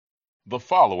The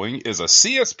following is a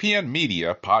CSPN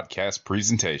Media podcast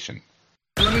presentation.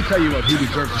 Let me tell you who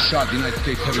deserves a shot at the United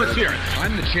States heavyweight. Let's hear it.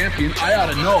 I'm the champion. I ought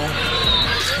to know.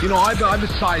 You know, I've been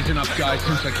sizing up guys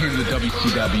since I came to the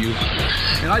WCW.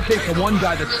 And I think the one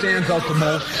guy that stands out the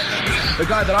most, the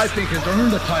guy that I think has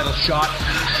earned the title shot,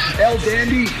 El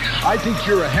Dandy, I think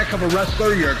you're a heck of a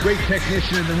wrestler. You're a great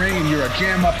technician in the ring, and you're a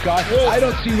jam-up guy. I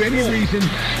don't see any reason.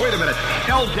 Wait a minute.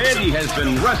 El Dandy has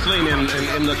been wrestling in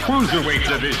the cruiserweight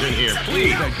division here.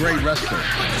 Please. He's a great wrestler.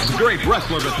 He's a great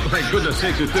wrestler, but my goodness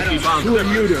sakes, he's 50 pounds. Who are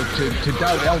you to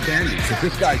doubt El Dandy? Because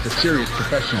this guy's a serious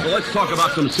professional. Well, let's talk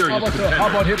about some serious How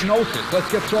about hypnosis?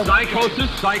 Let's get thrown. Psychosis?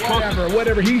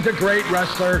 Whatever. He's a great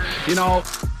wrestler, you know.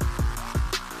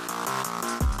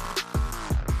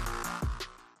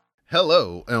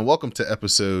 Hello, and welcome to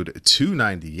episode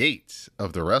 298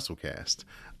 of the WrassleCast.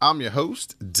 I'm your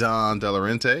host, Don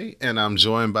Delarente, and I'm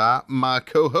joined by my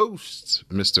co-host,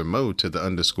 Mr. Mo to the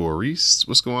 _ Reese.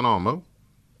 What's going on, Mo?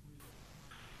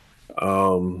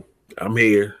 I'm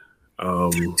here.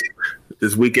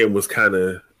 This weekend was kind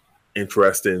of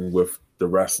interesting with the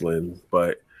wrestling,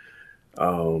 but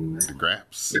The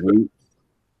Graps.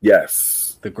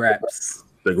 Yes, The Graps.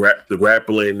 the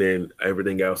grappling and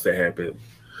everything else that happened.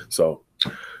 So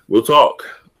we'll talk.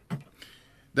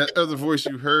 That other voice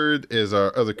you heard is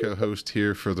our other co-host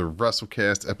here for the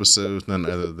WrassleCast episodes, none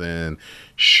other than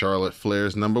Charlotte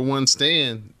Flair's number one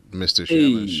stan, Mr.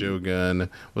 Shannon Shogun.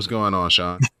 What's going on,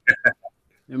 Sean?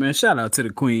 Yeah, man, shout out to the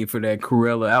Queen for that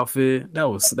Cruella outfit. That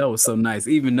was so nice.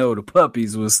 Even though the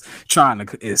puppies was trying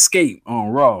to escape on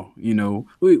Raw, you know,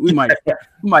 we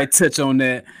might touch on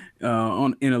that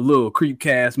in a little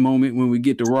Creepcast moment when we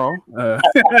get to Raw.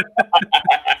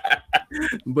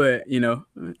 But you know,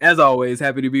 as always,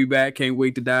 happy to be back. Can't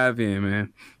wait to dive in,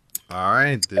 man. All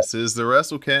right, this is the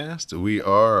WrassleCast. We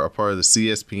are a part of the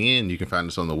CSPN. You can find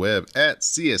us on the web at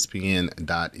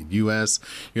cspn.us.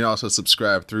 You can also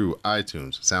subscribe through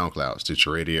iTunes, SoundCloud,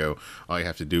 Stitcher Radio. All you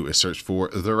have to do is search for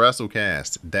the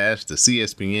WrassleCast, dash the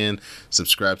CSPN,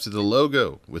 subscribe to the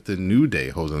logo with the New Day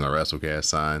holding the WrassleCast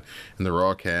sign, and the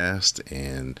Rawcast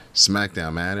and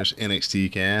SmackDown Matters,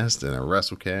 NXT Cast, and a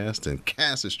WrassleCast, and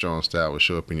Cast of Strong Style will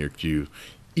show up in your queue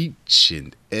each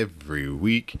and every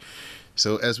week.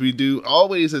 So as we do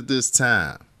always at this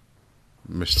time,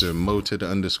 Mr. Mo to the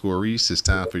 _ Reese, it's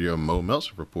time for your Mo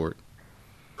Meltzer report.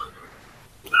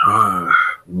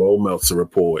 Mo Meltzer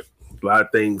report. A lot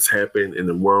of things happen in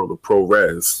the world of pro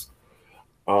res.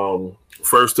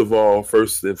 First and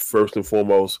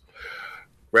foremost,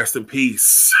 rest in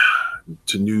peace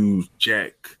to New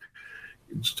Jack,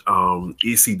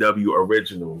 ECW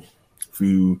original. If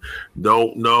you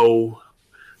don't know,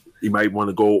 you might want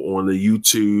to go on the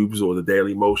YouTubes or the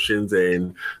Daily Motions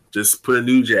and just put a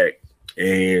New Jack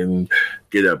and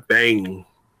get a bang,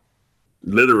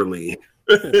 literally.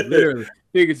 Figuratively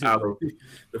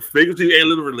and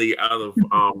literally out of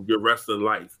your wrestling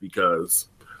life, because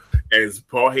as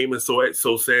Paul Heyman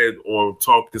so said on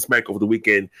Talk This Smack over the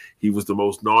weekend, he was the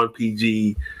most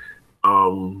non-PG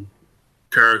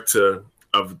character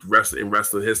of wrestling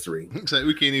history. So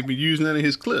we can't even use none of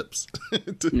his clips.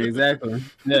 Exactly.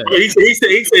 Yeah. He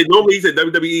said normally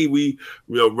WWE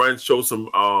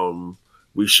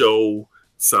we show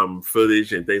some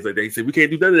footage and things like that. He said we can't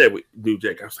do none of that with New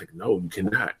Jack. I was like, no, you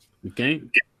cannot. You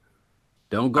can't.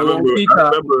 Don't go on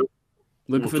Peacock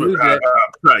looking for New Jack.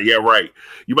 Yeah, right.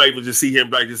 You might even just see him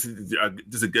like just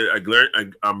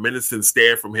a menacing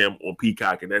stare from him on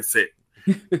Peacock, and that's it.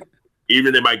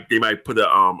 Even they might put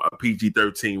a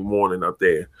PG-13 warning up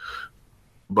there.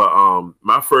 But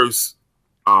I first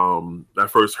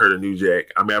heard of New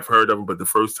Jack. I mean, I've heard of him, but the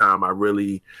first time I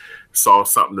really saw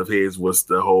something of his was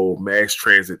the whole mass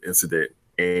transit incident,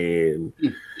 and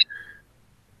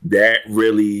that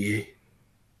really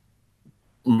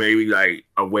made me like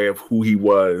aware of who he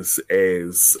was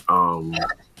as a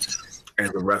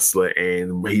wrestler,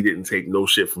 and he didn't take no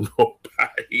shit from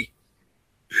nobody.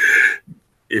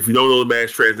 If you don't know the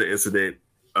mass transit incident,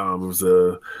 it was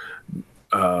I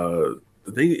don't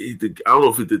know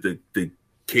if the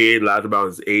kid lied about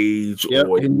his age. Yep,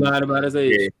 or he lied about his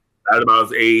age. Lied about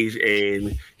his age,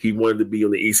 and he wanted to be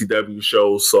on the ECW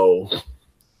show. So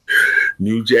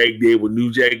New Jack did what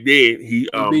New Jack did. He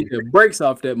beat the brakes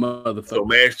off that motherfucker. So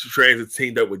Mass Transit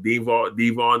teamed up with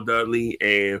Devon Dudley,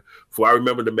 and for I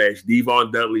remember the match,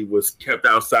 Devon Dudley was kept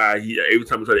outside. Every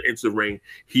time he tried to enter the ring,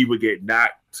 he would get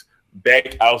knocked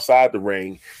back outside the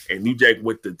ring, and New Jack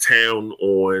went to town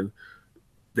on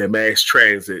the Mass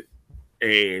Transit,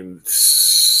 and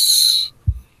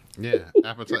yeah,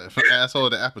 appetite, asshole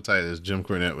to appetite, as Jim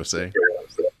Cornette would say.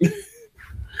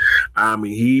 I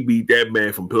mean, he beat that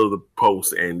man from pillar to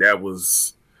post, and that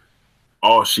was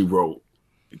All She Wrote,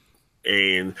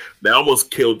 and they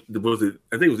almost killed. Was it?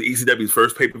 I think it was ECW's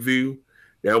first pay per view.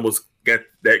 They almost got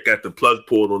the plug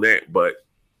pulled on that, but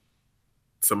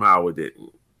somehow it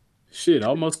didn't. Shit,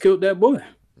 almost killed that boy.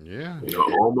 Yeah,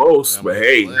 almost. But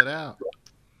hey, out.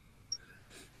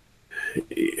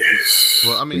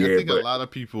 Well, I mean, I think a lot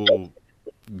of people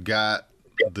got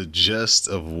the gist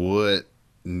of what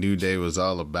New Day was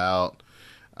all about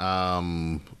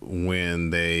when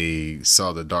they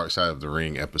saw the Dark Side of the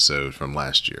Ring episode from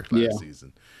last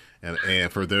season.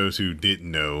 And for those who didn't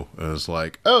know, it was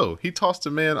like, oh, he tossed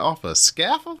a man off a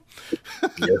scaffold?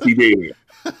 Yes, he did.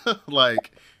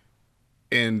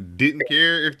 And didn't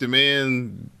care if the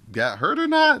man got hurt or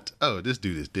not. Oh, this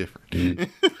dude is different. This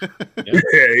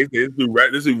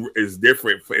dude is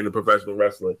different in the professional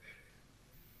wrestling.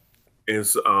 And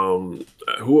so,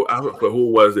 who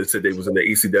was it said they was in the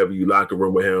ECW locker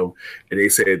room with him, and they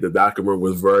said the locker room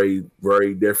was very,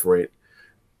 very different.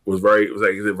 It was very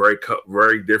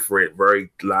different, very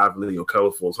lively or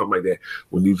colorful, something like that.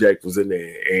 When New Jack was in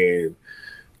there, and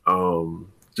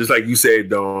just like you said,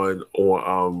 Dawn,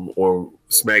 on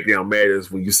SmackDown Matters,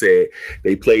 when you said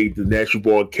they played the Natural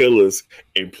Born Killers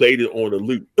and played it on a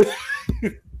loop,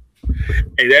 and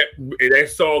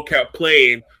that song kept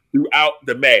playing throughout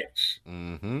the match.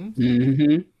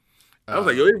 I was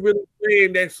like, yo, they really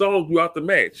playing that song throughout the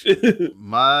match.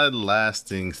 My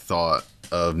lasting thought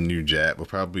of New Jack will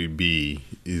probably be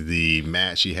the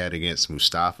match he had against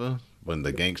Mustafa when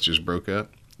the Gangsters broke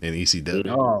up in ECW.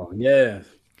 Oh, yeah.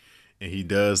 And he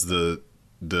does the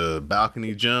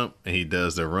balcony jump, and he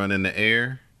does the run in the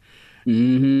air.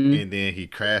 And then he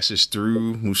crashes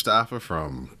through Mustafa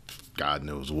from God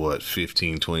knows what,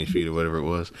 15, 20 feet or whatever it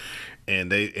was.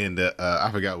 And I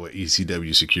forgot what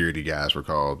ECW security guys were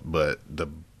called, but the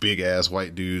big ass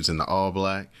white dudes in the all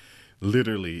black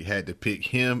literally had to pick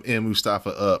him and Mustafa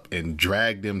up and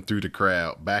drag them through the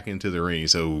crowd back into the ring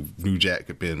so New Jack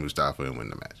could pin Mustafa and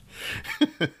win the match.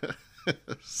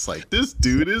 It's like, this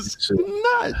dude is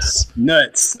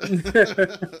nuts.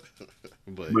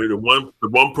 But the one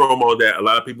promo that a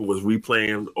lot of people was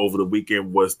replaying over the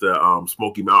weekend was the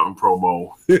Smoky Mountain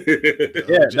promo.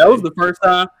 Yeah, that was the first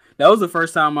time. That was the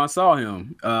first time I saw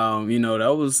him.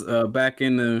 That was back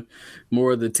in the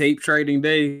more of the tape trading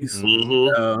days.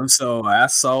 So I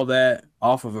saw that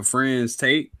off of a friend's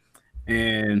tape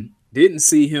and didn't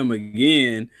see him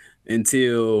again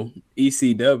until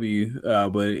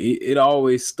ECW. But it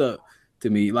always stuck to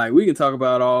me. Like, we can talk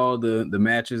about all the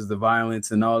matches, the violence,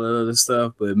 and all the other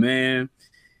stuff, but man,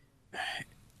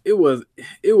 it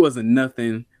wasn't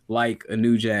nothing like a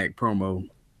New Jack promo.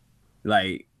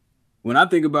 Like, when I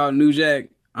think about New Jack,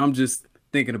 I'm just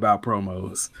thinking about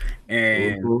promos.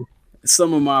 And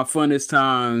some of my funnest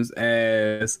times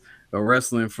as a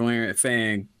wrestling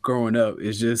fan growing up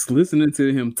is just listening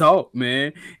to him talk,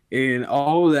 man, and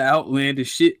all the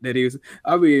outlandish shit that he was.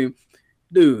 I mean,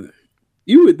 dude,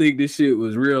 you would think this shit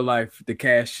was real life, the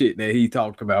cash shit that he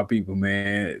talked about people,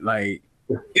 man. Like,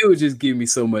 it would just give me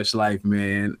so much life,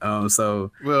 man.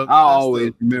 So I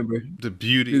always remember the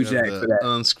beauty of the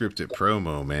unscripted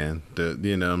promo, man.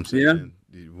 You know what I'm saying?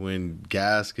 Yeah. When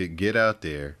guys could get out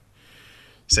there,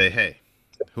 say, hey,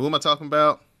 who am I talking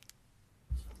about?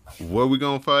 Where we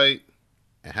gonna fight?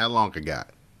 And how long I got?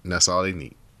 And that's all they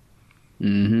need.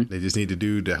 They just need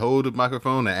to hold the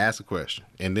microphone and ask a question,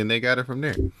 and then they got it from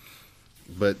there.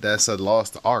 But that's a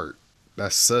lost art.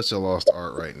 That's such a lost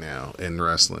art right now in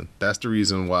wrestling. That's the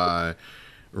reason why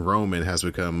Roman has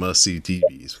become must-see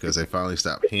TVs, because they finally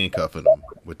stopped handcuffing him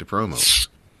with the promos.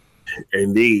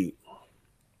 Indeed.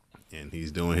 And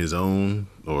he's doing his own,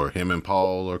 or him and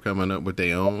Paul are coming up with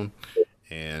their own,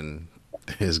 and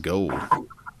it's gold.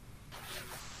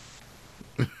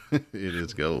 It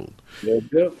is gold.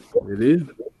 It is.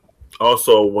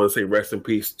 Also, want to say rest in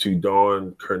peace to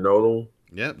Don Kernodle.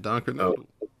 Yep, Don Kernodle.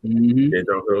 Yeah,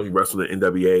 Don Kernodle. He wrestled in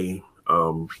NWA.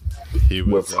 He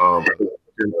was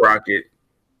Jim Crockett,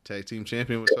 tag team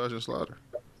champion with Sergeant Slaughter.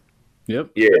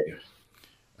 Yep.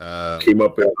 Yeah. Came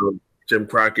up at Jim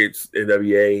Crockett's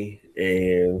NWA,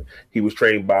 and he was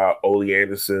trained by Ole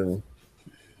Anderson.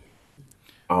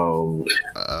 Ole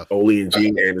and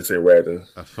Gene Anderson, rather.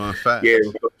 A fun fact. Yeah.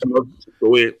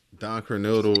 Go ahead. Don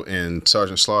Kernodle and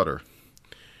Sergeant Slaughter,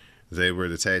 they were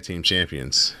the tag team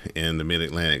champions in the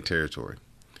Mid-Atlantic territory.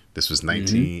 This was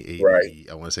 1980. Right.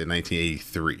 I want to say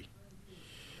 1983.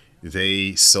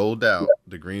 They sold out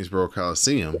the Greensboro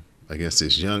Coliseum against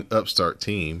this young upstart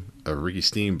team of Ricky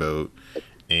Steamboat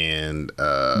and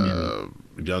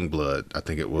Youngblood. I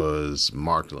think it was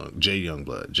Jay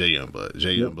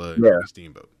Youngblood, Ricky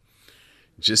Steamboat.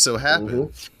 Just so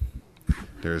happened,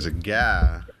 there's a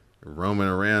guy roaming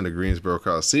around the Greensboro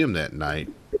Coliseum that night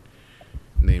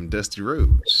named Dusty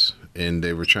Rhodes. And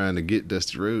they were trying to get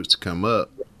Dusty Rhodes to come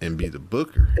up and be the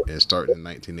booker and start in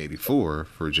 1984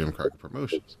 for Jim Crockett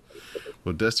Promotions.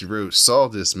 Well, Dusty Rhodes saw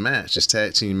this match, this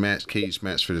tag team match, cage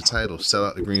match for the title, sell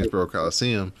out the Greensboro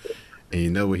Coliseum. And you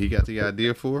know what he got the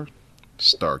idea for?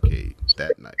 Starrcade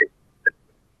that night.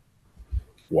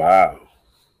 Wow.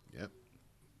 Yep.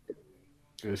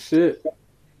 Good shit.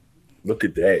 Look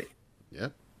at that.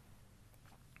 Yep.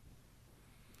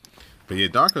 But yeah,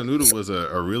 Darko Noodle was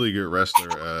a really good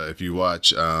wrestler. If you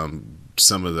watch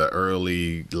some of the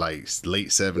early, like late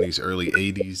 70s, early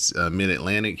 80s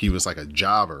Mid-Atlantic, he was like a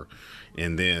jobber.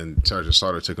 And then Sergeant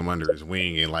Slaughter took him under his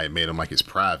wing and like made him like his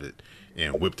private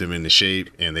and whipped him into shape.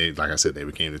 And they, like I said, they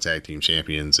became the tag team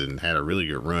champions and had a really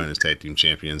good run as tag team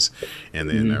champions. And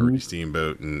then Ricky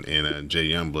Steamboat and Jay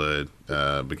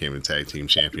Youngblood became the tag team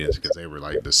champions because they were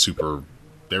like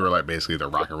they were like basically the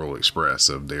Rock and Roll Express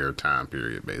of their time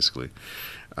period, basically.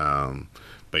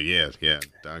 But yeah,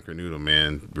 Don Cornudo,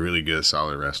 man, really good,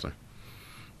 solid wrestler.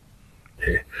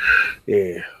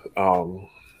 Yeah.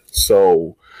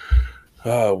 So,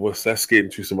 let's get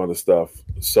into some other stuff.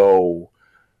 So,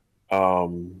 I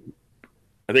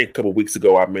think a couple weeks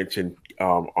ago I mentioned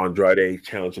Andrade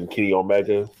challenging Kenny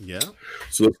Omega. Yeah.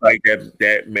 So it's like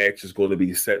that match is going to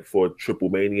be set for Triple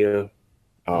Mania.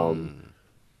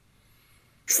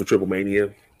 For Triple Mania.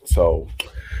 So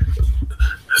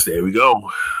there we go.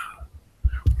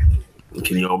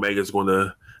 Kenny Omega is going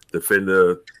to defend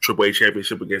the Triple A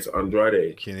championship against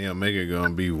Andrade. Kenny Omega going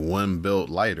to be one belt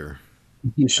lighter.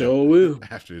 He sure will.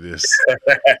 After this.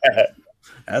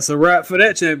 That's a wrap for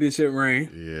that championship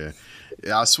reign.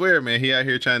 Yeah, I swear, man, he out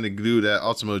here trying to do that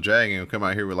Ultimo Dragon and come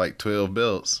out here with like 12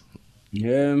 belts.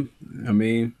 Yeah, I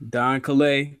mean, Don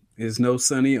Calais is no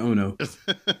Sonny Ono.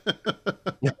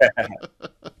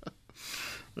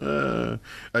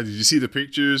 Did you see the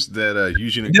pictures that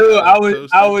Eugene? Dude, I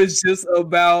was just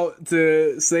about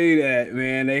to say that,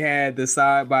 man. They had the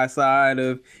side by side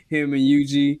of him and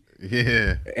Yuji.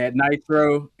 Yeah. At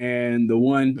Nitro and the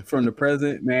one from the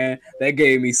present, man. That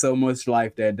gave me so much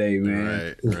life that day,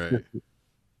 man. Right.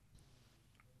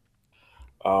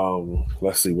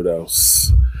 Let's see what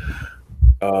else.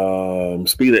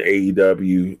 Speaking of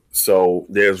AEW, so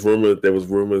there was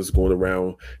rumors going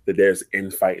around that there's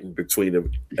infighting between the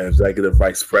executive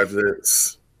vice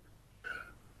presidents.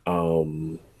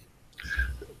 So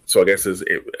I guess it's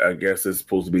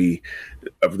supposed to be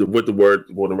what the word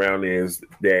going around is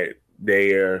that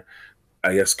they're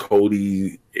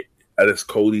Cody's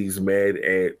mad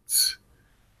at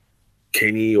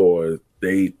Kenny, or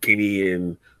Kenny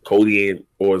and Cody, and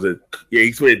or is it? Yeah,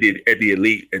 he's at the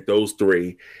Elite at those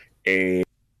three, and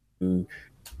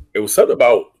it was something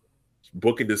about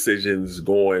booking decisions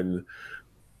going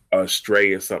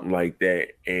astray or something like that.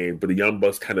 But the Young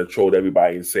Bucks kind of trolled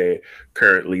everybody and said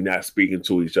currently not speaking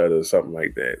to each other or something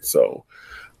like that. So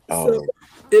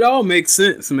it all makes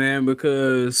sense, man,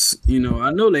 because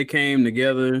I know they came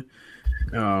together,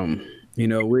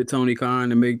 with Tony Khan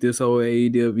to make this whole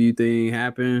AEW thing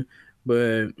happen,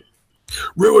 but.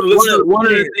 One of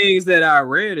the things that I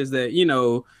read is that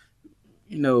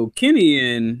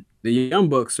Kenny and the Young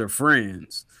Bucks are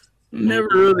friends. Never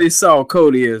really saw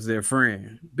Cody as their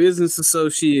friend. Business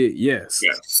associate, yes.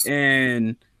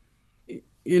 And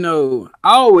I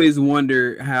always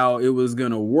wondered how it was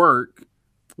gonna work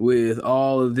with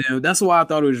all of them. That's why I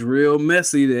thought it was real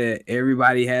messy that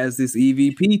everybody has this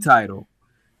EVP title.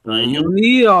 Like, you don't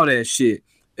need all that shit,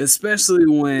 especially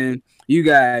when you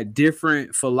got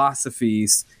different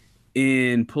philosophies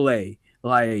in play.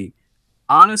 Like,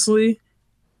 honestly,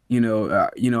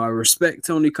 I respect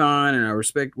Tony Khan and I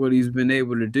respect what he's been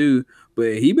able to do,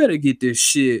 but he better get this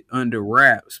shit under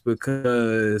wraps,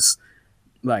 because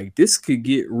like this could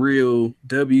get real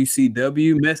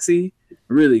WCW messy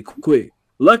really quick.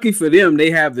 Lucky for them,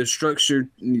 they have the structure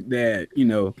that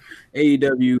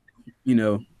AEW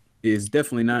is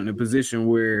definitely not in a position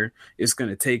where it's going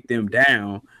to take them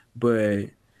down. But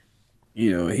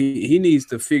he needs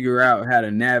to figure out how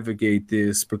to navigate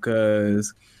this,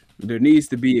 because there needs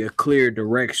to be a clear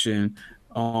direction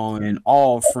on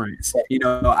all fronts.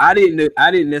 I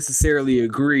didn't necessarily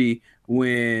agree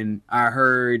when I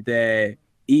heard that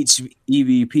each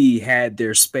EVP had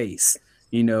their space.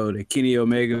 The Kenny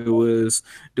Omega was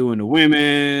doing the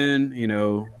women,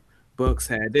 Bucks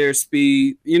had their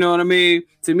speed. You know what I mean?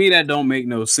 To me, that don't make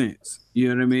no sense. You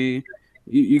know what I mean?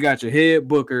 You got your head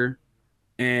booker,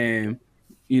 and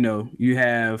you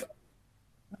have,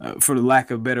 for the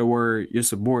lack of a better word, your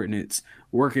subordinates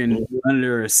working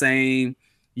under a same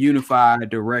unified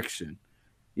direction.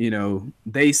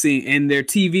 they see, and their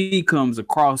TV comes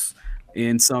across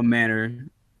in some manner,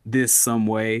 some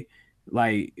way.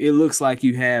 Like, it looks like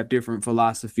you have different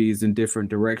philosophies and different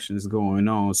directions going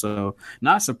on. So,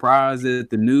 not surprised at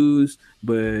the news,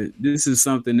 but this is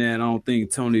something that I don't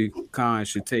think Tony Khan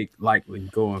should take lightly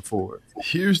going forward.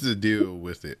 Here's the deal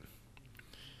with it.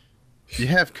 You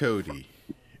have Cody,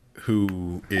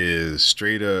 who is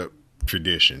straight up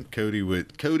tradition. Cody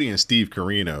and Steve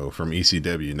Corino from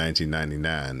ECW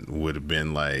 1999 would have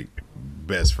been like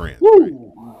best friends. Right?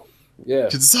 Yeah,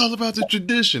 because it's all about the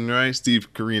tradition, right?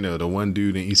 Steve Corino, the one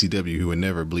dude in ECW who would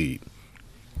never bleed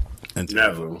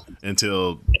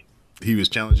until he was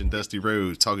challenging Dusty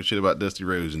Rhodes, talking shit about Dusty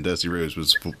Rhodes, and Dusty Rhodes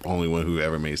was the only one who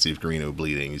ever made Steve Corino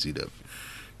bleed in ECW.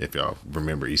 If y'all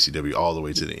remember ECW all the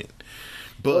way to the end.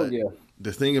 But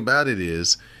the thing about it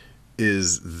is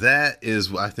that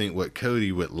is, I think, what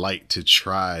Cody would like to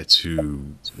try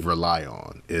to rely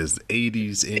on is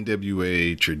 80s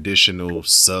NWA traditional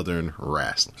Southern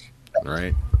wrestling,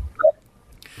 right?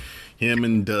 Him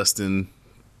and Dustin,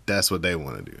 that's what they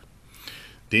want to do.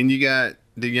 Then you got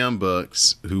the Young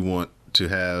Bucks who want to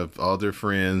have all their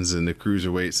friends and the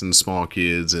cruiserweights and the small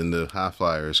kids and the high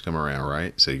flyers come around,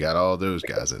 right? So you got all those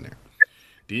guys in there.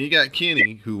 Then you got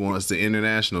Kenny, who wants the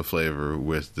international flavor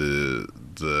with the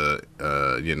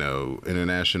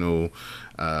international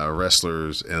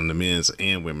wrestlers and the men's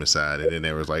and women's side. And then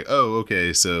they was like, oh,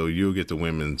 okay, so you'll get the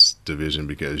women's division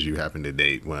because you happen to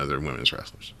date one of their women's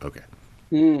wrestlers. Okay.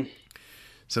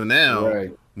 So now,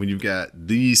 when you've got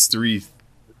these three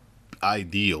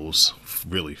ideals,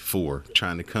 really four,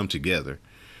 trying to come together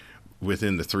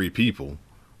within the three people,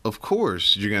 of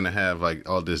course, you're going to have like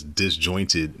all this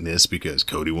disjointedness because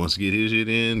Cody wants to get his shit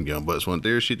in. Young Bucks want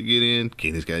their shit to get in.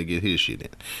 Kenny's got to get his shit in.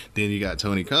 Then you got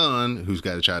Tony Khan, who's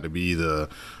got to try to be the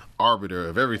arbiter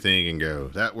of everything and go,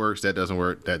 that works, that doesn't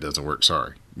work,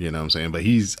 sorry. You know what I'm saying? But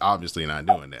he's obviously not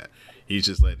doing that. He's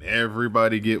just letting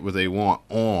everybody get what they want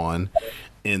on,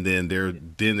 and then they're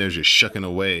just shucking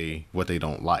away what they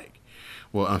don't like.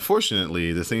 Well,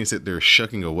 unfortunately, the things that they're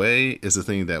shucking away is the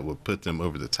thing that will put them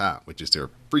over the top, which is their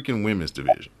freaking women's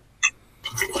division.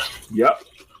 Yep.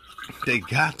 They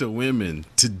got the women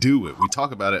to do it. We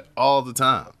talk about it all the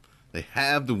time. They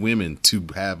have the women to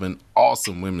have an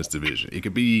awesome women's division. It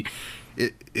could be,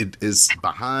 it is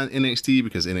behind NXT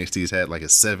because NXT's had like a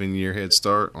 7-year head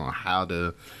start on how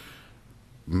to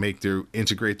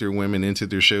integrate their women into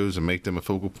their shows and make them a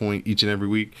focal point each and every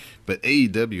week. But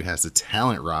AEW has the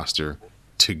talent roster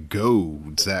to go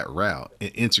that route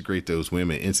and integrate those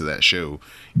women into that show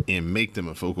and make them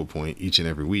a focal point each and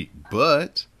every week.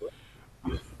 But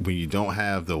when you don't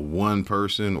have the one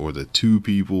person or the two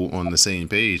people on the same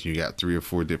page, you got 3 or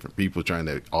 4 different people trying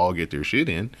to all get their shit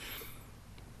in.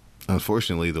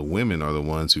 Unfortunately, the women are the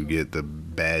ones who get the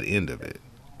bad end of it.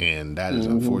 And that is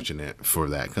unfortunate for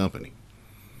that company.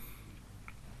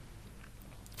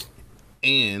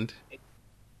 And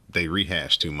they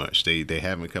rehash too much. They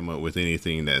haven't come up with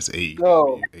anything that's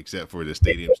except for the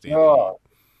stadium stampede.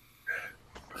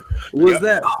 Was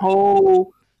that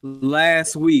whole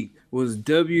last week was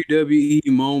WWE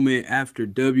moment after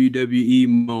WWE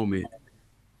moment.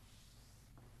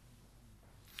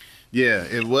 Yeah,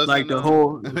 it wasn't like the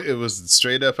whole. It was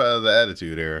straight up out of the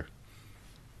Attitude Era.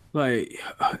 Like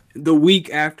the week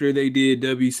after they did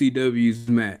WCW's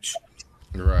match.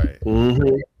 Right.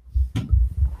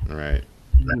 Right.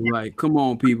 Like, come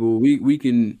on, people. We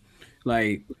can,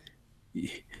 like,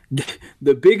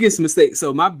 the biggest mistake.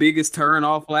 So my biggest turn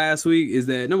off last week is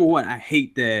that, number one, I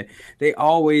hate that they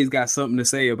always got something to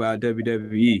say about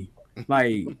WWE.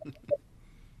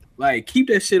 Like keep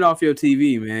that shit off your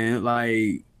TV, man.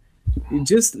 Like,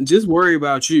 just worry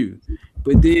about you.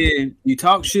 But then you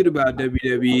talk shit about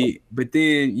WWE, but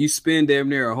then you spend damn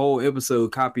near a whole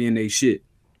episode copying their shit.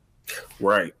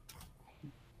 Right.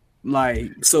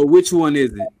 Like, so which one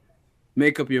is it?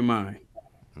 Make up your mind.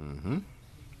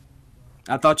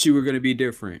 I thought you were going to be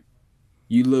different.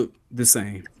 You look the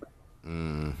same.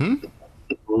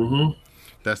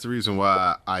 That's the reason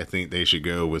why I think they should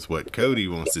go with what Cody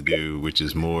wants to do, which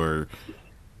is more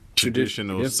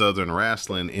traditional Southern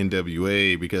wrestling,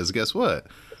 NWA, because guess what?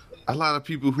 A lot of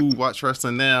people who watch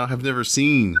wrestling now have never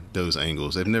seen those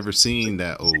angles. They've never seen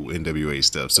that old NWA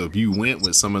stuff. So if you went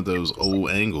with some of those old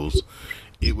angles,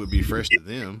 it would be fresh to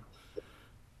them.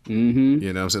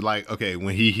 You know what I'm saying? Like, okay,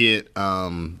 when he hit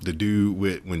the dude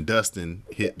when Dustin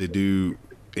hit the dude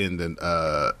in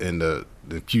the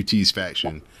QT's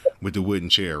faction with the wooden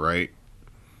chair, right?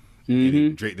 And he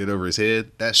draped it over his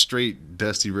head. That's straight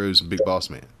Dusty Rhodes and Big Boss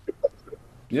Man.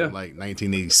 Yeah. Like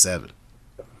 1987.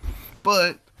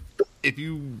 But if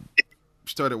you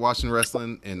started watching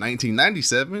wrestling in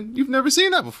 1997, you've never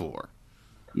seen that before.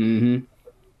 Mm-hmm.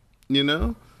 You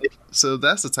know? So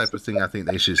that's the type of thing I think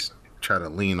they should try to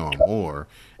lean on more,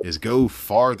 is go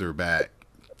farther back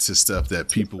to stuff that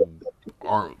people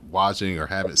aren't watching or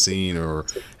haven't seen or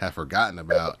have forgotten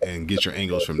about, and get your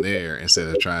angles from there instead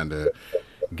of trying to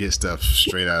get stuff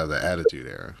straight out of the Attitude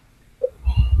Era.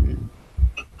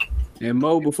 And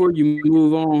Mo, before you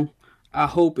move on, I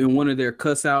hope in one of their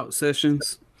cuss out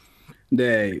sessions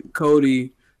that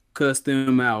Cody cussed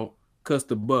them out, cussed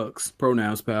the Bucks,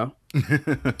 pronouns, pal,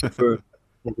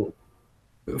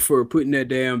 for putting that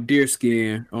damn deer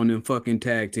skin on them fucking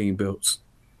tag team belts.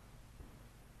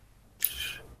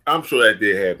 I'm sure that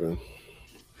did happen.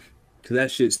 Cause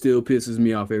that shit still pisses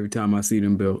me off every time I see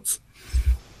them belts.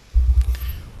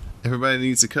 Everybody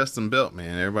needs a custom belt,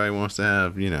 man. Everybody wants to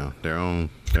have, their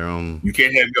own. You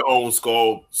can't have your own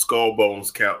skull bones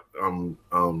count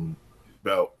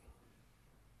belt.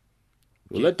 Well,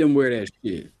 let them wear that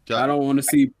shit. I don't want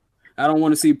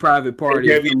to see private party.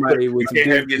 You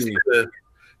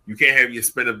can't have your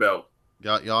spinner belt.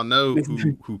 Y'all know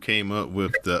who came up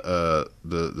with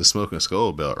the smoking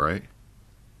skull belt, right?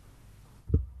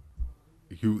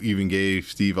 Who even gave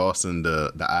Steve Austin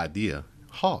the idea?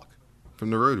 Hawk from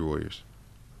the Road Warriors.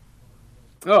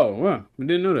 Oh, wow. I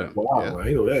didn't know that. Wow, yeah. I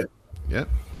didn't know that. Yep.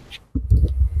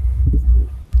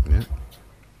 Yeah.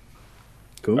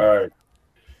 Cool. All right.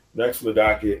 Next on the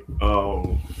docket.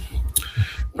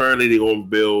 Apparently they're going to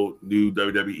build new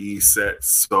WWE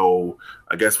sets. So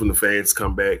I guess when the fans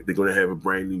come back, they're going to have a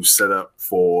brand new setup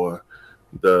for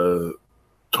the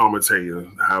commentator,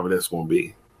 however that's going to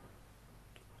be.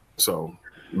 So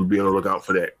we'll be on the lookout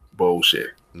for that bullshit.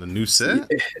 The new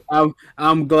set?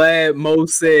 I'm glad Mo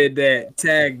said that,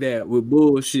 tag that with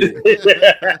bullshit.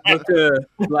 Because,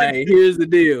 here's the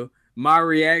deal. My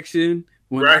reaction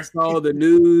when I saw the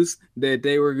news that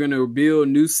they were going to build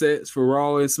new sets for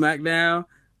Raw and SmackDown,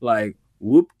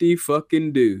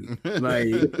 whoop-de-fucking-do.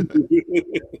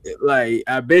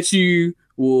 I bet you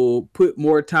will put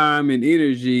more time and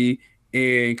energy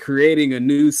in creating a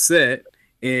new set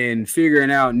and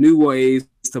figuring out new ways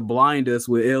to blind us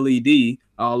with LED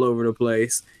all over the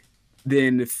place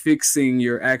than fixing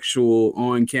your actual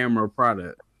on-camera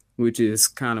product, which is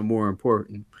kind of more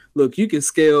important. Look, you can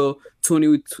scale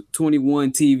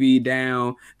 2021 TV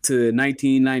down to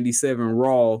 1997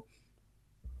 Raw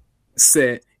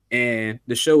set, and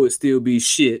the show would still be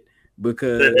shit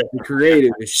because the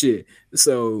creative is shit.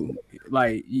 So,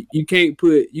 you can't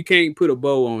put a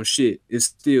bow on shit. It's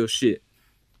still shit.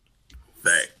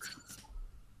 Facts.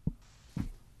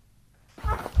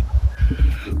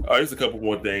 There's a couple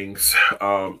more things.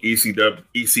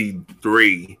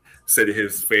 EC3 said that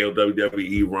his failed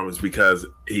WWE run was because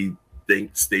he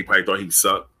thinks they probably thought he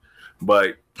sucked,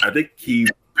 but I think he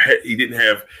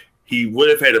would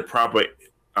have had a proper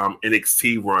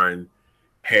NXT run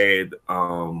had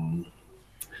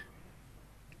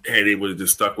they would have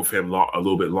just stuck with him a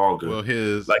little bit longer. Well,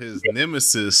 his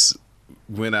nemesis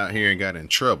went out here and got in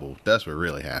trouble. That's what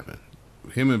really happened.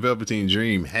 Him and Velveteen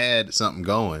Dream had something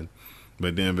going,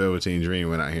 but then Velveteen Dream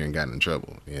went out here and got in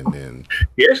trouble. And then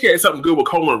he actually had something good with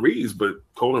Colin Reeves, but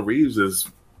Colin Reeves is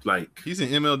he's in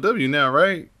MLW now,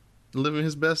 right? Living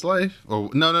his best life. Or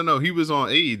no, he was on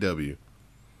AEW.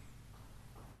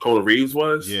 Colin Reeves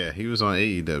was? Yeah, he was on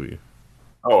AEW.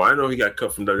 Oh, I know he got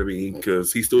cut from WWE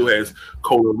because he still has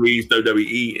Colin Reeves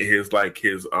WWE in his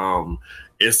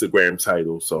Instagram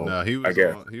title. So no, he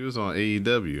was on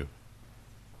AEW.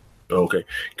 Okay,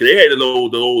 because they had a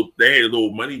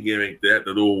little money gimmick. They had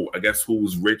the little, I guess,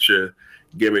 who's richer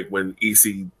gimmick when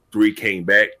EC3 came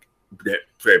back for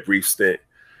that brief stint.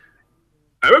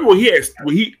 I remember when he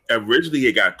originally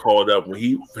had got called up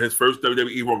his first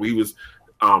WWE run when he was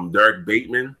Derek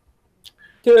Bateman.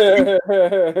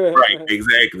 Right,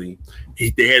 exactly.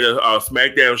 They had a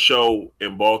SmackDown show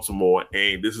in Baltimore,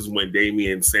 and this is when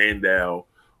Damian Sandow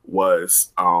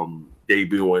was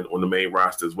debuting on the main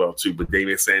roster as well too. But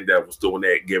Damian Sandow was doing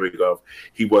that gimmick of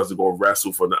he wasn't going to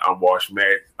wrestle for the unwashed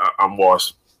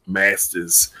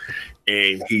masters,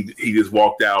 and he just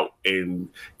walked out and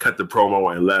cut the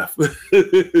promo and left.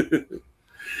 And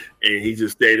he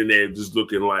just standing there just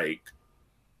looking like,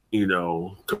 they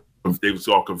was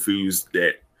all confused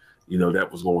that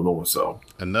that was going on. So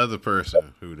another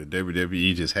person who the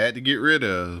WWE just had to get rid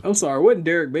of. I'm sorry, wasn't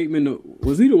Derek Bateman?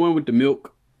 Was he the one with the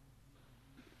milk?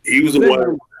 He was the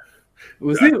one.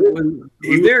 Was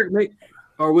Derek Bateman,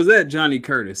 or was that Johnny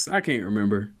Curtis? I can't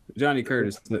remember. Johnny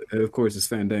Curtis, of course, is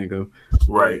Fandango,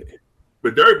 right?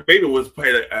 But Derek Bateman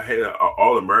had an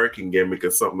All-American gimmick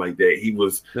or something like that. He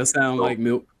was. That sounds like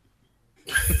milk.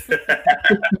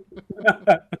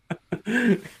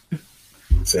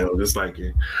 Sound just like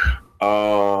it.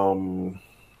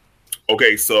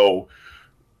 Okay, so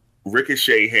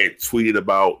Ricochet had tweeted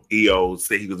about EO,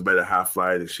 say he was a better high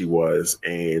flyer than she was,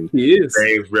 and He is.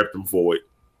 James ripped him for it.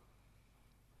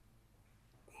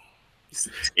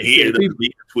 And he ended up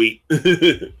deleting the tweet.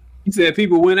 He said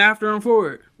people went after him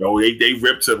for it. No, they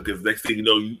ripped him because next thing you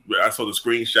know, I saw the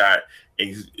screenshot,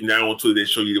 and now on Twitter they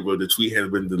show you where the tweet has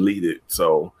been deleted.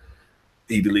 So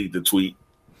he deleted the tweet.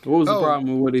 What was the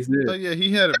problem with what he said? Oh yeah,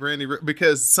 he had a Brandy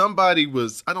because somebody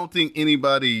was. I don't think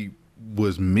anybody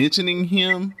was mentioning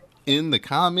him in the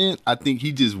comment. I think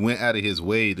he just went out of his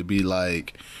way to be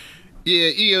like, "Yeah,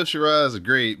 Io Shirai is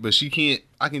great, but she can't.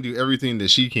 I can do everything that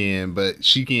she can, but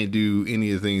she can't do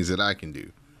any of the things that I can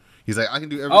do." He's like, I can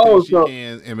do everything she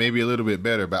can and maybe a little bit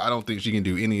better, but I don't think she can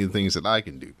do any of the things that I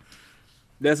can do.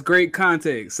 That's great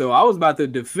context. So I was about to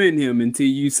defend him until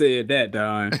you said that,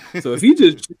 Don. So if he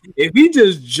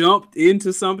just jumped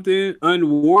into something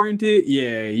unwarranted,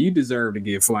 yeah, you deserve to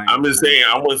get flamed. I'm just saying,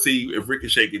 I want to see if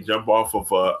Ricochet can jump off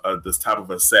of this top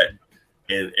of a set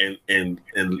and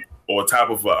or top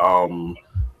of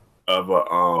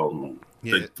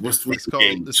Yeah, what's it's the called?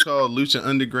 game? It's called Lucha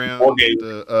Underground. Okay.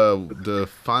 The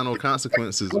final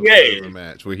consequences of Yeah. the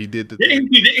match where he did the. Yeah,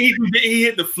 he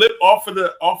hit the flip off of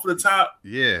the top.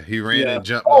 Yeah, he ran and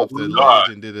jumped Oh, off the God.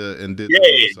 ledge and did the Yeah.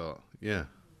 moonsault. Yeah,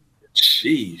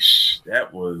 Sheesh,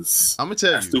 that was. I'm gonna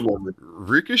tell you,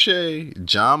 Ricochet,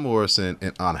 John Morrison,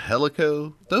 and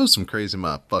Angelico, those some crazy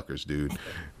motherfuckers, dude.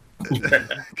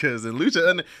 Because in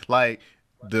Lucha, like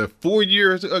the 4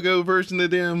 years ago version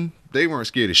of them, they weren't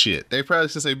scared of shit. They probably,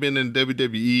 since they've been in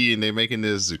WWE and they're making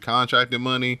this contracted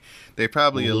money, they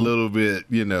probably a little bit,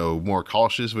 more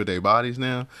cautious with their bodies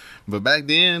now. But back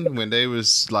then, when they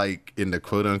was like in the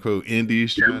quote unquote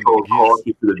indies trying to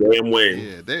get to the damn win.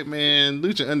 Yeah,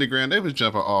 Lucha Underground, they was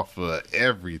jumping off of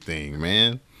everything,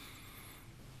 man.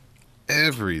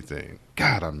 Everything.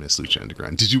 God, I miss Lucha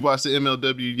Underground. Did you watch the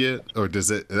MLW yet? Or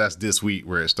that's this week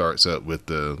where it starts up with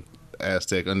the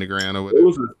Aztec Underground or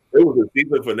whatever? It was a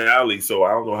season finale, so I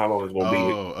don't know how long it's gonna be.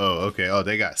 Oh, okay. Oh,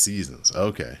 they got seasons.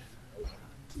 Okay.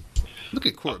 Look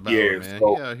at Court Bauer, man.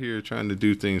 So, he out here trying to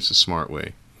do things the smart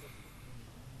way.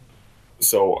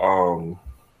 So,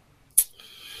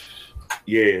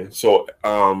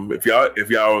 if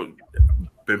y'all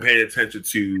been paying attention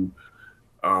to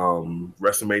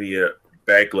WrestleMania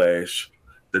Backlash,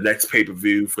 the next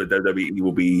pay-per-view for WWE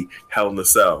will be Hell in a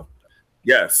Cell.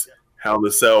 Yes, Hell in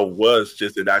a Cell was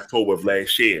just in October of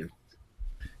last year.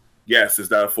 Yes,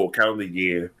 it's not a full calendar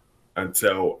year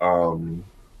until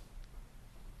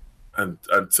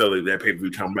that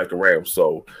pay-per-view comes back around.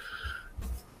 So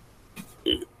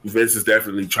Vince is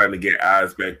definitely trying to get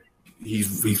eyes back.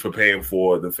 He's preparing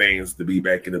for the fans to be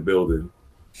back in the building.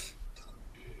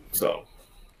 So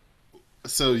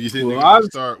you think they're going to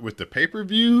start with the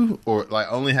pay-per-view or like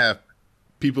only have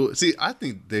people? See, I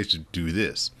think they should do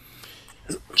this.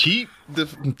 Keep the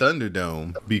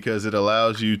Thunderdome because it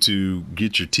allows you to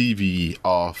get your TV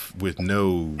off with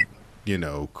no,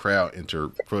 crowd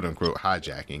quote unquote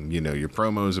hijacking. Your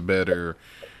promos are better.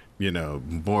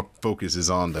 More focus is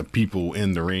on the people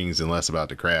in the rings and less about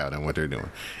the crowd and what they're doing.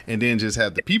 And then just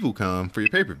have the people come for your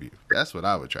pay-per-view. That's what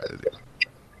I would try to do.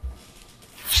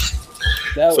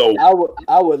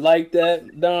 I would like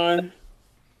that, Don.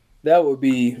 That would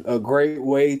be a great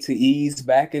way to ease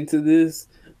back into this.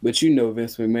 But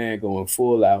Vince McMahon going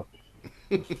full out.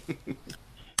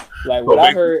 Like what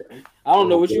I heard, I don't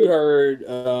know what you heard,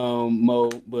 Mo,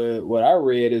 but what I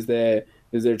read is they're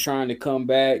trying to come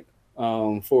back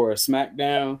for a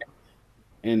SmackDown,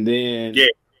 and then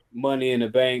Money in the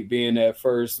Bank being that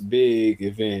first big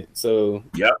event. So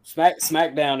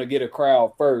SmackDown will get a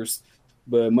crowd first,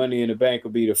 but Money in the Bank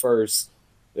will be the first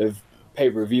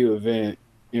pay-per-view event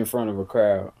in front of a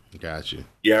crowd. Got you.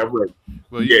 Yeah, right.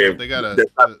 Well, they got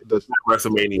the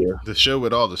WrestleMania. The show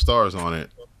with all the stars on it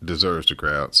deserves the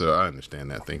crowd, so I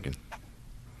understand that thinking.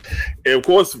 And of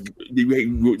course,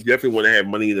 you definitely want to have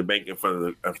Money in the Bank in front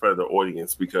of the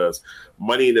audience because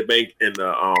Money in the Bank and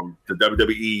the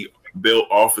WWE built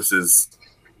offices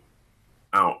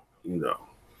out.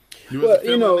 You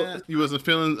wasn't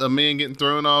feeling a man getting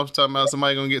thrown off, talking about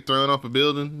somebody gonna get thrown off a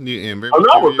building. I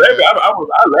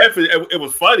laughed. It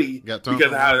was funny because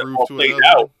of how it all played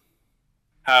out.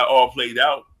 How it all played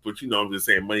out, but I'm just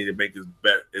saying, Money in the Bank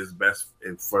is best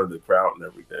in front of the crowd and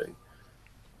everything.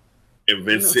 And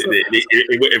Vince sitting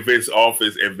in Vince's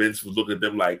office, and Vince was looking at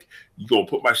them like, "You gonna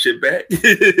put my shit back?"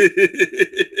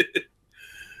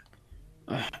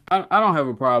 I don't have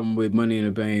a problem with Money in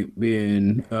the Bank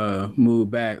being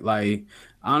moved back. Like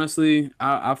honestly,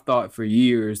 I've thought for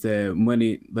years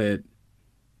that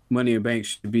Money in Bank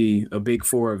should be a Big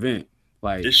Four event.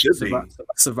 Like It should be.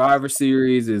 Survivor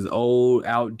Series is old,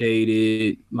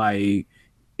 outdated. Like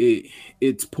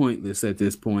it's pointless at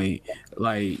this point.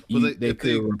 Like they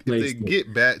could replace. If they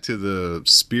get back to the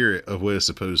spirit of what it's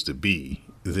supposed to be,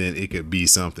 then it could be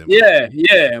something.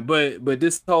 Yeah. But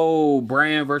this whole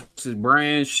brand versus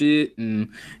brand shit, and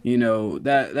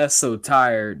that's so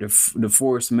tired. The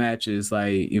forced matches.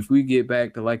 Like if we get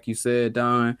back to like you said,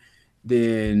 Don,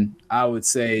 then I would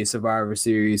say Survivor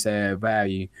Series have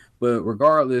value. But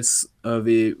regardless of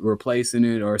it replacing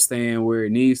it or staying where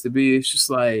it needs to be, it's just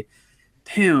like,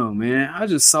 damn, man, I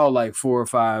just saw like 4 or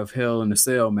 5 Hell in a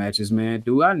Cell matches, man.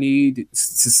 Do I need to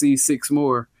see 6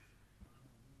 more?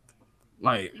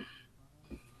 Like,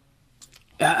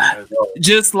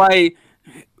 just like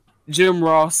Jim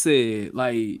Ross said,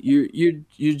 like you're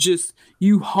just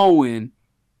hoeing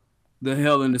the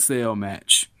Hell in a Cell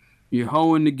match. You're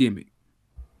hoeing the gimmick.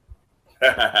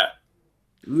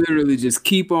 Literally just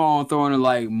keep on throwing it.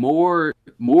 Like more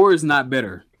is not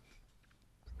better.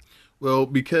 Well,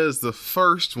 because the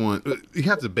first one, you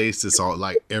have to base this on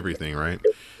like everything, right?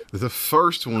 The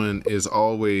first one is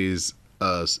always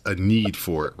a need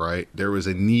for it, right? There was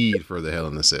a need for the Hell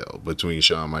in a Cell between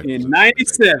Shawn Michaels in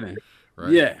 '97.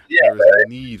 Right? Yeah. There was a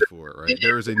need for it, right?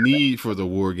 There was a need for the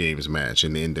War Games match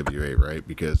in the NWA, right?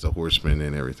 Because the Horsemen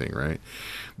and everything, right?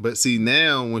 But see,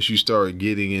 now once you start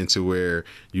getting into where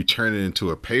you turn it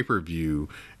into a pay-per-view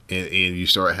and you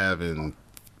start having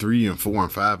 3 and 4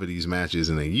 and 5 of these matches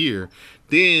in a year,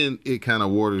 then it kind of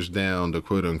waters down the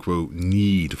quote-unquote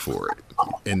need for it.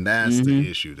 And that's the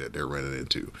issue that they're running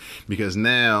into. Because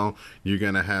now you're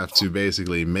going to have to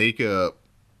basically make up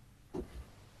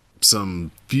some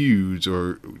feuds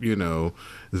or,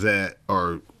 that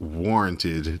are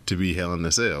warranted to be Hell in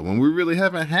a Cell. When we really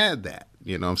haven't had that.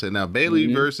 You know what I'm saying? Now,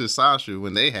 Bayley versus Sasha,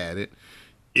 when they had it,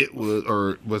 it was,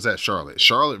 or was that Charlotte?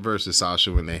 Charlotte versus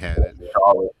Sasha when they had it.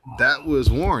 That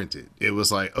was warranted. It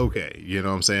was like, okay, you know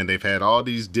what I'm saying? They've had all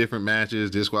these different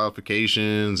matches,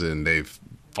 disqualifications, and they've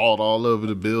fought all over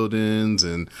the buildings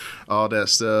and all that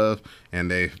stuff. And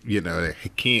they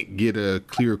can't get a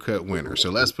clear-cut winner.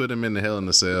 So let's put them in the Hell in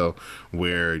a Cell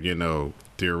where,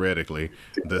 theoretically,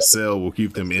 the cell will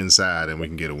keep them inside and we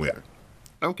can get a winner.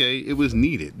 Okay, it was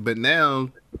needed. But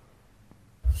now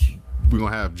we're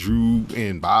going to have Drew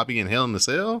and Bobby in Hell in a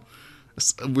Cell?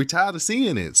 We're tired of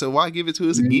seeing it. So why give it to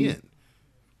us again?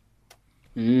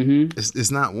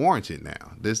 It's not warranted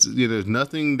now. There's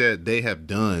nothing that they have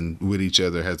done with each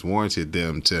other has warranted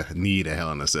them to need a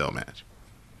Hell in a Cell match.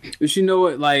 But you know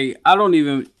what? Like,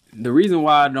 the reason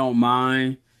why I don't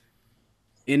mind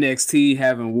NXT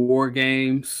having War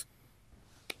Games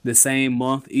the same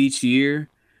month each year,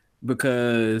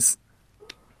 because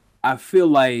I feel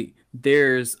like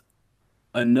there's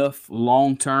enough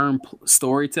long-term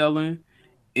storytelling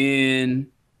in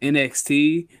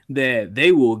NXT that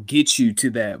they will get you to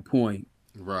that point.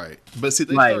 Right. But see,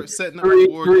 they start setting up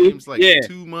War Games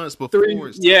 2 months before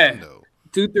it's time, though.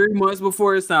 2-3 months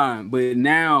before it's time. But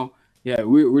now,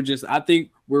 we're just, I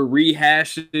think we're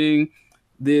rehashing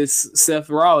this Seth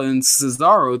Rollins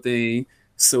Cesaro thing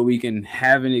so we can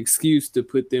have an excuse to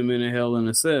put them in a Hell in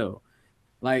a Cell.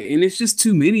 Like, and it's just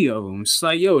too many of them. It's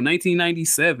like,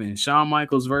 1997, Shawn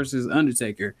Michaels versus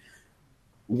Undertaker.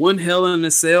 One Hell in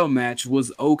a Cell match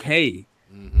was okay.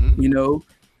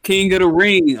 King of the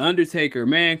Ring, Undertaker,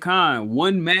 Mankind.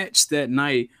 One match that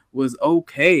night was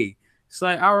okay. It's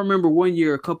like, I remember one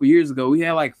year, a couple years ago, we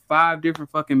had like 5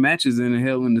 different fucking matches in a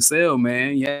Hell in a Cell,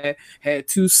 man. You had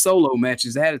 2 solo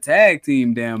matches. Had a tag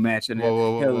team down match in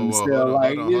Hell in a Cell.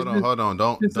 Hold on.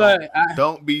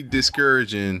 Don't be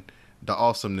discouraging the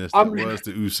awesomeness that was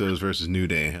the Usos versus New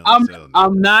Day in Hell in a Cell.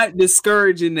 I'm not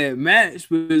discouraging that match,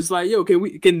 but it's like,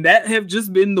 can that have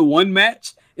just been the one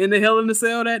match in the Hell in a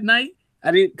Cell that night?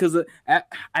 I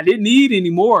didn't need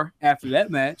any more after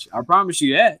that match. I promise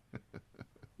you that.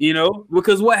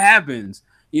 Because what happens?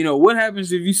 What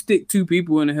happens if you stick 2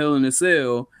 people in a Hell in a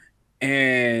Cell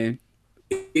and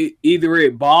either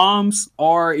it bombs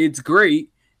or it's great?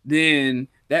 Then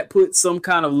that puts some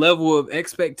kind of level of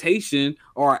expectation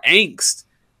or angst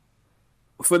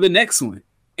for the next one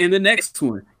and the next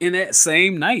one in that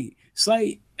same night. It's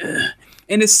like,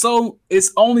 and it's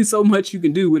only so much you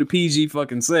can do with a PG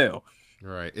fucking cell.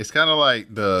 Right. It's kind of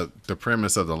like the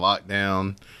premise of the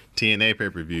Lockdown TNA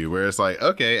pay-per-view where it's like,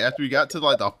 okay, after we got to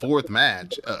like the 4th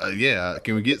match,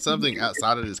 can we get something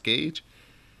outside of this cage?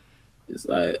 It's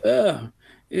like, and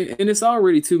it's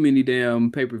already too many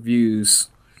damn pay-per-views.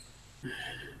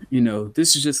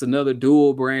 This is just another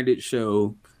dual branded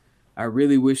show. I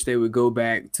really wish they would go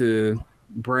back to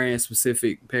brand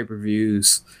specific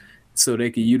pay-per-views so they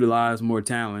can utilize more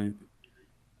talent.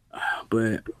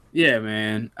 But yeah,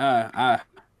 man,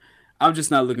 I'm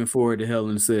just not looking forward to Hell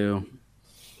in a Cell.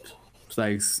 It's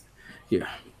like,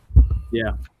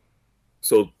 yeah.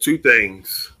 So 2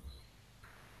 things.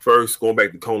 First, going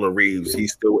back to Conor Reeves,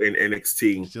 he's still in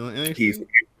NXT. Still in NXT?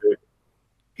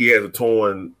 He has a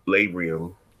torn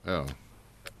labrum. Oh,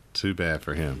 too bad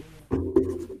for him.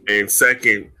 And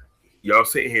second, y'all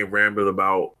sitting here rambling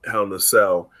about Hell in a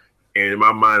Cell, and in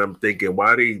my mind, I'm thinking,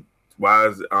 why is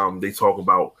they talk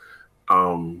about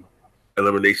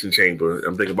Elimination Chamber?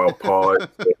 I'm thinking about Pod.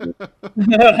 I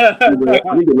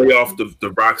need to lay off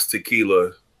the Rock's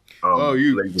tequila.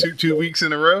 You two weeks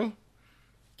in a row?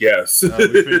 Yes. We're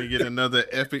finna get another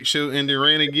epic show ending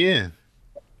reign again.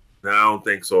 No, I don't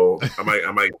think so. I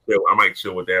might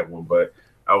chill with that one, but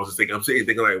I was just thinking.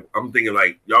 I'm thinking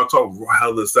like y'all talk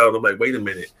Hell in a Cell. I'm like, wait a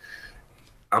minute.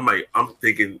 I'm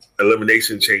thinking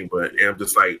Elimination Chamber, and I'm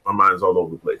just like, my mind's all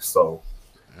over the place. So, all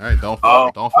right, don't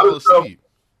fall asleep.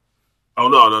 Oh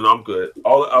no, I'm good.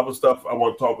 All the other stuff I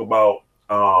want to talk about,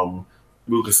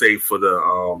 we can save for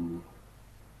the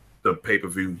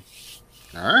pay-per-view.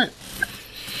 All right.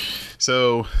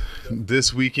 So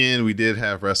this weekend we did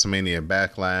have WrestleMania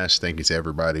Backlash. Thank you to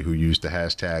everybody who used the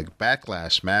hashtag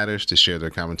Backlash Matters to share their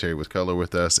commentary with color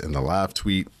with us in the live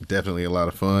tweet. Definitely a lot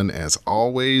of fun as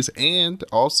always. And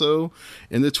also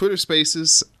in the Twitter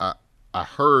spaces, I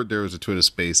heard there was a Twitter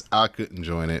space. I couldn't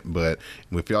join it, but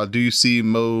if y'all do see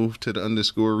Mo to the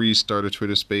 _ restart a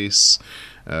Twitter space,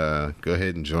 go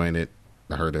ahead and join it.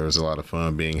 I heard there was a lot of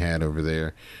fun being had over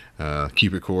there.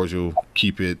 Keep it cordial,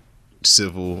 keep it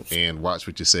civil, and watch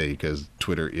what you say, because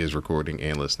Twitter is recording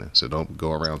and listening. So don't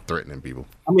go around threatening people.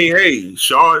 I mean, hey,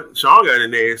 Sean got in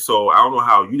there, so I don't know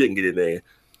how you didn't get in there.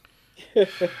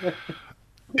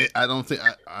 I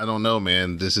don't know,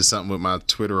 man. This is something with my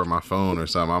Twitter or my phone or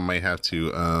something. I might have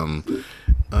to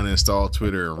uninstall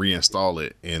Twitter and reinstall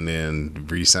it and then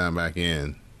re-sign back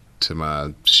in to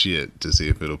my shit to see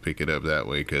if it'll pick it up that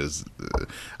way, because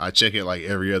I check it like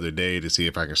every other day to see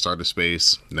if I can start a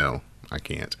space. No, I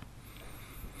can't.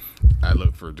 I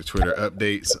look for the Twitter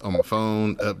updates on my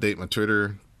phone, update my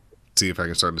Twitter, see if I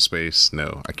can start a space.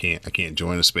 No, I can't. I can't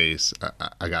join a space.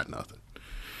 I got nothing.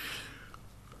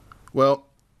 Well,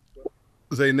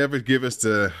 they never give us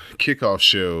the kickoff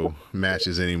show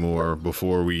matches anymore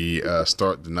before we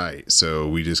start the night. So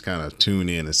we just kind of tune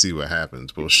in and see what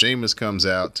happens. Well, Sheamus comes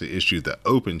out to issue the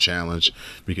open challenge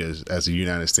because as a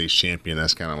United States champion,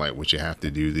 that's kind of like what you have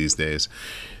to do these days.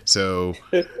 So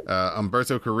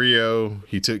Humberto Carrillo,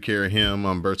 he took care of him.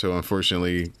 Humberto,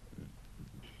 unfortunately,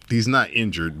 he's not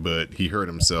injured, but he hurt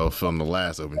himself on the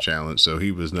last open challenge. So he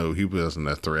wasn't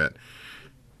a threat.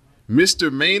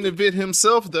 Mr. Main Event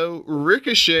himself, though,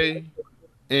 Ricochet,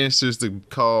 answers the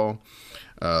call.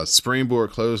 Springboard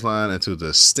clothesline into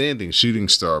the standing shooting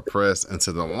star press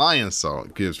into the lion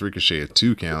salt gives Ricochet a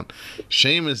 2 count.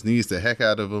 Sheamus knees the heck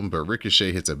out of him, but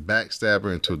Ricochet hits a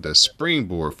backstabber into the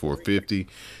springboard 450.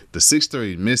 The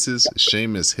 630 misses.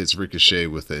 Sheamus hits Ricochet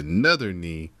with another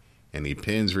knee, and he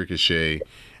pins Ricochet.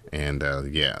 And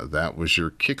that was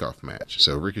your kickoff match.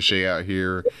 So Ricochet out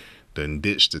here done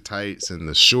ditched the tights and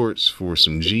the shorts for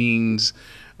some jeans.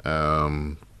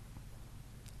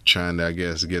 Trying to, I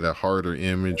guess, get a harder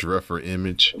image, rougher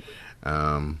image.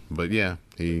 But yeah,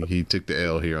 he took the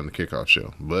L here on the kickoff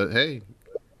show. But hey,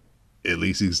 at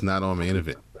least he's not on Main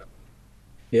Event.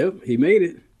 Yep, he made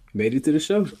it. Made it to the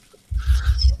show.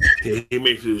 He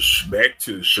made it back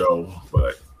to the show,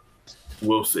 but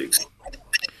we'll see.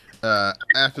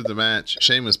 After the match,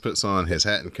 Sheamus puts on his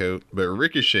hat and coat, but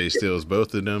Ricochet steals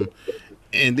both of them,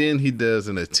 and then he does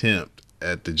an attempt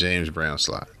at the James Brown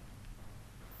slide.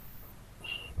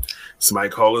 Somebody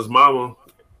call his mama.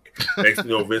 Next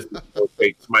thing you know, Vince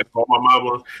somebody call my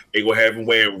mama. They gonna have him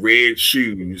wearing red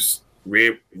shoes,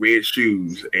 red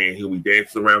shoes, and he'll be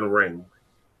dancing around the ring.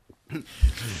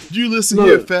 You listen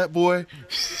here, fat boy.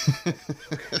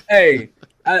 Hey,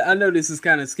 I know this is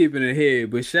kind of skipping ahead,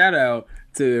 but shout out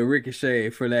to Ricochet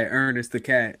for that Ernest the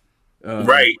Cat.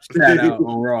 Right. Shout out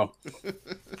on Raw.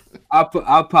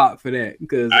 I'll pop for that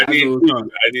because I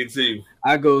did too.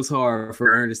 I goes hard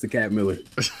for Ernest the Cat Miller.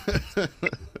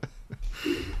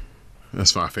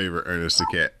 That's my favorite Ernest the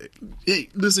Cat. Hey,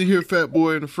 listen here, fat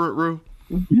boy in the front row.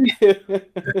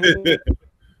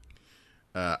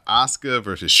 Asuka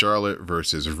versus Charlotte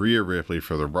versus Rhea Ripley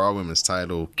for the Raw Women's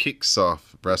title kicks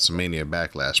off WrestleMania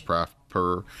Backlash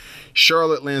proper.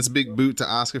 Charlotte lands big boot to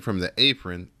Asuka from the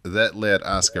apron. That led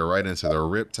Asuka right into the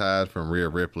riptide from Rhea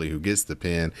Ripley, who gets the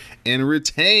pin and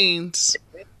retains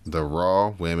the Raw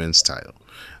Women's title.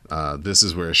 This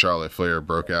is where Charlotte Flair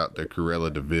broke out the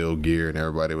Cruella DeVille gear, and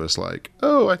everybody was like,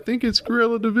 "Oh, I think it's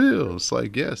Cruella DeVille." It's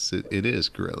like, yes, it is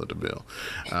Cruella DeVille.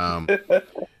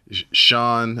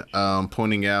 Sean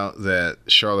pointing out that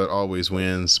Charlotte always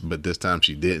wins, but this time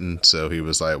she didn't. So he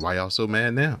was like, "Why y'all so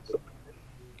mad now?"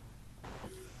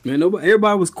 Man,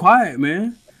 everybody was quiet,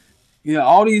 man.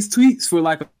 All these tweets for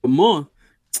like a month.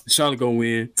 Charlotte gonna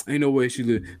win. Ain't no way she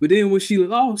lose. But then when she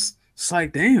lost, it's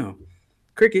like, damn,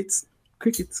 crickets.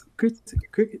 It's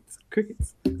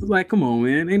like, come on,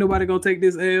 man. Ain't nobody gonna take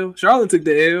this L. Charlotte took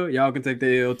the L. Y'all can take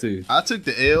the L too. I took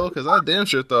the L because I damn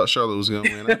sure thought Charlotte was gonna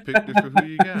win. I picked her for who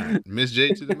you got. Miss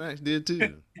J to the max did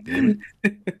too. Damn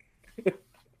it.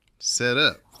 Set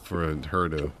up for her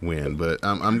to win, but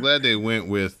I'm glad they went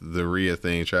with the Rhea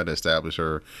thing, tried to establish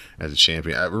her as a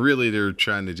champion. They're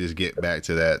trying to just get back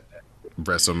to that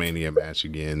WrestleMania match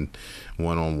again,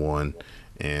 1-on-1,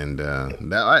 and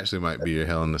that actually might be a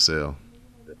Hell in a Cell.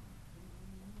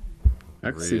 I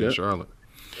can see that. Charlotte.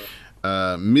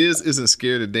 Miz isn't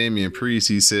scared of Damian Priest,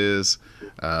 he says,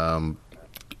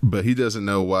 but he doesn't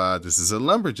know why this is a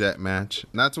lumberjack match.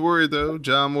 Not to worry though,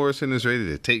 John Morrison is ready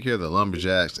to take care of the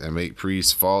lumberjacks and make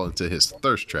Priest fall into his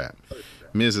thirst trap.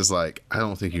 Miz is like, I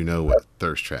don't think you know what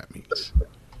thirst trap means.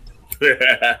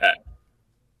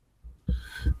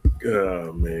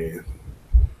 Oh man.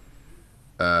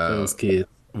 Those kids.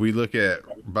 We look at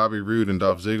Bobby Roode and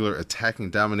Dolph Ziggler attacking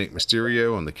Dominic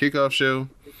Mysterio on the kickoff show.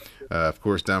 Of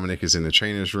course, Dominic is in the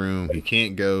trainer's room. He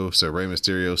can't go, so Rey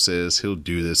Mysterio says he'll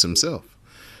do this himself.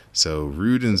 So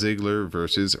Roode and Ziggler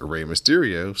versus Rey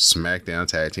Mysterio SmackDown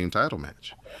Tag Team title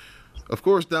match. Of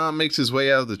course, Dom makes his way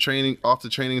out of off the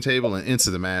training table and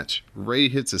into the match. Rey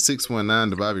hits a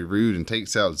 619 to Bobby Roode and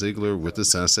takes out Ziggler with the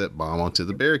Sunset Bomb onto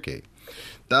the barricade.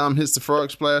 Dom hits the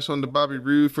frog splash on the Bobby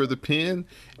Roode for the pin,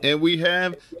 and we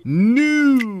have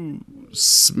new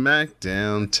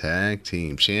SmackDown Tag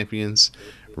Team Champions,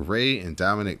 Rey and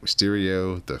Dominic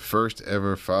Mysterio, the first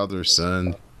ever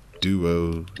father-son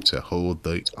duo to hold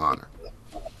the honor.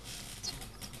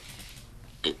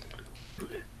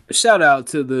 Shout out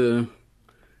to the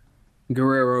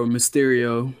Guerrero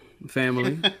Mysterio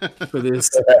family for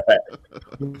this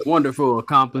wonderful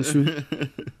accomplishment.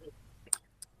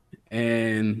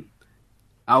 And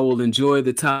I will enjoy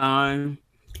the time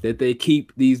that they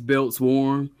keep these belts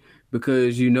warm,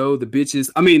 because the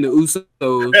Usos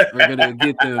are gonna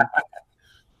get them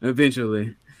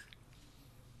eventually.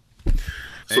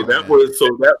 So that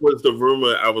was the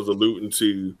rumor I was alluding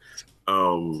to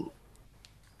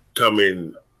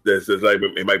coming. That's like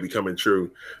it might be coming true,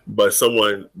 but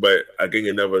I think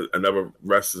another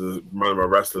wrestler, one of my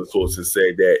wrestling sources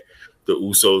said that the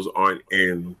Usos aren't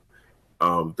in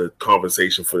the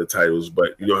conversation for the titles,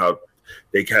 but you know how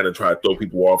they kind of try to throw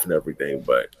people off and everything.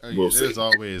 But we'll see. There's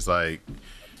always like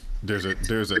there's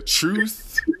a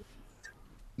truth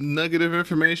nugget of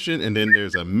information, and then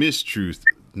there's a mistruth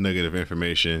nugget of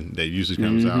information that usually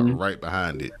comes out right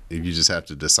behind it. You just have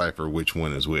to decipher which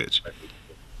one is which.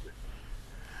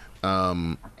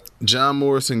 John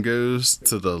Morrison goes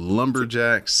to the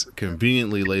Lumberjacks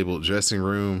conveniently labeled dressing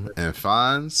room and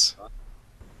finds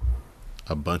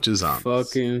a bunch of zombies.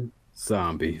 Fucking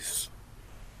zombies.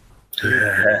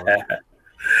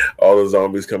 All the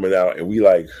zombies coming out, and we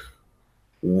like,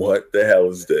 what the hell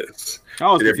is this?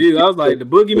 I was confused. I was like, the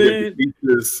boogeyman.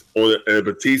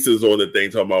 Batista's on the thing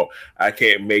talking about, I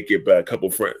can't make it, but a couple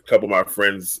of my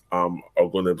friends are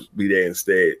going to be there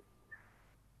instead.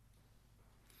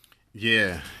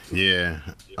 Yeah.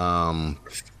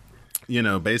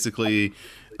 Basically,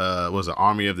 was the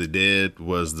Army of the Dead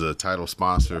was the title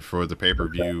sponsor for the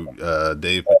pay-per-view.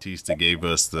 Dave Batista gave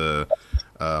us the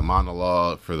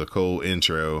monologue for the Cole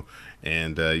intro,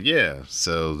 and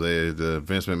so the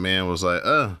Vince McMahon was like,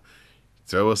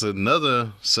 throw us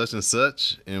another such and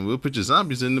such, and we'll put your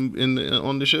zombies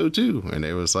on the show too. And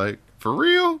they was like, for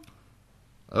real?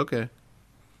 Okay.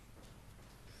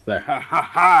 Like,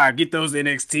 ha, get those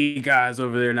NXT guys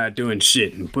over there not doing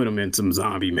shit and put them in some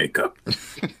zombie makeup.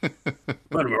 Put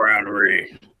them around the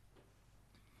ring.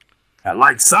 I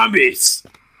like zombies.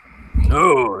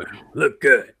 Oh, look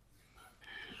good.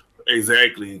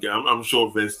 Exactly. I'm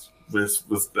sure Vince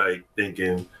was like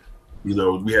thinking, we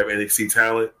have NXT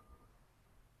talent.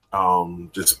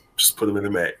 Just put them in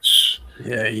the match.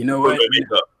 Yeah, you know what?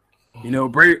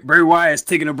 Bray Wyatt's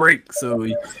taking a break, so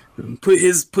he put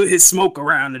his smoke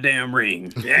around the damn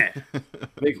ring. Yeah,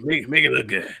 make it look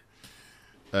good.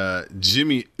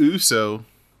 Jimmy Uso.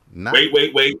 Wait.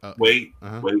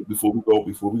 Before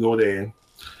we go there,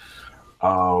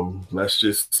 let's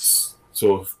just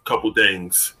a couple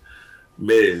things.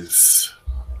 Miz,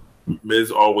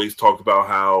 Miz always talked about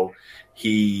how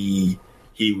he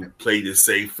played it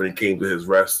safe when it came to his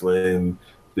wrestling,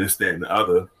 this, that, and the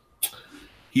other.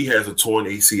 He has a torn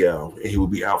ACL, and he will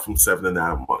be out from 7 to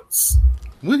 9 months.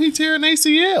 When he tear an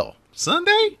ACL?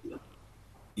 Sunday?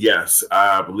 Yes,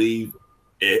 I believe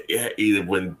either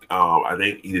when I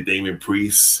think either Damian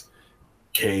Priest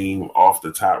came off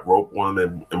the top rope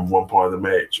in one part of the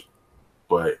match,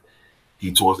 but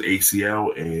he tore his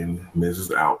ACL and Miz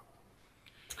is out.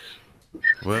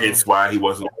 Well, Hence why he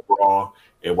wasn't on Raw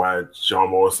and why John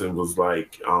Morrison was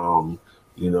like, saying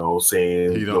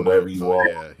he don't whatever know, you are.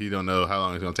 Yeah, he don't know how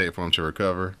long it's gonna take for him to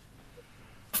recover.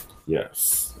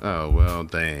 Yes. Oh well,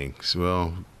 thanks.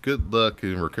 Well, good luck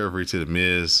in recovery to the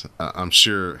Miz. I'm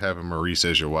sure having Maurice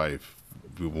as your wife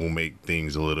will make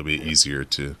things a little bit easier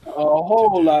to. A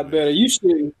whole lot better. You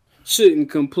shouldn't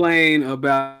complain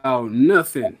about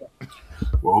nothing.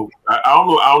 Well, I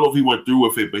don't know if he went through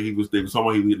with it, but they was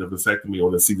someone he needed a vasectomy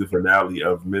on the season finale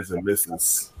of Miz and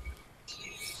Mrs.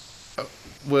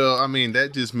 Well, I mean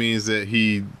that just means that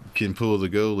he can pull the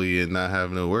goalie and not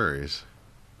have no worries.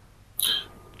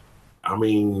 I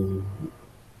mean,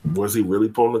 was he really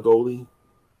pulling the goalie?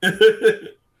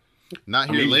 Not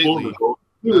here lately.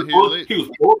 He was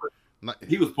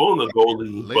pulling the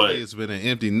goalie, lately but it's been an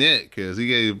empty net because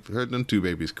he hurt them two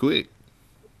babies quick.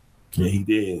 Yeah, he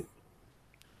did.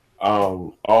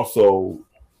 Also,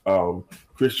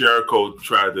 Chris Jericho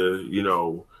tried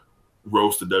to,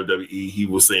 roast the WWE. He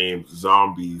was saying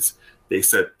zombies, they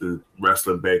set the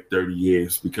wrestling back 30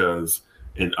 years because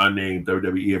an unnamed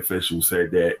WWE official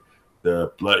said that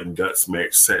the blood and guts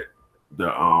match set the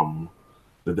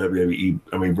WWE,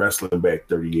 wrestling back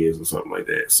 30 years or something like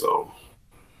that. So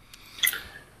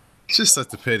just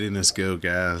let the pettiness go,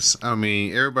 guys. I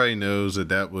mean, everybody knows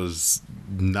that was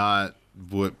not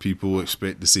what people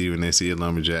expect to see when they see a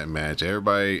lumberjack match.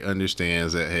 Everybody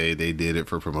understands that, hey, they did it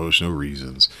for promotional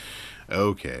reasons.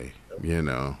 Okay,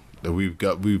 we've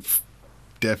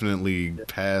definitely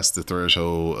passed the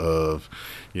threshold of,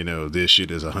 this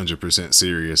shit is 100%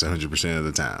 serious 100% of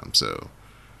the time. So,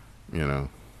 you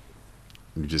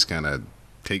just kind of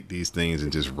take these things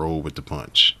and just roll with the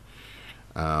punch.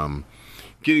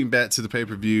 Getting back to the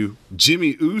pay-per-view,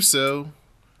 Jimmy Uso,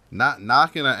 not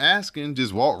knocking or asking,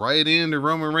 just walked right into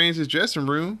Roman Reigns' dressing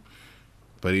room,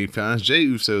 but he finds Jey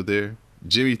Uso there.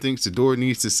 Jimmy thinks the door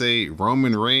needs to say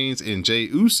Roman Reigns and Jey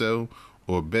Uso,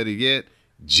 or better yet,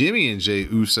 Jimmy and Jey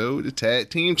Uso, the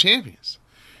tag team champions.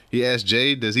 He asks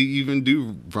Jey, does he even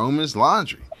do Roman's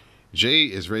laundry? Jey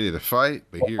is ready to fight,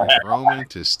 but here is Roman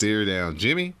to stare down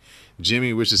Jimmy.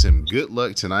 Jimmy wishes him good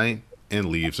luck tonight and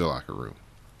leaves the locker room.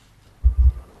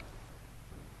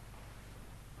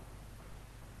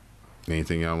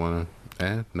 Anything y'all want to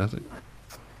add? Nothing?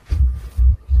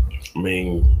 I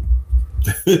mean,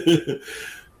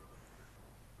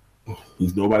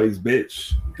 he's nobody's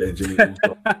bitch. That Jimmy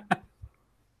Uso.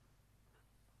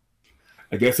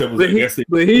 I guess it was.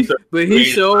 But he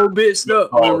showed bitched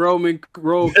up when Roman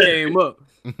came up.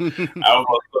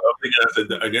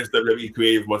 I guess WWE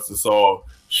creative must have saw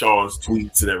Sean's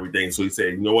tweets and everything, so he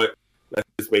said, "You know what? Let's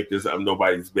just make this I'm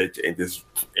nobody's bitch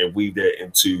and weave that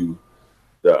into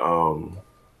the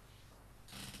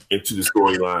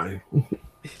storyline."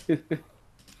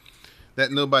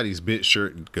 That nobody's bitch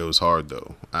shirt goes hard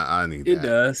though. I need that. It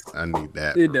does. I need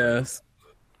that. It does.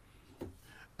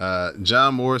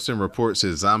 John Morrison reports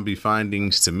his zombie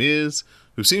findings to Miz,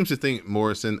 who seems to think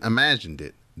Morrison imagined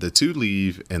it. The two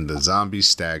leave, and the zombies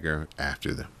stagger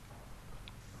after them.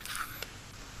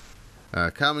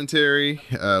 Commentary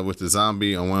with the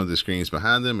zombie on one of the screens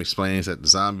behind them explains that the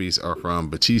zombies are from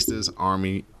Batista's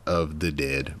Army of the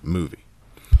Dead movie.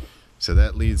 So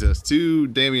that leads us to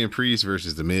Damian Priest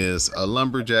versus The Miz, a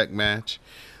lumberjack match.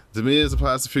 The Miz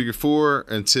applies the figure 4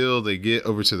 until they get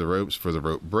over to the ropes for the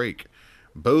rope break.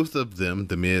 Both of them,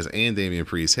 The Miz and Damian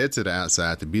Priest, head to the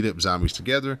outside to beat up zombies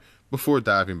together before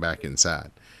diving back inside.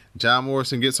 John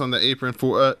Morrison gets on the apron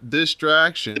for a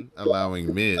distraction,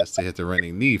 allowing Miz to hit the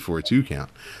running knee for a 2 count.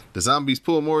 The zombies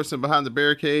pull Morrison behind the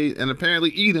barricade and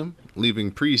apparently eat him,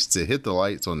 leaving Priest to hit the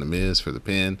lights on The Miz for the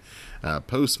pin.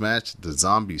 Post-match, the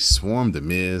zombies swarm The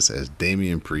Miz as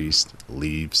Damian Priest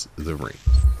leaves the ring.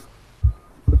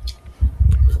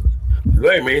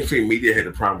 The mainstream media had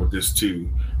a problem with this too.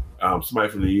 Somebody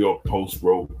from the New York Post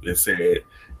wrote and said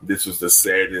this was the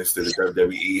saddest that the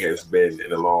WWE has been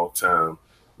in a long time,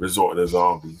 resorting to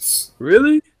zombies.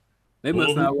 Really? They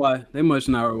must not watch. They must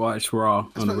not watch Raw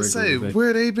on the regular basis.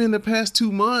 Where they been the past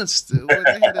 2 months? Where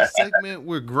they had a segment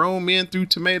where grown men threw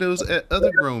tomatoes at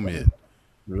other grown men.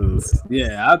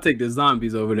 Yeah, I'll take the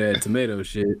zombies over there at tomato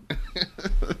shit.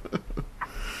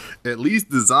 At least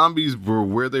the zombies were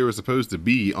where they were supposed to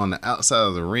be, on the outside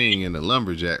of the ring in the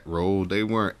lumberjack role. They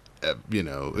weren't, it'd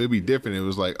be different. It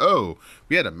was like, oh,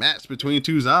 we had a match between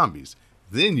two zombies.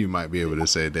 Then you might be able to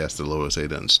say that's the lowest they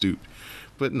done stooped.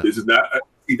 But no. This is not a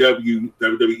WWE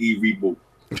reboot.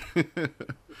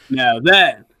 Now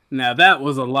that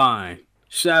was a line.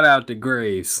 Shout out to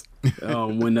Graves.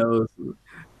 When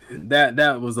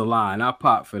that was a line. I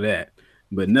popped for that,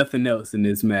 but nothing else in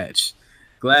this match.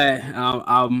 Glad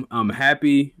I'm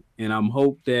happy, and I'm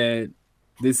hope that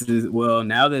this is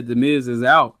now that the Miz is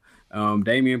out.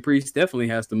 Damian Priest definitely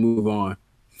has to move on.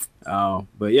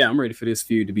 But yeah, I'm ready for this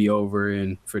feud to be over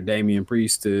and for Damian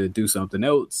Priest to do something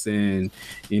else. And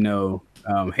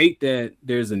hate that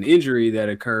there's an injury that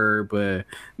occurred, but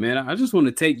man, I just want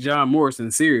to take John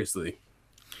Morrison seriously.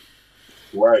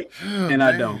 Right. And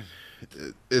I don't.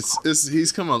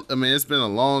 He's come on. I mean, it's been a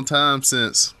long time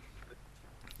since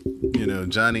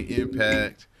Johnny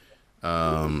Impact,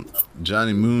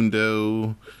 Johnny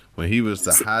Mundo, when he was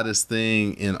the hottest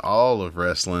thing in all of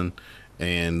wrestling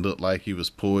and looked like he was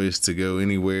poised to go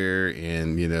anywhere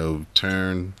and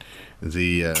turn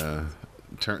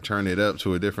it up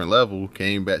to a different level.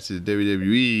 Came back to the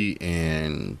WWE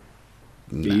and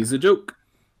he's a joke.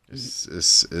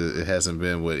 It hasn't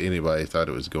been what anybody thought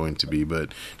it was going to be,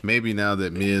 but maybe now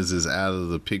that Miz is out of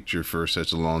the picture for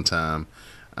such a long time,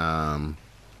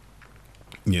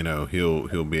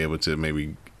 he'll be able to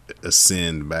maybe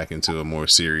ascend back into a more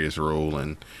serious role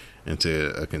and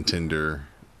into a contender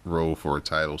role for a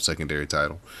title, secondary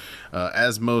title.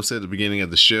 As Mo said at the beginning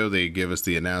of the show, they give us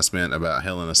the announcement about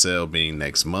Hell in a Cell being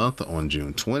next month on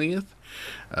June 20th.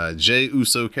 Jey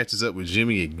Uso catches up with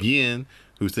Jimmy again,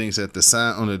 who thinks that the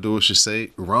sign on the door should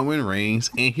say Roman Reigns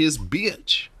and his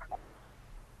bitch.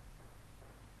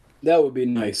 That would be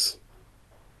nice.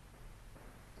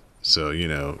 So,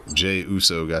 Jey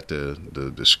Uso got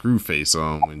the screw face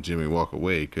on when Jimmy walked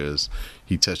away because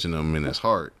he touching him in his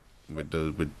heart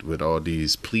with all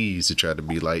these pleas to try to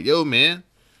be like, yo, man,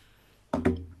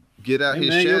 get out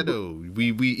his shadow.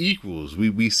 We equals.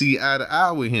 We see eye to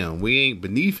eye with him. We ain't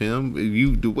beneath him.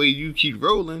 The way you keep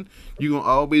rolling, you gonna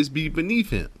always be beneath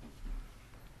him.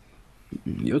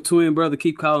 Your twin brother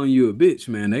keep calling you a bitch,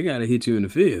 man. They gotta hit you in the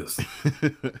feels.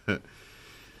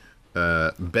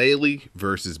 Bayley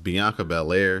versus Bianca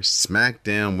Belair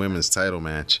SmackDown Women's Title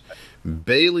match.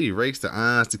 Bayley rakes the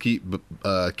irons to keep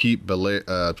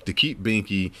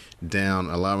Binky down,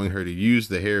 allowing her to use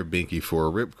the hair of Binky for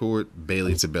a ripcord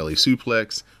Bayley to belly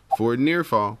suplex for a near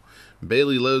fall.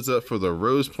 Bayley loads up for the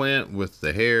rose plant with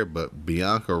the hair, but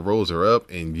Bianca rolls her up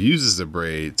and uses the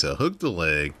braid to hook the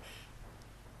leg,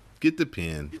 get the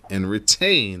pin, and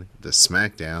retain the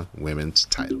SmackDown Women's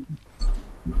title.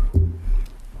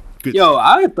 Good. Yo,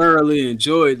 I thoroughly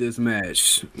enjoyed this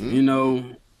match.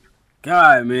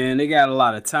 God, man, they got a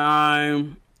lot of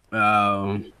time.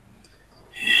 Man,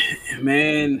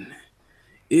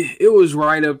 it was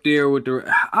right up there with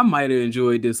I might have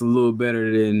enjoyed this a little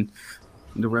better than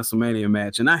the WrestleMania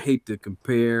match. And I hate to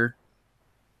compare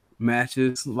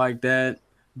matches like that,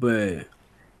 but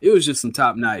it was just some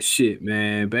top-notch shit,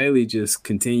 man. Bayley just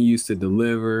continues to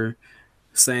deliver.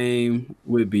 Same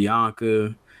with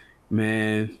Bianca.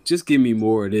 Man, just give me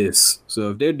more of this. So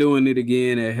if they're doing it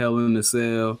again at Hell in a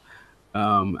Cell,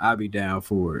 I'll be down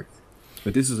for it.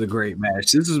 But this is a great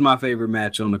match. This is my favorite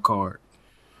match on the card.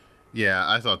 Yeah,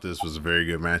 I thought this was a very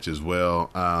good match as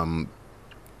well.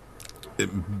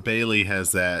 Bayley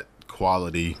has that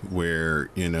quality where,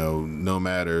 no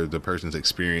matter the person's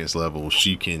experience level,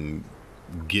 she can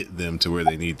get them to where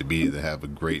they need to be to have a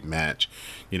great match.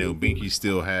 Binky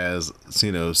still has,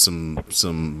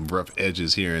 some rough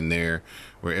edges here and there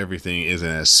where everything isn't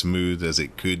as smooth as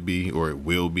it could be or it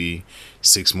will be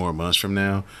 6 more months from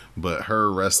now. But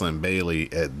her wrestling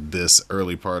Bayley at this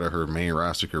early part of her main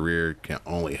roster career can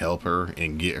only help her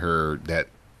and get her that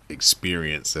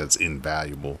experience that's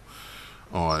invaluable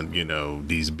on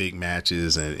these big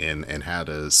matches and how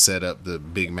to set up the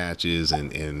big matches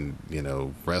and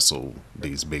wrestle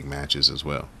these big matches as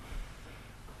well.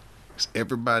 'Cause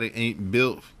everybody ain't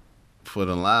built for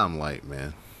the limelight,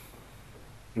 man.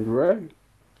 Right.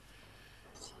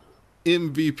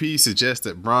 MVP suggests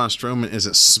that Braun Strowman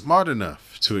isn't smart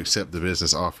enough to accept the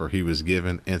business offer he was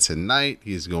given, and tonight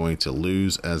he's going to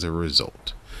lose as a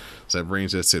result. So that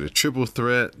brings us to the triple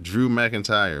threat: Drew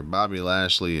McIntyre, Bobby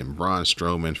Lashley, and Braun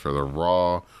Strowman for the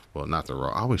Raw. Well, not the Raw.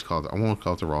 I won't call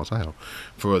it the Raw title.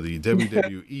 For the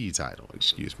WWE title,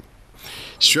 excuse me.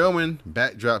 Strowman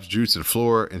backdrops Drew to the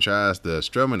floor and tries the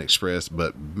Strowman Express,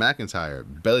 but McIntyre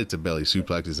belly-to-belly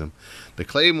suplexes him. The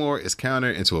Claymore is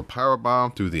countered into a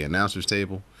powerbomb through the announcer's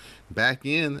table. Back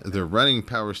in, the running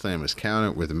power slam is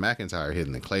countered with McIntyre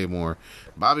hitting the Claymore.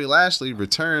 Bobby Lashley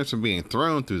returns from being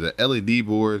thrown through the LED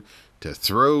board to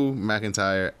throw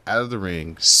McIntyre out of the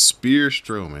ring, spear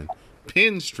Strowman,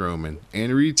 pin Strowman,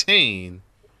 and retain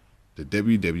the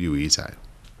WWE title.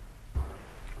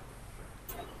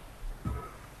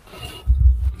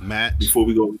 Match Before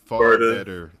we go far further,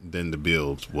 better than the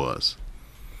build was.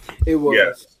 It was.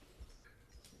 yes,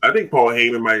 I think Paul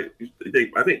Heyman might.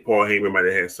 I think Paul Heyman might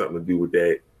have had something to do with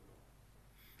that.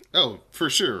 Oh, for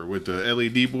sure. With the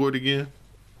LED board again?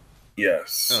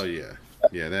 Yes. Oh, yeah.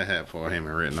 Yeah, that had Paul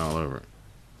Heyman written all over it.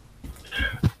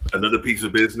 Another piece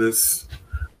of business.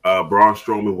 Braun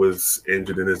Strowman was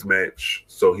injured in this match,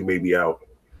 so he may be out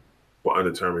for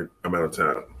undetermined amount of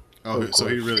time. Oh, so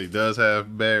he really does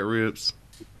have bad ribs?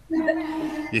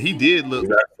 Yeah, he did look.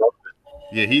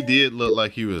 Yeah, he did look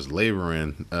like he was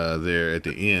laboring there at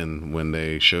the end when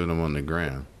they showed him on the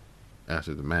ground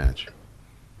after the match.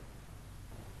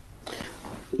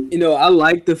 You know, I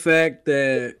like the fact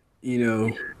that, you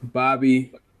know,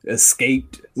 Bobby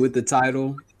escaped with the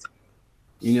title,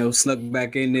 you know, snuck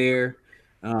back in there,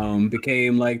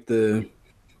 became like the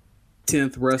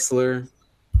 10th wrestler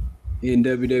in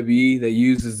WWE that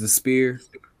uses the spear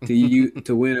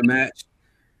to win a match.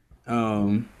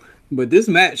 But this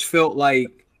match felt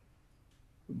like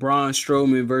Braun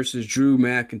Strowman versus Drew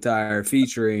McIntyre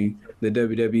featuring the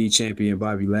WWE champion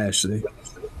Bobby Lashley.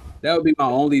 That would be my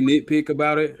only nitpick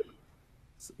about it.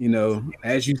 You know,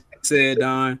 as you said,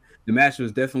 Don, the match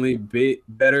was definitely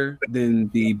better than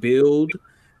the build.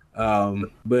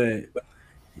 But,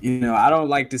 you know, I don't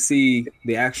like to see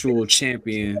the actual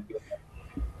champion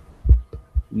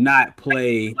not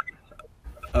play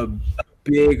a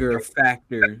bigger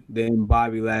factor than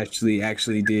Bobby Lashley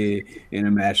actually did in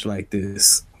a match like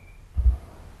this.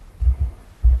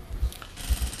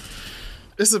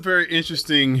 It's a very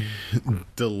interesting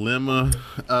dilemma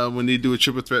when they do a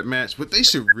triple threat match. What they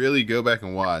should really go back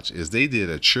and watch is they did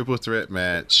a triple threat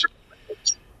match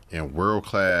in World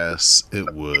Class.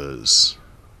 It was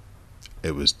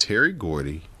Terry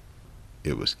Gordy,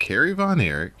 it was Kerry Von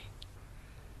Erich.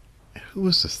 Who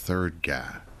was the third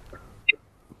guy?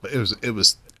 But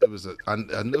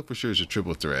I know for sure it's a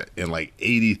triple threat in like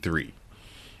 '83,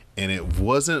 and it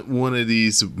wasn't one of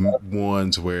these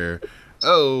ones where,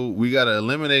 oh, we got to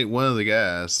eliminate one of the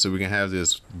guys so we can have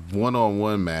this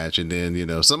one-on-one match, and then, you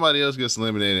know, somebody else gets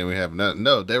eliminated and we have nothing.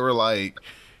 No, they were like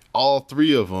all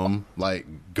three of them like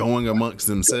going amongst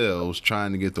themselves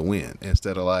trying to get the win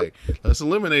instead of like, let's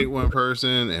eliminate one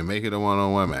person and make it a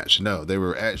one-on-one match. No, they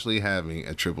were actually having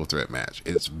a triple threat match.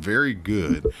 It's very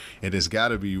good, and it's got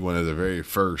to be one of the very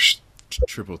first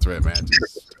triple threat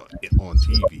matches on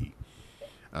TV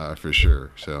for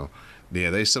sure. So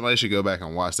yeah, somebody should go back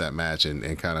and watch that match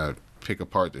and kind of pick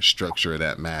apart the structure of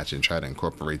that match and try to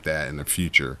incorporate that in the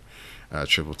future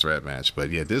triple threat match. But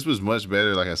yeah, this was much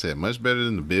better. Like I said, much better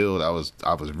than the build. I was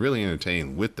really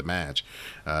entertained with the match.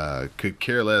 Could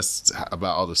care less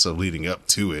about all the stuff leading up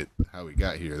to it. How we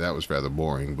got here, that was rather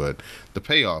boring. But the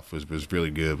payoff was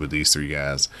really good with these three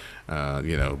guys.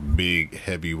 You know, big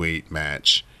heavyweight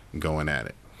match going at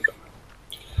it.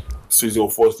 So he's gonna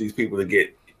force these people to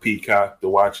get Peacock to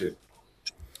watch it.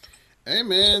 Hey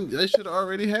man, they should have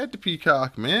already had the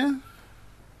Peacock, man.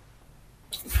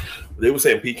 They were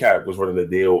saying Peacock was running a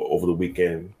deal over the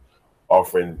weekend,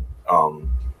 offering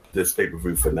this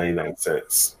pay-per-view for 99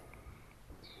 cents.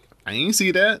 I ain't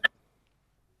see that.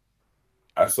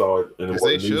 I saw it in the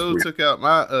They sure took out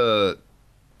my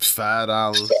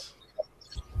 $5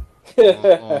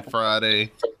 on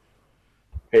Friday.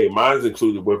 Hey, mine's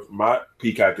included with my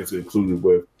Peacock is included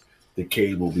with the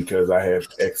cable because I have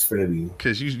Xfinity.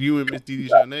 Because you and Miss Didi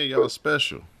Jonay, y'all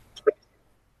special.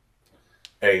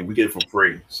 Hey, we get it for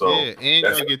free. So yeah, and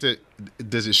y'all get to.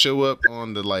 Does it show up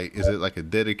on the like? Is it like a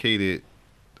dedicated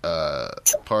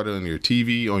part on your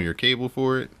TV on your cable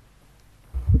for it?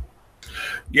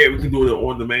 Yeah, we can do it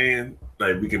on demand.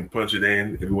 Like we can punch it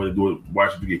in if you want to do it.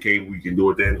 Watch it through your cable. We can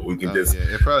do it then. Or we can just.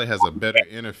 Yeah, it probably has a better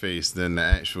interface than the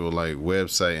actual like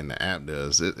website and the app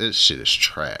does. It shit is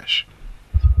trash.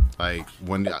 Like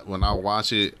when I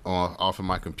watch it off of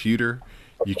my computer,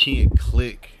 you can't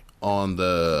click on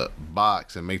the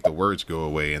box and make the words go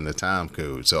away in the time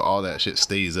code, so all that shit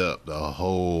stays up the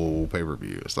whole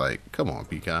pay-per-view. It's like, come on,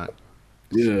 Peacock.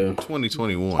 Yeah.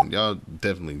 2021, y'all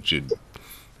definitely should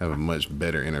have a much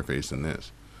better interface than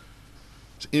this.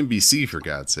 It's NBC, for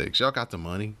God's sakes. Y'all got the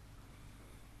money.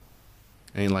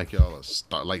 Ain't like y'all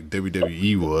like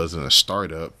WWE was in a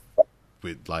startup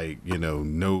with like, you know,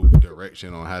 no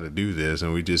direction on how to do this,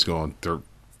 and we just gonna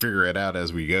figure it out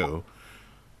as we go.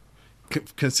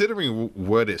 considering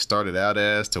what it started out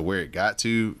as to where it got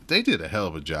to, they did a hell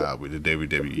of a job with the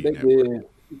WWE They network.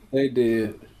 They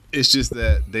did. It's just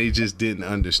that they just didn't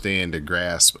understand the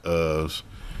grasp of,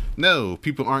 no,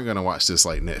 people aren't going to watch this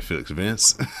like Netflix,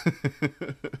 Vince.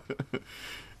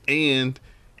 And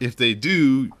if they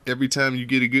do, every time you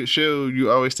get a good show, you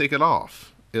always take it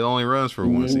off. It only runs for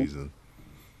one season.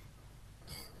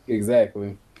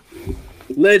 Exactly.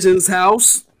 Legends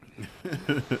House.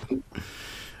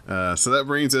 So that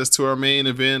brings us to our main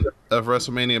event of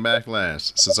WrestleMania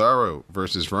Backlash. Cesaro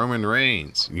versus Roman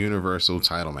Reigns, Universal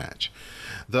title match.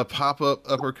 The pop-up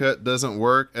uppercut doesn't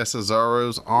work as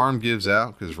Cesaro's arm gives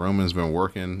out because Roman's been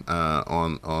working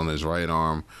on his right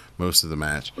arm most of the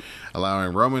match,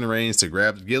 allowing Roman Reigns to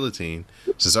grab the guillotine.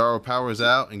 Cesaro powers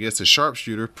out and gets a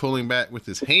sharpshooter, pulling back with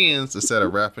his hands instead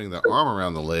of wrapping the arm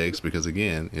around the legs because,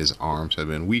 again, his arms have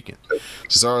been weakened.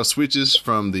 Cesaro switches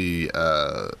from the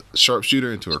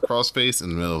sharpshooter into a crossface in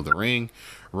the middle of the ring.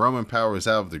 Roman powers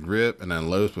out of the grip and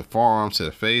unloads with forearms to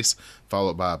the face,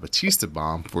 followed by a Batista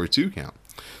bomb for a 2 count.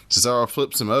 Cesaro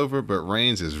flips him over, but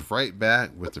Reigns is right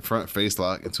back with the front face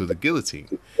lock into the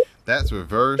guillotine. That's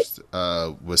reversed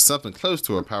with something close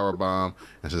to a power bomb,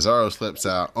 and Cesaro slips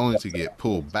out only to get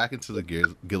pulled back into the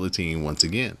guillotine once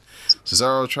again.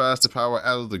 Cesaro tries to power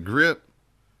out of the grip,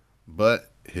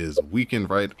 but his weakened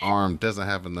right arm doesn't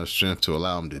have enough strength to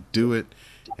allow him to do it,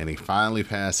 and he finally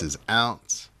passes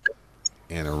out,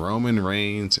 and Roman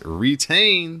Reigns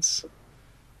retains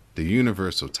the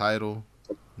Universal title.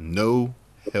 No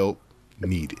help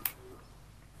needed.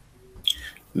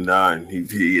 None.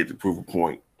 He had to prove a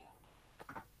point.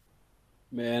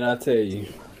 Man, I tell you,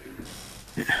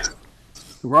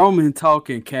 Roman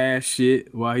talking cash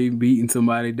shit while he beating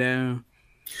somebody down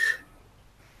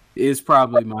is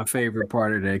probably my favorite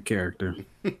part of that character.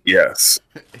 Yes.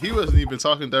 He wasn't even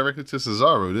talking directly to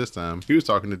Cesaro this time. He was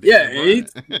talking to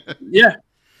yeah.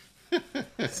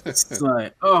 It's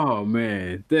like, oh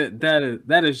man,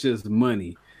 that is just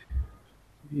money.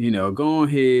 You know, go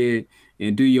ahead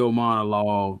and do your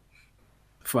monologue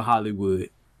for Hollywood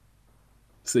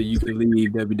so you can leave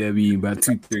WWE in about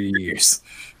 2-3 years.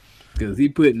 Because he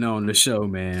putting on the show,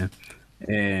 man.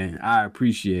 And I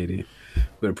appreciate it.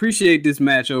 But appreciate this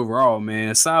match overall,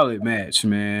 man. Solid match,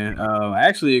 man. I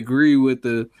actually agree with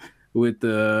the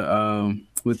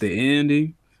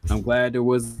ending. I'm glad there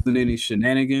wasn't any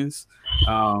shenanigans.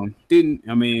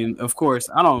 Of course,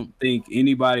 I don't think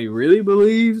anybody really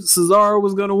believed Cesaro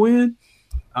was gonna win.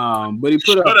 But he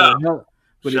put up a hell.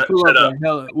 But he put up a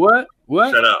hell. What?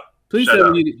 Shut up. Please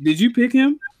tell me. Did you pick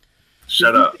him?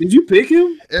 Shut up. Did you pick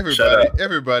him?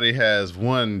 Everybody has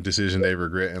one decision they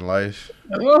regret in life.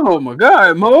 Oh my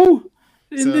God, Mo!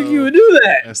 Didn't think you would do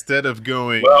that. Instead of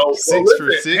going listen,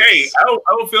 for 6. Hey, I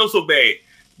don't feel so bad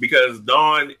because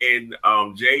Dawn and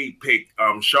Jay picked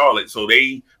Charlotte, so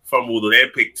they fumbled on their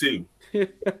pick too.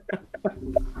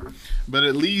 But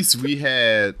at least we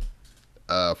had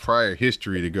prior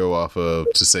history to go off of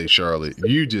to say Charlotte.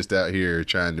 You just out here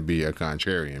trying to be a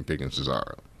contrarian picking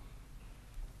Cesaro.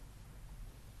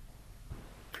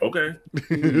 Okay.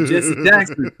 Jesse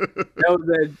Jackson.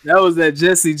 That was that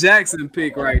Jesse Jackson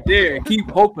pick right there. Keep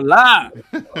hope alive.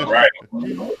 Right.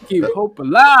 Keep hope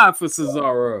alive for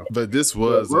Cesaro. But this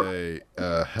was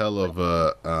a hell of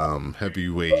a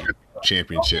heavyweight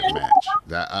championship match.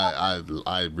 That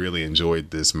I really enjoyed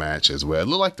this match as well. It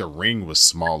looked like the ring was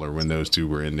smaller when those two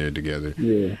were in there together.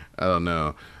 Yeah. I don't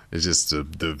know. It's just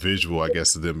the visual, I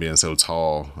guess, of them being so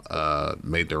tall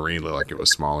made the ring look like it was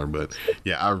smaller. But,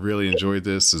 yeah, I really enjoyed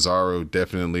this. Cesaro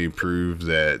definitely proved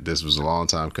that this was a long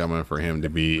time coming for him to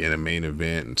be in a main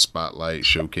event and spotlight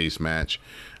showcase match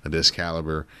of this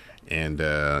caliber. And,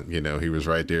 he was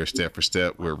right there step for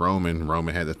step with Roman.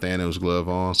 Roman had the Thanos glove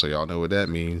on, so y'all know what that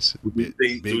means.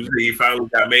 He finally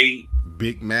got made.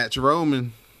 Big match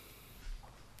Roman.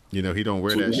 He don't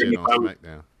wear that shit on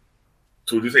SmackDown.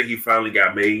 So would you say he finally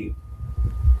got made?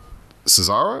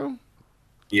 Cesaro?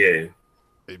 Yeah.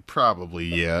 Probably,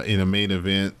 yeah. In a main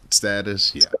event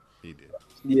status, yeah, he did.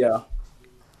 Yeah.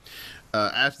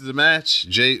 After the match,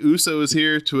 Jey Uso is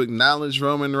here to acknowledge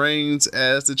Roman Reigns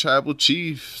as the tribal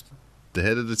chief, the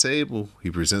head of the table. He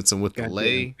presents him with the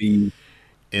lei,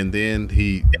 and then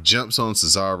he jumps on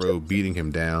Cesaro, beating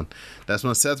him down. That's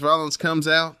when Seth Rollins comes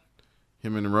out.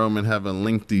 Him and Roman have a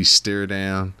lengthy stare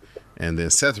down. And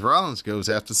then Seth Rollins goes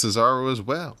after Cesaro as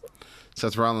well.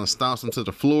 Seth Rollins stomps him to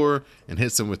the floor and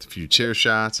hits him with a few chair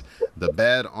shots. The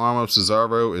bad arm of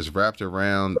Cesaro is wrapped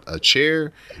around a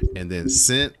chair, and then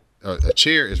a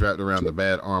chair is wrapped around the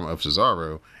bad arm of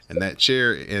Cesaro, and that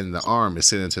chair and the arm is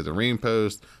sent into the ring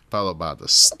post, followed by the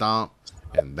stomp,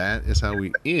 and that is how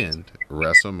we end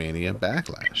WrestleMania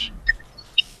Backlash.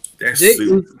 That Jay,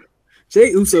 suit.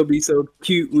 Jay Uso be so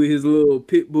cute with his little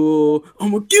pit bull.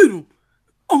 I'm gonna get him.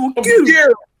 I'm gonna get him. Yeah.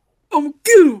 I'm gonna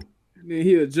get him. And then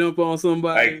he'll jump on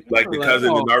somebody. Like the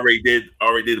cousin that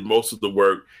already did most of the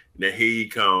work. And then he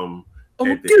come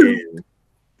I'm at gonna get the him. end.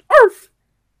 Earth.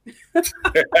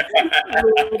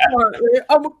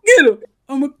 I'm gonna get him.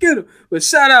 I'm gonna get him. But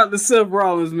shout out to Seth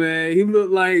Rollins, man. He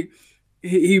looked like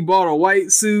he bought a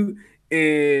white suit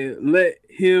and let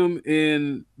him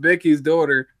and Becky's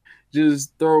daughter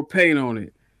just throw paint on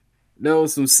it. That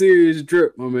was some serious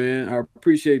drip, my man. I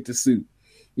appreciate the suit.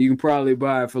 You can probably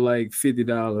buy it for like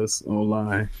 $50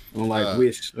 online on like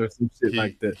Wish or some shit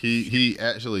like that. He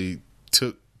actually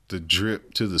took the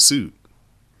drip to the suit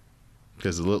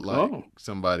because it looked like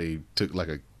somebody took like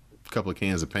a couple of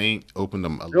cans of paint, opened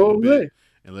them a little bit,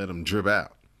 and let them drip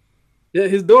out. Yeah,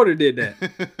 his daughter did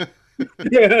that.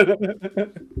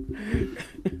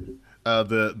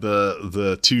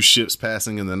 The two ships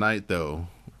passing in the night though,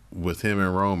 with him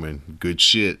and Roman, good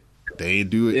shit. They ain't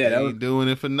do it. Yeah, they ain't doing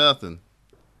it for nothing.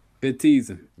 Good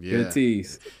teasing. Yeah. Good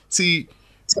tease. See,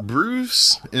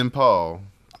 Bruce and Paul,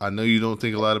 I know you don't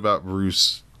think a lot about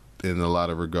Bruce in a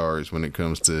lot of regards when it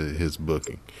comes to his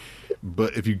booking.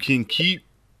 But if you can keep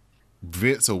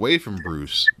Vince away from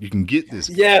Bruce, you can get this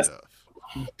stuff.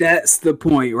 That's the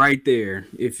point right there.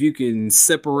 If you can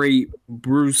separate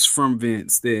Bruce from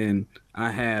Vince, then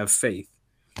I have faith.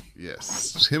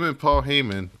 Yes. Him and Paul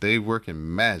Heyman, they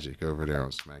working magic over there on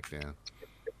SmackDown.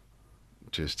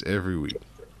 Just every week.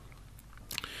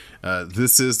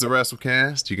 This is the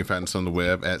WrassleCast. You can find us on the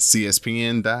web at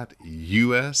cspn.us.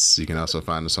 You can also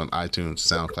find us on iTunes,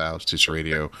 SoundCloud, Stitcher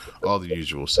Radio, all the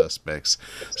usual suspects.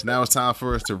 So now it's time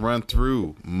for us to run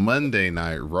through Monday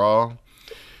Night Raw.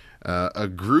 A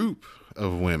group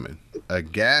of women, a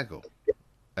gaggle,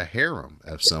 a harem,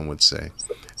 as some would say,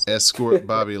 escort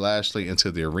Bobby Lashley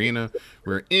into the arena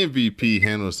where MVP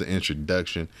handles the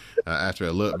introduction. After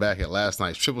a look back at last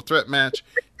night's triple threat match,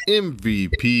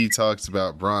 MVP talks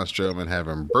about Braun Strowman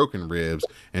having broken ribs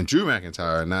and Drew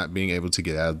McIntyre not being able to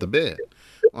get out of the bed.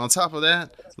 On top of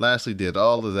that, Lashley did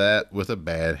all of that with a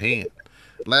bad hand.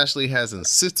 Lashley has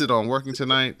insisted on working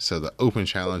tonight, so the open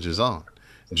challenge is on.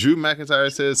 Drew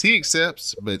McIntyre says he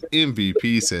accepts, but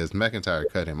MVP says McIntyre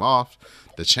cut him off.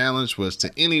 The challenge was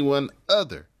to anyone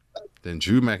other than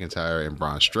Drew McIntyre and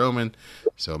Braun Strowman.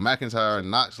 So McIntyre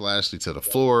knocks Lashley to the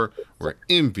floor where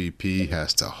MVP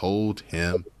has to hold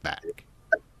him back.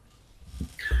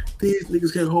 These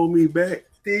niggas can't hold me back.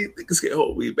 These niggas can't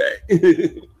hold me back.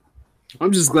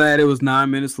 I'm just glad it was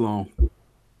 9 minutes long.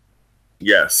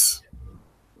 Yes.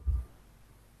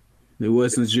 It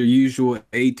wasn't your usual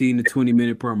 18 to 20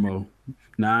 minute promo.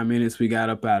 9 minutes, we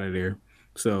got up out of there.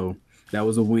 So that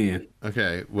was a win.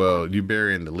 Okay, well, you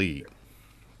burying the lead.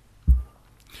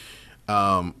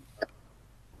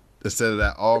 Instead of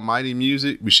that almighty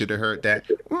music, we should have heard that.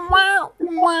 Wow,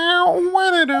 wow,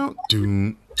 what I don't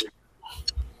do.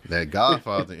 That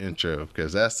Godfather intro,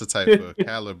 because that's the type of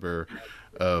caliber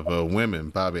of women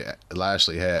Bobby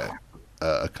Lashley had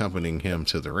accompanying him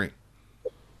to the ring.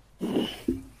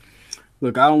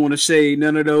 Look, I don't want to shade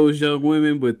none of those young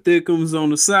women, but Thickums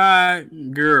on the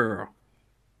side, girl.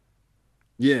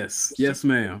 Yes,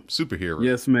 ma'am. Superhero.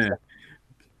 Yes, ma'am.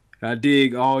 I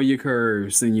dig all your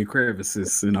curves and your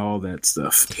crevices and all that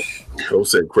stuff. Who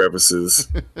said crevices?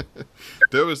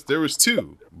 There was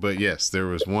two, but yes, there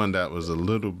was one that was a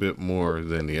little bit more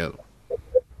than the other.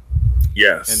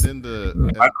 Yes. And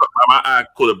then my eye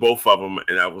caught both of them,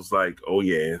 and I was like, "Oh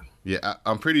yeah." Yeah,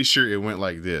 I'm pretty sure it went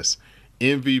like this.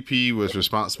 MVP was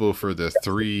responsible for the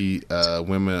three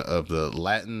women of the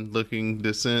Latin-looking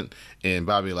descent, and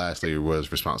Bobby Lashley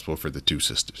was responsible for the two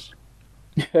sisters.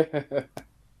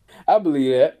 I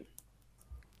believe that.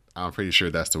 I'm pretty sure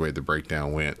that's the way the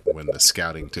breakdown went when the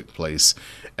scouting took place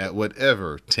at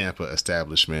whatever Tampa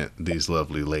establishment these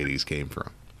lovely ladies came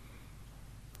from.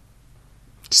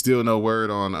 Still no word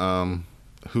on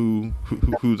who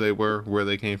they were, where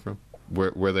they came from,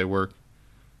 where they work.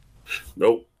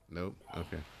 Nope.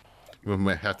 Okay. We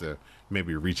might have to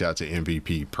maybe reach out to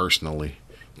MVP personally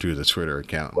through the Twitter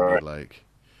account and be like,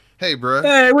 "Hey, bro.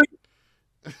 Hey,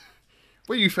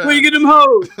 where you found? Where you get them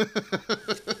hoes?"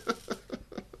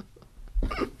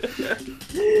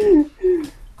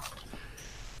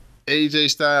 AJ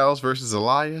Styles versus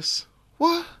Elias.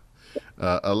 What?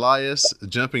 Elias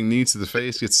jumping knee to the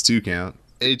face gets a 2 count.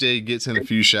 AJ gets in a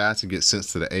few shots and gets sent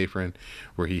to the apron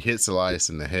where he hits Elias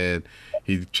in the head.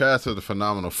 He tries for the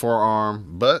phenomenal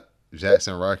forearm, but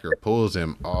Jackson Riker pulls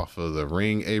him off of the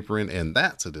ring apron, and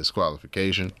that's a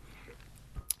disqualification.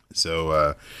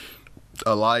 So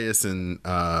Elias and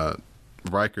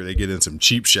Riker, they get in some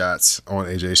cheap shots on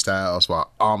AJ Styles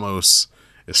while Almost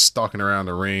is stalking around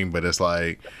the ring, but it's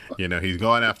like, he's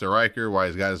going after Riker while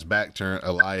he's got his back turned.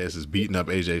 Elias is beating up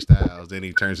AJ Styles. Then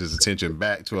he turns his attention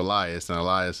back to Elias, and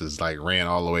Elias is like ran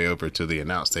all the way over to the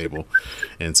announce table,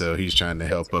 and so he's trying to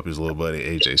help up his little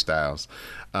buddy AJ Styles.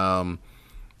 I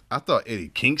thought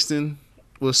Eddie Kingston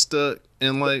was stuck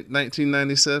in like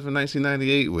 1997,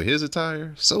 1998 with his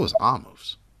attire. So was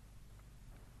Amos.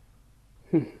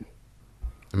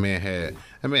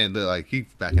 That man looked like he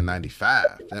back in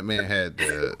 '95. That man had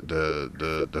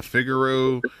the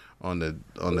Figaro on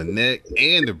the neck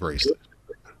and the bracelet.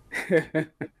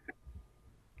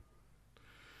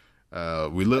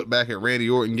 We look back at Randy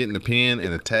Orton getting the pin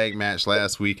in a tag match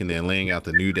last week and then laying out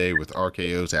the New Day with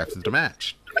RKOs after the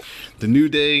match. The New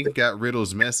Day got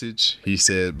Riddle's message, he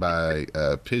said, by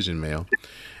pigeon mail,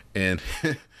 and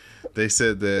they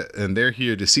said that, and they're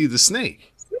here to see the snake.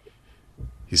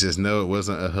 He says, no, it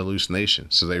wasn't a hallucination.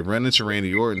 So they run into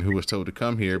Randy Orton, who was told to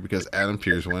come here because Adam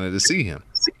Pearce wanted to see him.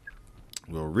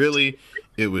 Well, really,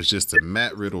 it was just a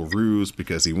Matt Riddle ruse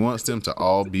because he wants them to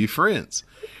all be friends.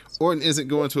 Orton isn't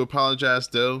going to apologize,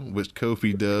 though, which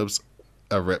Kofi dubs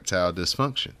a reptile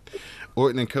dysfunction.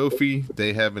 Orton and Kofi,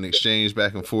 they have an exchange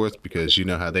back and forth because you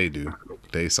know how they do.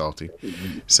 They salty.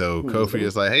 So Kofi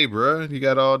is like, hey, bro, you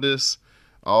got all this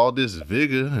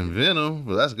vigor and venom,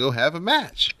 but let's go have a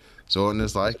match. So Orton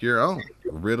is like, you're on.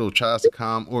 Riddle tries to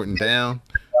calm Orton down,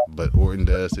 but Orton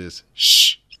does his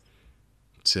shh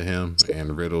to him,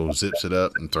 and Riddle zips it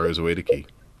up and throws away the key.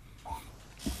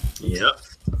 Yep.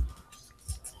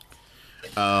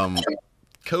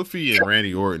 Kofi and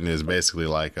Randy Orton is basically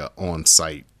like a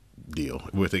on-site deal,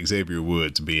 with Xavier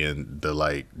Woods being the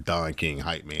like Don King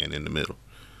hype man in the middle.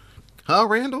 Huh,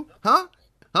 Randall? Huh,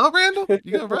 Randall?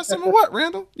 You gonna wrestle him or what,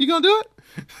 Randall? You gonna do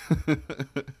it?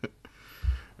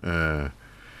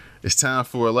 It's time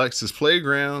for Alexa's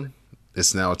Playground.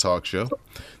 It's now a talk show.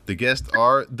 The guests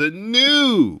are the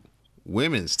new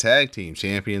women's tag team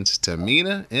champions,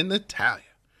 Tamina and Natalya.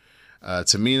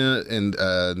 Tamina and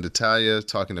Natalya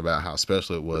talking about how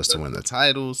special it was to win the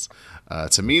titles.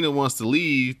 Tamina wants to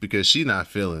leave because she's not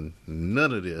feeling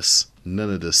none of the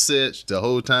sit. The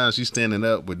whole time she's standing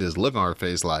up with this look on her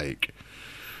face like,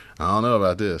 I don't know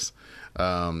about this.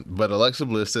 But Alexa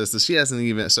Bliss says that she hasn't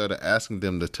even started asking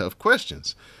them the tough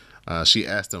questions. She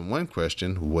asked them one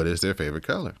question: what is their favorite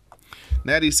color?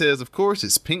 Natty says, of course,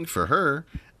 it's pink for her.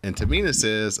 And Tamina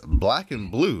says black and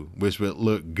blue, which would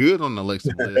look good on Alexa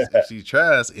Bliss if she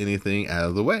tries anything out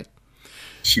of the way.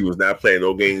 She was not playing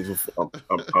no games with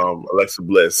Alexa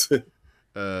Bliss.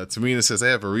 Tamina says they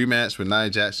have a rematch with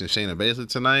Nia Jax and Shayna Baszler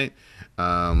tonight.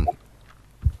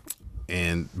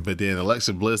 But then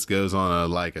Alexa Bliss goes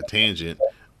on a tangent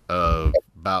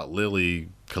about Lily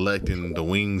collecting the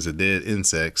wings of dead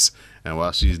insects, and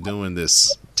while she's doing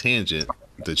this tangent,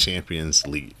 the champions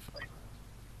leave.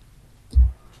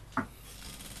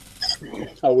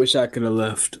 I wish I could have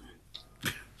left.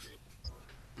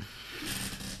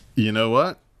 You know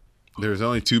what? There's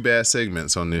only 2 bad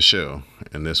segments on this show,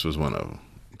 and this was one of them.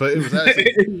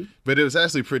 But it was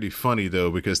actually pretty funny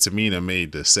though, because Tamina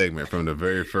made the segment from the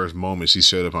very first moment she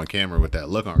showed up on camera with that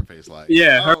look on her face, like,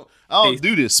 yeah, I don't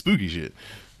do this spooky shit.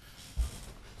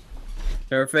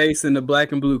 Her face and the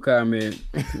black and blue comment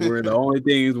were the only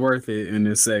things worth it in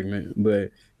this segment.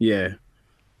 But yeah.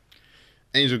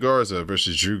 Angel Garza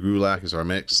versus Drew Gulak is our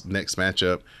next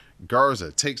matchup.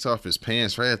 Garza takes off his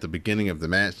pants right at the beginning of the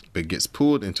match, but gets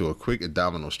pulled into a quick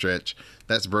abdominal stretch.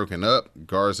 That's broken up.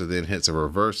 Garza then hits a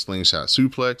reverse slingshot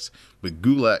suplex, but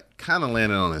Gulak kind of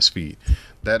landed on his feet.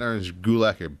 That earns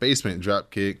Gulak a basement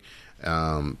drop kick.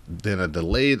 Then a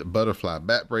delayed butterfly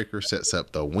backbreaker sets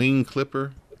up the wing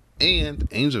clipper. And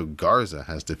Angel Garza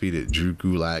has defeated Drew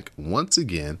Gulak once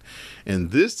again. And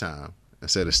this time,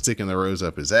 instead of sticking the rose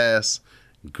up his ass,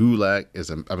 Garza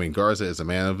is a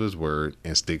man of his word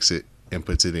and sticks it and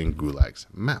puts it in Gulak's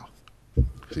mouth.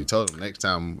 So he told him next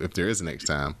time, if there is a next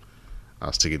time,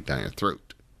 I'll stick it down your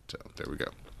throat. So there we go.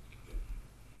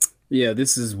 Yeah,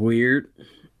 this is weird.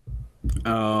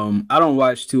 I don't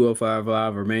watch 205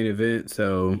 Live or Main Event,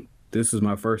 so this is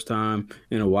my first time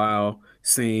in a while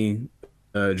seeing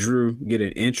Drew get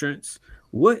an entrance.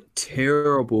 What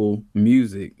terrible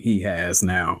music he has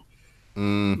now.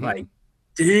 Mm-hmm. Like,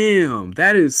 damn,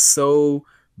 that is so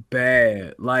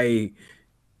bad. Like,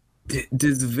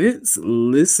 does Vince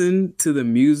listen to the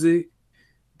music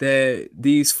that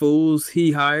these fools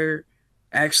he hired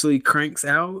actually cranks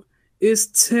out?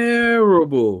 It's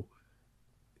terrible.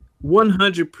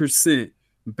 100%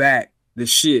 back the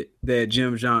shit that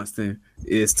Jim Johnston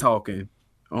is talking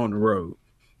on the road.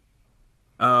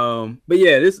 But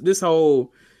yeah, this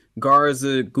whole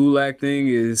Garza Gulak thing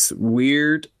is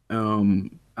weird.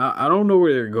 I don't know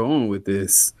where they're going with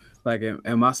this. Like,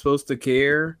 am I supposed to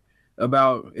care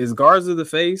about, is Garza the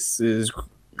face?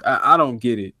 I don't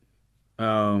get it.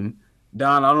 Don,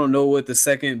 I don't know what the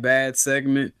second bad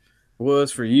segment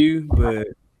was for you, but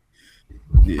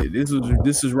yeah, this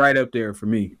was right up there for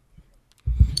me.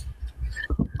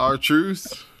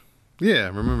 R-Truth, yeah,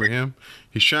 remember him?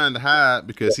 He's trying to hide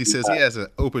because he says he has an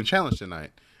open challenge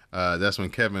tonight. That's when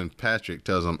Kevin Patrick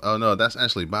tells him, "Oh no, that's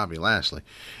actually Bobby Lashley,"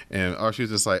 and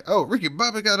R-Truth is like, "Oh, Ricky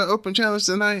Bobby got an open challenge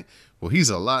tonight." Well, he's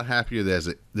a lot happier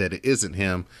that it isn't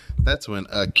him. That's when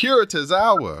Akira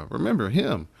Tozawa, remember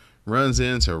him, runs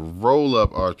in to roll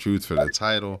up R-Truth for the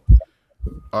title.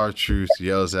 R-Truth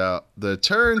yells out, "The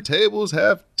turntables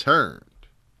have turned."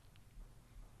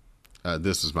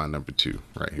 This is my number 2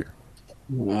 right here.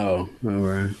 Oh, all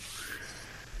right.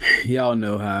 Y'all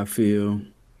know how I feel.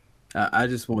 I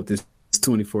just want this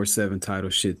 24/7 title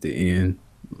shit to end.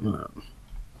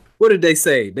 What did they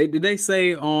say? Did they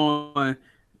say on?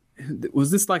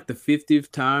 Was this like the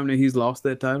 50th time that he's lost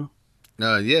that title?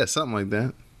 Yeah, something like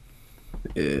that.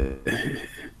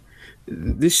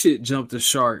 This shit jumped the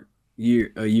shark a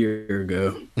year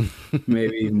ago,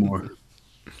 maybe even more.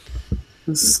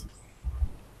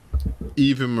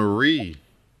 Eva Marie.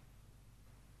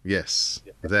 Yes,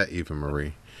 that Eva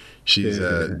Marie. She's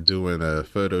doing a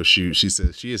photo shoot. She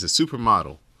says she is a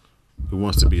supermodel who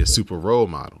wants to be a super role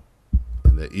model,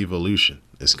 and the evolution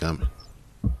is coming.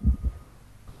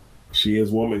 She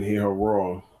is woman here, her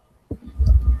Raw.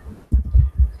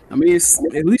 I mean,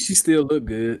 at least she still look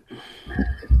good.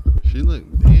 She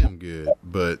looked damn good,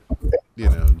 but you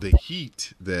know the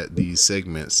heat that these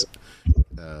segments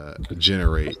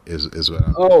generate is what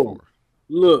I'm looking for.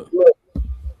 Look,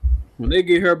 when they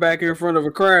get her back in front of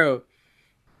a crowd,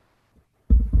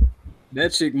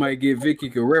 that chick might get Vicky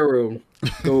Guerrero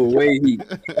go away heat.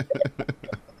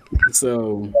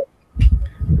 So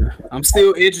I'm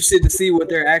still interested to see what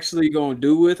they're actually going to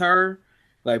do with her.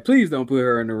 Like, please don't put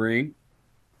her in the ring.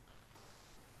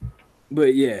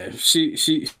 But yeah,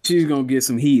 she's going to get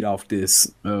some heat off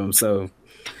this. So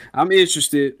I'm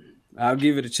interested. I'll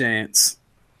give it a chance.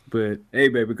 But hey,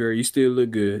 baby girl, you still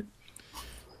look good.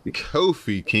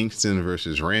 Kofi Kingston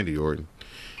versus Randy Orton.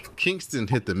 Kingston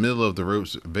hit the middle of the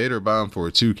ropes, Vader bomb for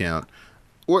a 2 count.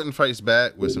 Orton fights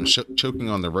back with some choking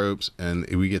on the ropes, and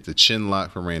we get the chin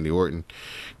lock from Randy Orton.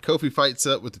 Kofi fights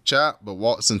up with the chop, but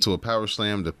walks into a power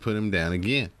slam to put him down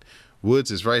again.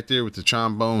 Woods is right there with the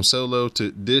trombone solo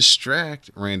to distract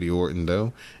Randy Orton,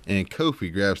 though, and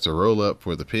Kofi grabs the roll up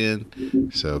for the pin.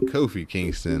 So Kofi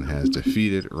Kingston has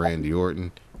defeated Randy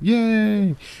Orton.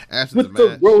 Yay! After with the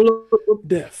match, the roll up of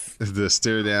death, the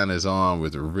stare down is on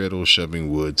with Riddle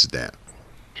shoving Woods down.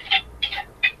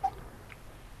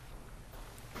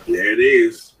 There it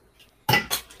is.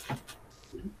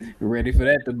 ready for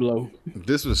that to blow.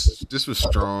 This was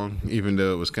strong, even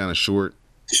though it was kind of short.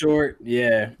 Short,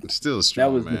 yeah. It's still a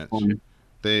strong match. Fun.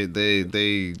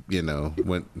 They you know,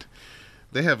 when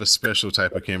they have a special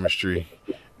type of chemistry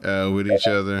with each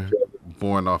other,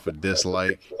 born off a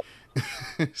dislike.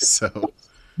 So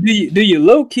do you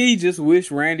low key just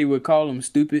wish Randy would call him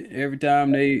stupid every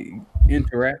time they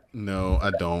interact? No,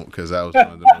 I don't, because that was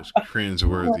one of the most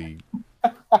cringeworthy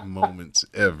moments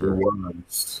ever.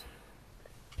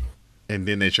 And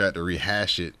then they tried to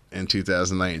rehash it in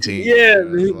 2019. Yeah,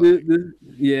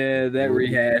 that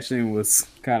rehashing was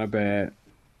kind of bad.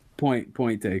 Point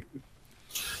taken.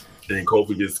 And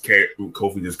Kofi just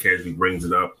casually brings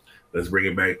it up. Let's bring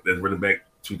it back. Let's bring it back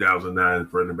 2009,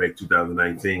 bring it back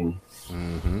 2019.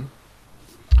 Mm-hmm.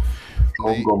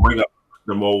 I'm gonna bring up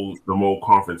the more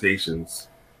confrontations.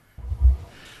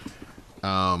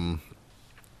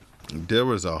 There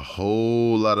was a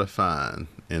whole lot of fun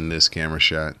in this camera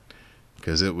shot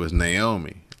because it was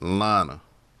Naomi, Lana,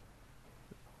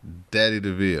 Daddy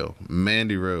DeVille,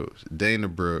 Mandy Rose, Dana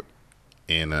Brooke,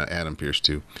 and Adam Pearce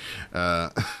too.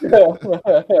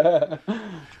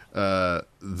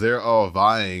 They're all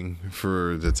vying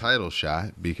for the title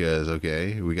shot because,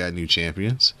 okay, we got new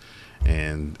champions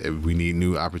and we need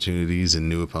new opportunities and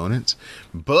new opponents.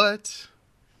 But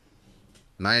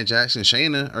Nia Jax and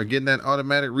Shayna are getting that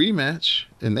automatic rematch,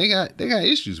 and they got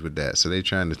issues with that. So they're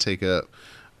trying to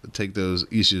take those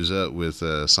issues up with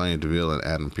Sonya Deville and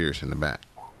Adam Pearce in the back.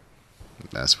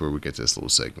 That's where we get this little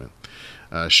segment.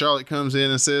 Charlotte comes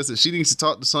in and says that she needs to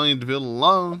talk to Sonya Deville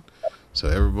alone, so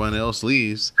everyone else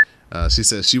leaves. She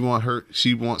says she wants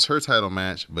her title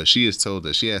match, but she is told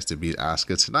that she has to beat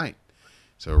Asuka tonight.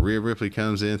 So Rhea Ripley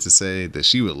comes in to say that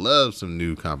she would love some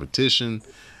new competition,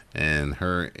 and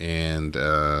her and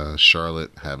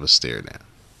Charlotte have a stare down.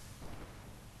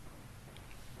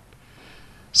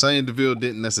 Sonya Deville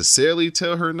didn't necessarily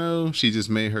tell her no. She just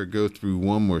made her go through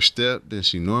one more step than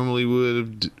she normally would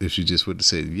have if she just would have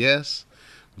said yes.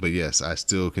 But yes, I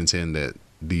still contend that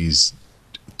these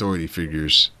authority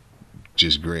figures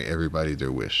just grant everybody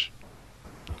their wish.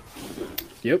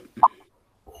 Yep.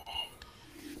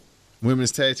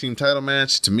 Women's tag team title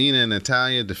match: Tamina and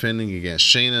Natalya defending against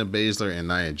Shayna Baszler and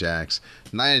Nia Jax.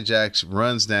 Nia Jax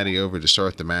runs Natty over to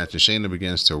start the match, and Shayna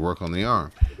begins to work on the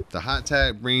arm. The hot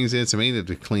tag brings in Tamina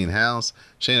to clean house.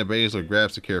 Shayna Baszler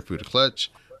grabs the Karafuda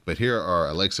clutch, but here are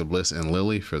Alexa Bliss and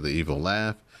Lily for the evil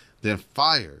laugh. Then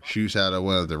fire shoots out of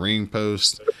one of the ring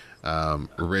posts.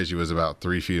 Reggie was about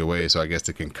 3 feet away, so I guess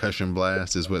the concussion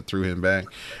blast is what threw him back.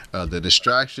 The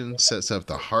distraction sets up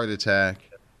the heart attack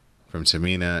from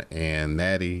Tamina and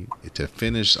Natty to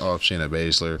finish off Shayna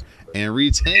Baszler and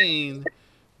retain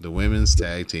the women's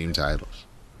tag team titles.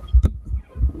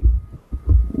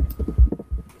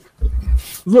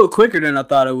 A little quicker than I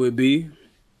thought it would be,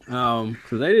 because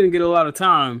they didn't get a lot of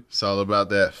time. It's all about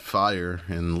that fire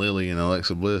and Lily and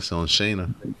Alexa Bliss on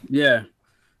Shayna. Yeah,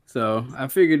 so I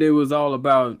figured it was all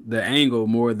about the angle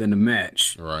more than the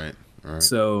match. Right.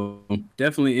 So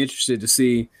definitely interested to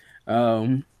see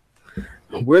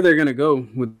where they're gonna go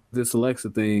with this Alexa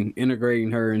thing,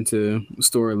 integrating her into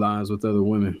storylines with other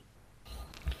women.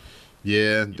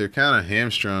 Yeah, they're kind of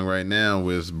hamstrung right now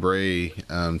with Bray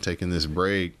taking this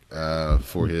break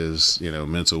for his,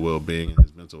 mental well-being and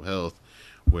his mental health.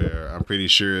 Where I'm pretty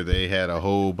sure they had a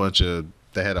whole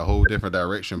different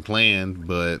direction planned,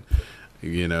 but at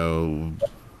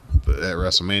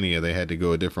WrestleMania they had to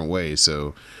go a different way.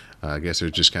 So I guess they're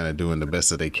just kind of doing the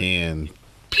best that they can,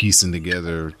 piecing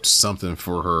together something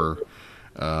for her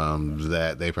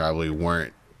that they probably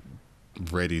weren't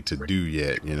ready to do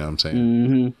yet. You know what I'm saying?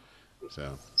 Mm-hmm.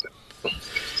 So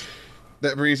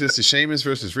that brings us to Sheamus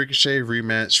versus Ricochet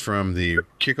rematch from the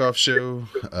kickoff show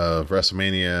of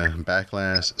WrestleMania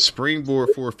Backlash. Springboard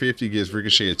 450 gives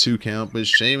Ricochet a 2 count, but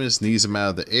Sheamus needs him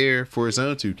out of the air for his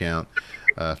own 2 count.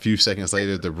 A few seconds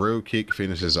later, the road kick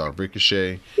finishes off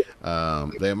Ricochet.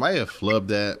 They might have flubbed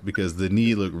that because the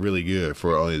knee looked really good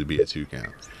for it only to be a 2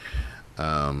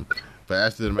 count. But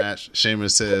after the match,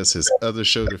 Sheamus says his other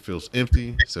shoulder feels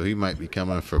empty, so he might be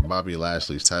coming for Bobby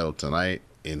Lashley's title tonight,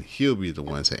 and he'll be the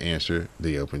one to answer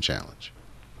the open challenge.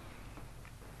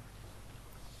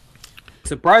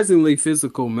 Surprisingly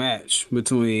physical match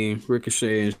between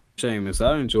Ricochet and Sheamus.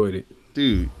 I enjoyed it.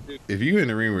 Dude, if you in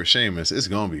the ring with Sheamus, it's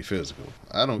gonna be physical.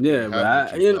 I don't. Yeah, but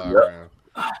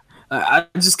I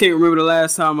just can't remember the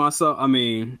last time I saw. I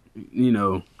mean,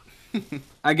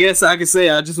 I guess I could say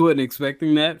I just wasn't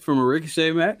expecting that from a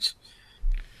Ricochet match.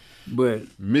 But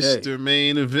Mr.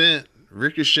 Main Event,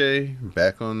 Ricochet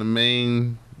back on the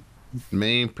main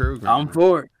program.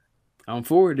 I'm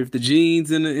for it. If the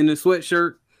jeans and the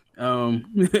sweatshirt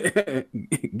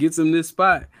gets him this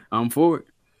spot, I'm for it.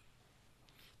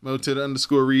 Mo to the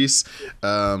 _Reese.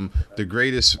 The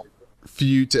greatest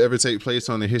feud to ever take place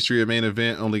on the history of Main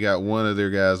Event only got one of their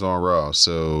guys on Raw.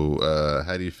 So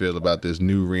how do you feel about this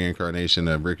new reincarnation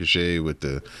of Ricochet with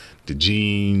the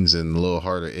jeans and a little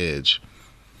harder edge?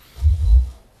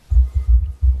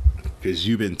 Because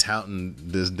you've been touting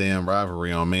this damn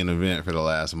rivalry on Main Event for the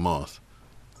last month.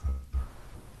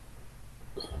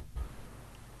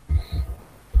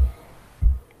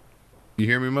 You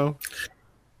hear me, Mo?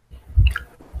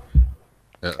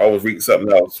 I was reading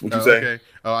something else. What you say? Okay.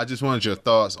 Oh, I just wanted your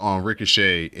thoughts on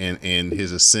Ricochet and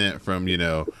his ascent from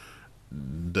the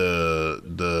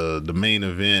main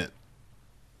event,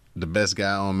 the best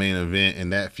guy on Main Event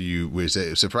in that feud, which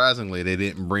surprisingly they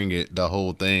didn't bring the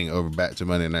whole thing over back to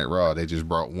Monday Night Raw. They just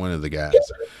brought one of the guys.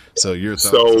 So your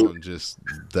thoughts on just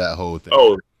that whole thing?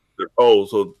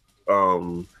 So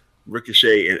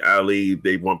Ricochet and Ali,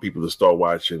 they want people to start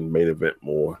watching Main Event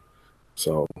more.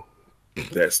 So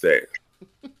that's that.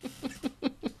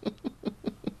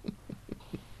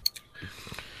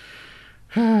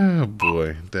 Oh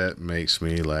boy, that makes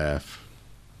me laugh.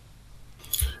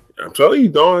 I'm telling you,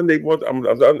 Dawn.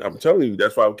 I'm telling you.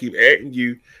 That's why I keep adding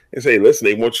you and say, listen,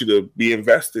 they want you to be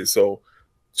invested. So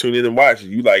tune in and watch it.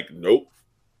 You like, nope.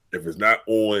 If it's not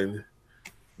on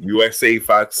USA,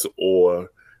 Fox, or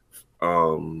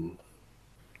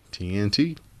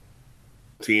TNT,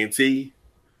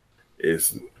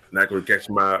 it's not going to catch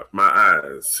my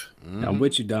eyes. I'm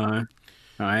with you, Don.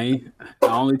 I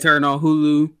only turn on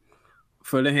Hulu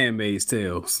for The Handmaid's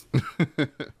Tales.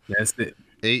 That's it.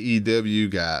 AEW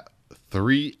got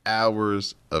 3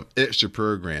 hours of extra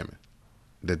programming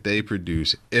that they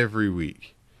produce every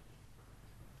week.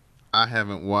 I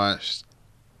haven't watched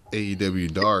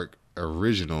AEW Dark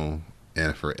original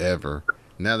in forever.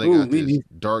 Now they got this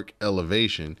dark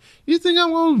elevation. You think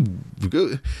I'm gonna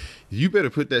go? You better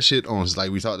put that shit on,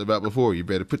 like we talked about before. You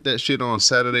better put that shit on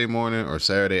Saturday morning or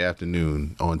Saturday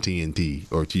afternoon on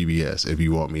TNT or TBS if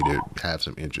you want me to have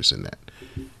some interest in that.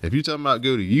 If you're talking about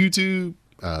go to YouTube,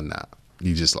 nah,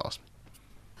 you just lost me.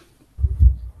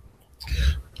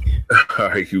 All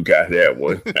right, you got that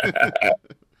one.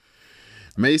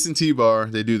 Mason T-Bar,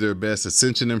 they do their best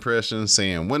Ascension impression,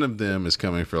 saying one of them is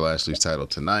coming for Lashley's title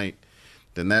tonight.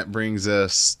 Then that brings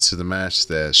us to the match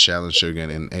that Shaolin Shogun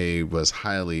and Abe was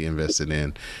highly invested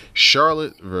in.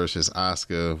 Charlotte versus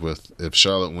Asuka. If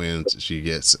Charlotte wins, she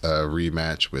gets a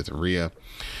rematch with Rhea.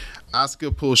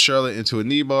 Asuka pulls Charlotte into a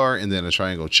knee bar and then a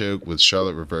triangle choke with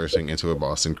Charlotte reversing into a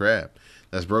Boston Crab.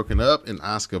 That's broken up and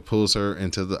Asuka pulls her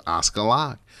into the Asuka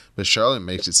lock. But Charlotte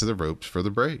makes it to the ropes for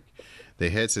the break. They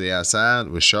head to the outside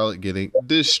with Charlotte getting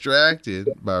distracted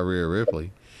by Rhea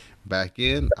Ripley. Back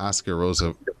in, Asuka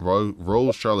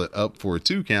rolls Charlotte up for a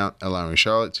 2 count, allowing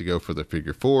Charlotte to go for the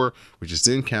figure 4, which is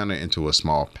then counted into a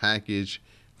small package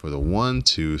for the 1,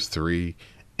 2, 3,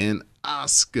 and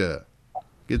Asuka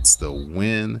gets the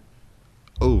win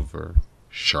over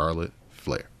Charlotte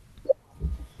Flair.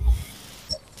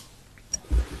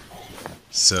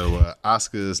 So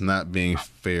Asuka is not being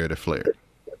fair to Flair.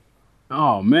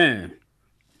 Oh man.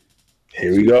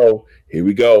 Here we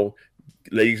go.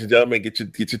 Ladies and gentlemen, get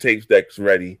your tape decks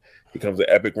ready. Here comes an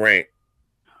epic rant.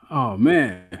 Oh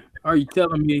man. Are you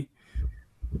telling me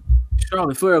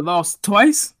Charlotte Flair lost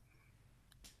twice?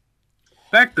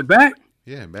 Back to back?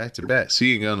 Yeah, back to back.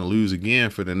 She ain't gonna lose again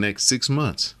for the next 6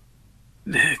 months.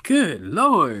 Good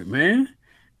Lord, man.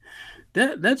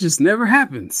 That just never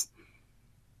happens.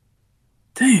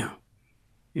 Damn.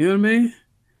 You know what I mean?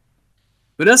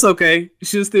 But that's okay.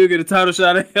 She'll still get a title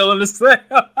shot at Hell in a Cell.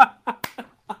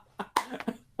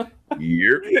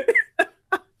 Yep.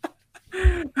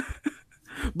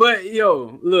 But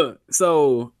yo, look.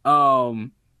 So,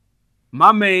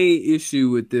 my main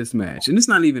issue with this match, and it's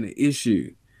not even an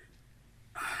issue.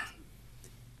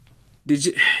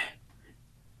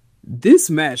 This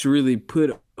match really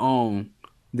put on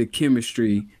the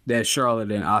chemistry that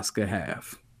Charlotte and Asuka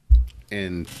have,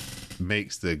 and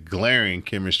makes the glaring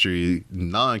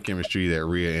non-chemistry that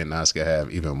Rhea and Asuka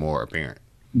have even more apparent.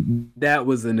 That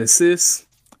was an assist,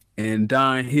 and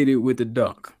Don hit it with the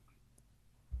dunk.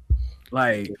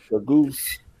 Like the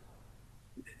goose.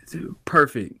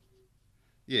 Perfect.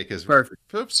 Yeah, because perfect.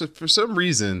 For some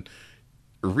reason,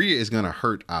 Rhea is gonna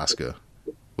hurt Asuka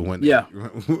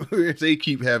if they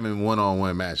keep having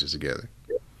one-on-one matches together.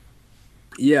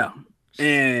 Yeah.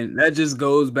 And that just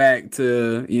goes back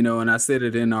to, and I said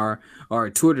it in our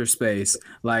Twitter space,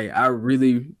 like I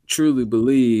really truly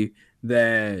believe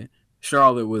that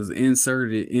Charlotte was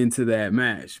inserted into that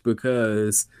match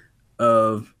because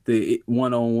of the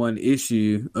one-on-one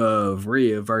issue of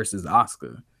Rhea versus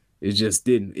Asuka. It just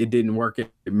didn't work at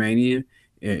Mania.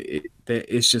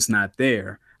 It's just not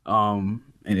there.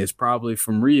 And it's probably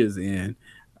from Rhea's end.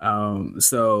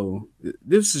 So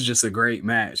this is just a great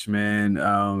match, man.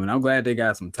 And I'm glad they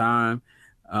got some time.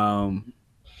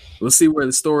 We'll see where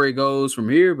the story goes from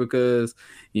here because,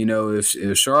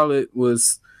 if Charlotte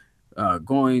was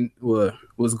going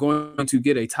to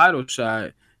get a title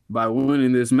shot by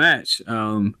winning this match,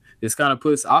 this kind of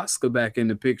puts Asuka back in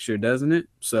the picture, doesn't it?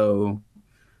 So,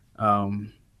 are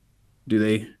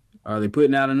they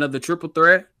putting out another triple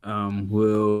threat?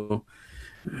 Will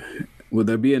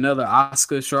there be another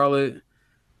Asuka Charlotte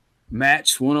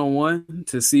match 1-on-1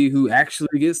 to see who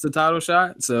actually gets the title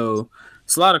shot? So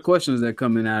it's a lot of questions that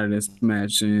coming out of this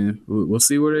match, and we'll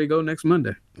see where they go next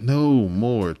Monday. No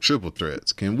more triple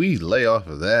threats. Can we lay off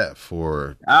of that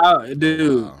for?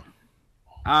 Dude,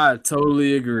 I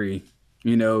totally agree.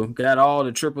 Got all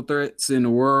the triple threats in the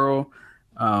world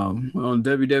on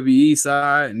WWE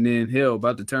side, and then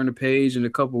about to turn the page in a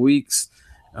couple weeks.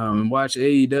 And watch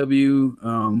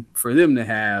AEW for them to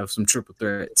have some triple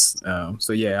threats.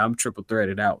 So yeah, I'm triple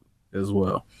threaded out as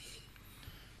well.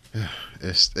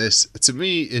 It's to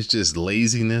me, it's just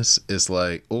laziness. It's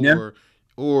like,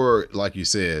 or like you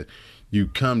said, you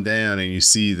come down and you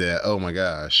see that, oh my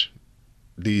gosh,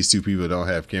 these two people don't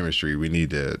have chemistry. We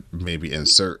need to maybe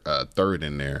insert a third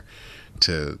in there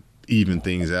to even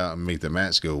things out and make the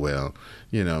match go well.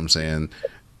 You know what I'm saying?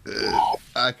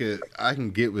 I can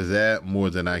get with that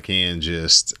more than I can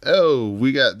just,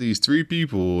 we got these 3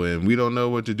 people and we don't know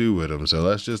what to do with them, so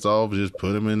let's just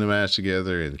put them in the match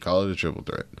together and call it a triple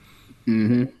threat.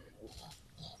 Mm-hmm.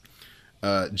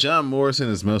 John Morrison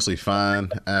is mostly fine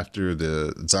after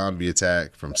the zombie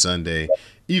attack from Sunday,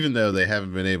 even though they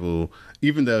haven't been able,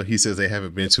 Even though he says they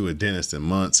haven't been to a dentist in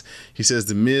months, he says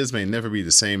The Miz may never be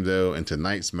the same though, and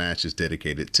tonight's match is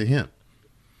dedicated to him.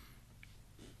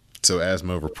 So as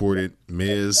Mo reported,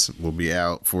 Miz will be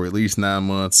out for at least 9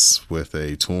 months with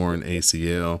a torn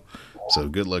ACL. So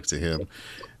good luck to him.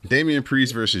 Damian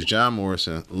Priest versus John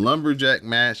Morrison, lumberjack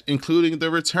match, including the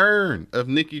return of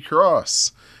Nikki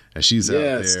Cross, as she's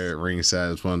out there at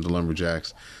ringside as one of the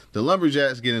lumberjacks. The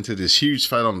lumberjacks get into this huge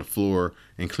fight on the floor,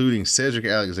 including Cedric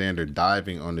Alexander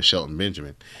diving onto Shelton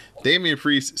Benjamin. Damian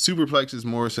Priest superplexes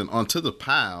Morrison onto the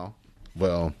pile.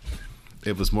 Well,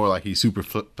 it was more like he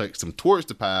superplexed him towards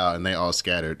the pile, and they all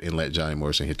scattered and let Johnny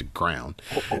Morrison hit the ground.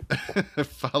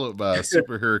 Followed by a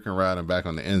super hurricane rider back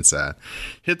on the inside.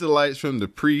 Hit the lights from the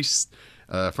Priest,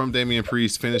 from Damian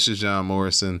Priest, finishes John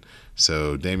Morrison.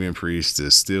 So Damian Priest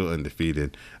is still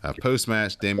undefeated.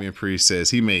 Post-match, Damian Priest says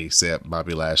he may accept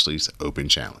Bobby Lashley's open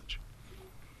challenge.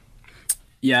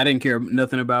 Yeah, I didn't care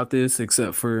nothing about this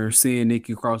except for seeing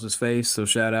Nikki Cross's face. So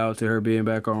shout out to her being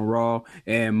back on Raw.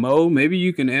 And Mo, maybe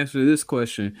you can answer this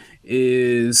question.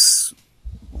 Excuse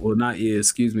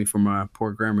me for my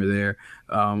poor grammar there.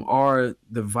 Are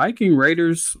the Viking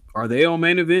Raiders, are they on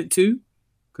main event too?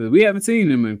 Because we haven't seen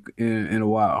them in a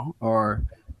while. Or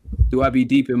do I be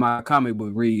deep in my comic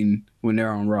book reading when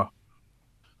they're on Raw?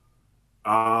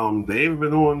 They've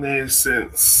been on there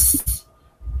since,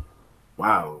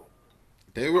 wow.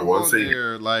 They were on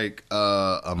there like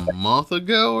a month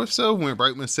ago or so,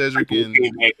 right when Cedric and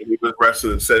he was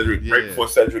wrestling Cedric right before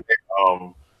Cedric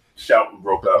and Shelton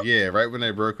broke up. Yeah, right when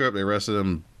they broke up, they wrestled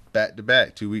them back to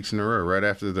back 2 weeks in a row, right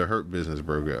after the Hurt Business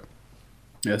broke up.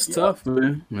 That's tough,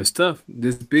 man. That's tough.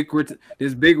 This big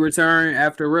return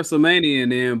after WrestleMania,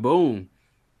 and then boom,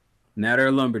 now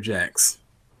they're lumberjacks.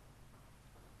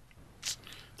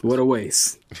 What a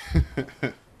waste.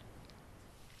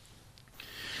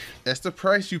 That's the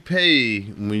price you pay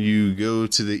when you go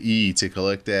to the E to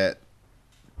collect that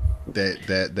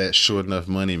short enough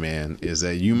money, man. Is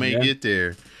that you may get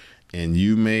there, and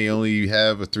you may only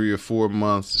have a 3 or 4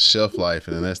 month shelf life,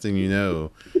 and the next thing you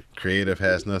know, creative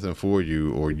has nothing for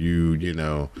you, or you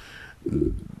know,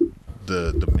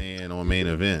 the man on main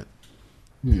event.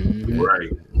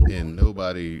 Right. And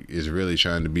nobody is really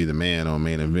trying to be the man on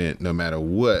main event, no matter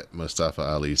what Mustafa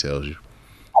Ali tells you.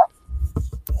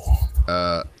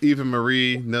 Eva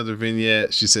Marie, another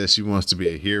vignette. She says she wants to be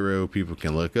a hero people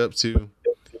can look up to.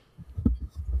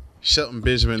 Shelton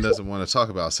Benjamin doesn't want to talk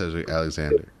about Cedric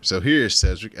Alexander. So here's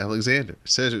Cedric Alexander.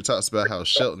 Cedric talks about how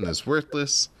Shelton is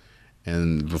worthless.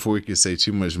 And before he can say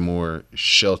too much more,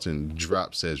 Shelton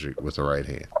drops Cedric with the right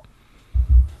hand.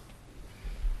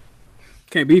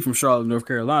 Can't be from Charlotte, North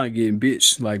Carolina, getting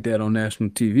bitched like that on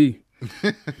national TV.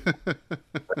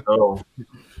 Oh.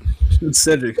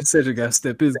 Cedric got to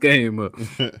step his game up.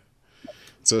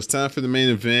 So it's time for the main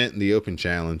event, the open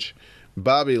challenge.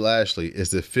 Bobby Lashley is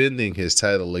defending his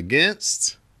title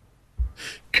against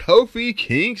Kofi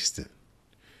Kingston.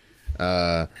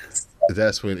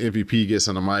 That's when MVP gets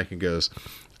on the mic and goes,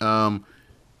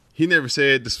 he never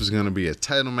said this was going to be a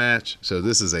title match, so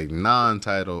this is a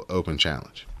non-title open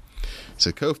challenge.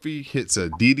 So Kofi hits a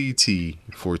DDT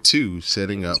for 2,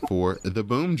 setting up for the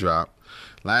boom drop.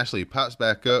 Lashley pops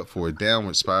back up for a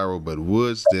downward spiral, but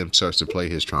Woods then starts to play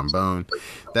his trombone.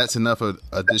 That's enough of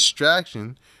a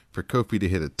distraction for Kofi to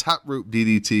hit a top rope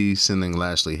DDT, sending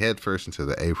Lashley headfirst into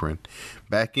the apron.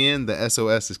 Back in, the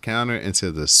SOS is countered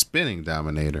into the spinning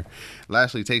Dominator.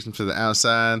 Lashley takes him to the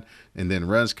outside and then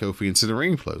runs Kofi into the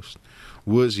ring post.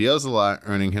 Woods yells a lot,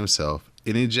 earning himself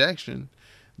an ejection.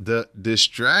 The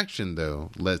distraction, though,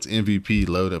 lets MVP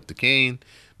load up the cane.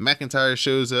 McIntyre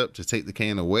shows up to take the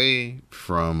cane away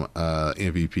from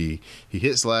MVP. He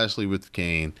hits Lashley with the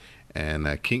cane, and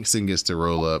Kingston gets to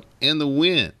roll up in the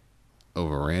win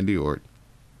over Randy Orton.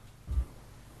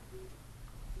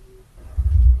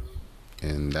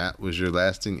 And that was your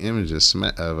lasting image of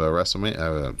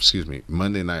WrestleMania.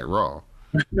 Monday Night Raw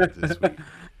this week.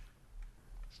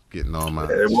 Getting all my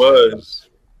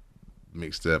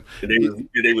mixed up. And they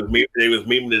was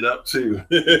memeing it up too.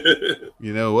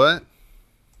 You know what?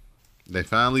 They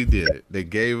finally did it. They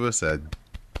gave us a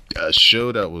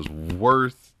show that was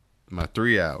worth my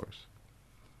 3 hours.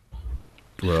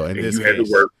 Well, in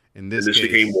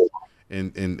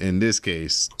this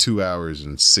case, 2 hours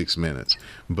and 6 minutes.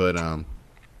 But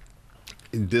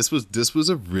this was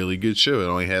a really good show. It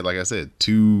only had, like I said,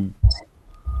 2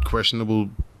 questionable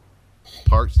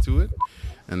parts to it,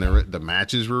 and the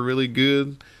matches were really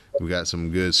good. We got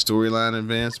some good storyline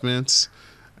advancements.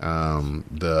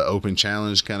 The open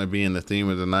challenge kind of being the theme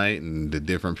of the night, and the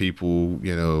different people,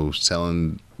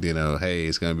 telling, hey,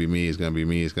 it's going to be me, it's going to be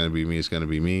me, it's going to be me, it's going to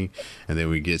be me. And then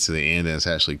we get to the end and it's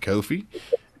actually Kofi.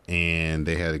 And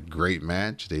they had a great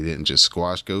match. They didn't just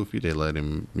squash Kofi. They let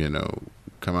him,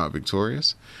 come out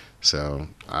victorious. So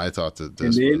I thought that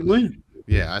this win.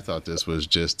 Yeah, I thought this was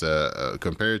just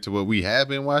compared to what we have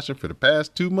been watching for the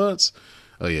past 2 months.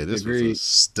 Oh yeah, this was a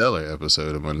stellar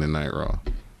episode of Monday Night Raw.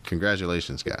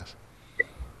 Congratulations, guys.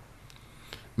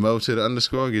 Mo to the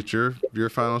underscore, get your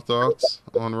final thoughts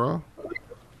on Raw.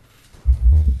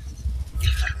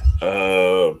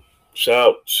 Shout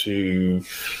out to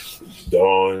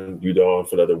Dawn,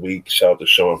 for another week. Shout out to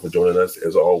Sean for joining us.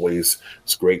 As always,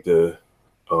 it's great to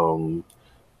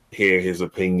hear his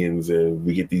opinions, and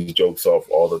we get these jokes off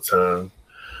all the time.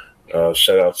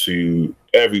 Shout out to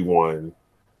everyone.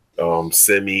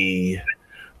 Simi,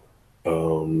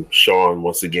 Sean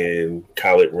once again,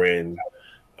 Khaled Wren,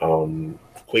 Queen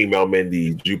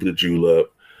Malmendy, Jupiter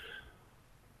Julep,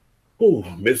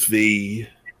 Miss V.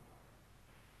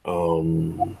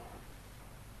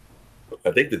 I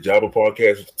think the Jabba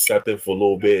podcast stopped in for a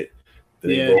little bit.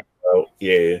 Then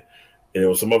and there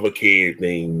was some other kid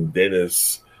named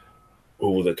Dennis,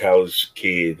 who was a college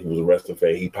kid who was a wrestling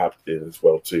fan. He popped in as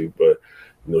well too. But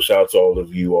shout out to all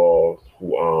of you all who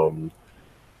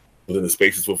was in the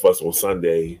spaces with us on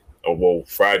Sunday.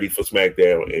 Friday for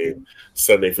SmackDown and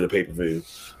Sunday for the pay-per-view.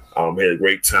 Had a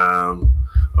great time.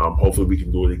 Hopefully we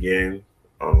can do it again.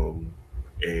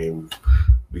 And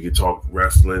we can talk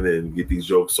wrestling and get these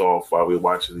jokes off while we're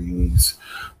watching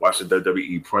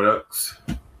WWE products.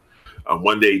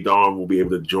 One day Don will be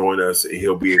able to join us, and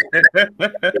he'll be able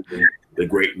to the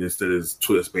greatness that is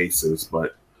Twitter Spaces.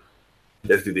 But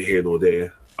that's neither here nor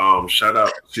there. Shout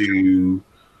out to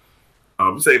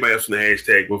everybody else from the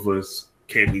hashtag with us: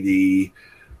 Cammy D,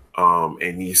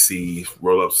 and Nisi,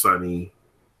 Roll Up Sunny,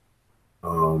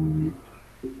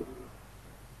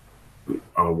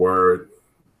 Word,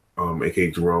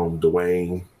 aka Jerome,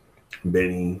 Dwayne,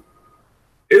 Benny.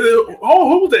 Who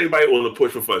was everybody on the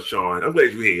push for us, Sean? I'm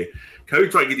glad you're here. Can we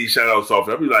try to get these shout outs off?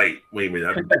 I'll be like, wait a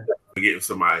minute, I'm forgetting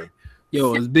somebody.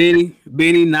 Yo, it's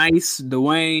Benny, Nice,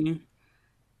 Dwayne,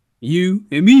 you,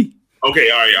 and me. Okay,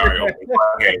 all right.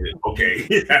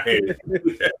 Okay.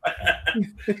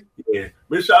 Yeah.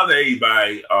 But shout out to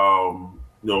everybody,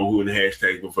 who in the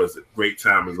hashtag with us. Great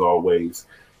time as always.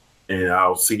 And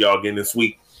I'll see y'all again this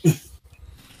week.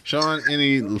 Sean,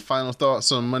 any final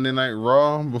thoughts on Monday Night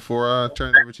Raw before I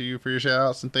turn it over to you for your shout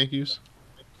outs and thank yous?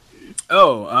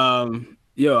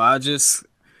 I just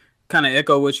kind of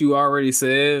echo what you already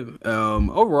said.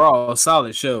 Overall, a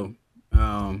solid show.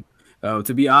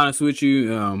 To be honest with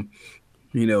you,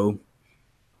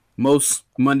 most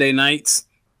Monday nights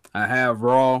I have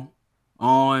Raw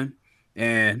on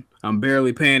and I'm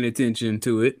barely paying attention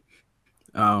to it.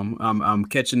 I'm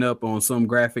catching up on some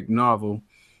graphic novel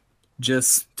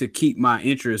just to keep my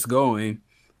interest going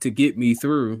to get me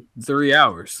through 3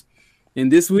 hours.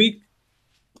 And this week,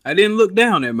 I didn't look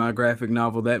down at my graphic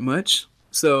novel that much.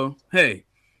 So, hey,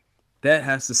 that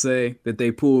has to say that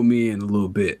they pulled me in a little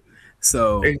bit.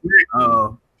 So,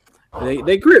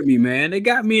 they gripped me, man. They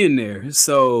got me in there.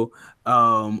 So,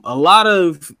 a lot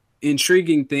of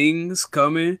intriguing things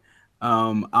coming.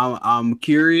 I'm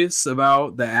curious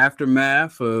about the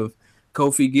aftermath of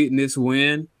Kofi getting this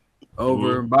win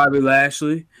over Bobby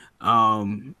Lashley.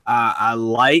 I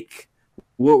like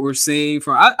what we're seeing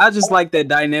from. I just like that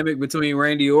dynamic between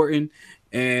Randy Orton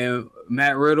and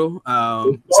Matt Riddle.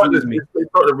 Excuse me. They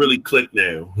start to really click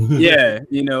now. Yeah,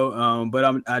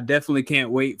 but I definitely can't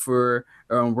wait for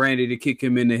Randy to kick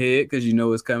him in the head because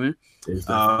it's coming.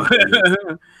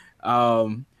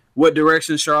 What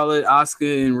direction Charlotte,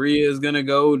 Asuka, and Rhea is gonna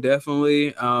go?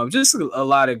 Definitely. Just a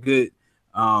lot of good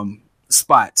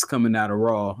spots coming out of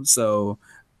Raw. So,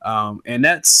 and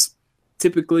that's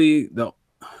typically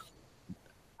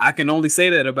I can only say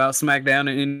that about SmackDown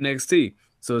and NXT.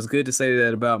 So it's good to say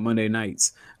that about Monday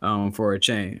nights for a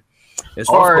chain. As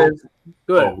far as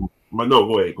go ahead.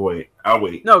 Go ahead. I'll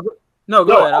wait. No,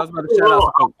 go ahead. I was about to shout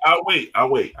out. I'll wait.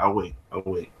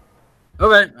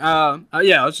 Okay. I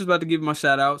was just about to give my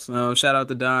shout outs. Shout out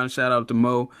to Don. Shout out to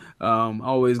Mo.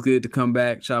 Always good to come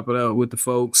back, chop it up with the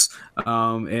folks.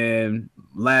 And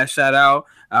last shout out,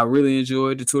 I really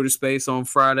enjoyed the Twitter space on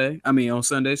Sunday,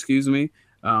 excuse me.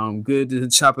 Good to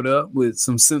chop it up with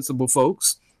some sensible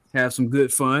folks, have some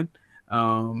good fun,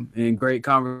 and great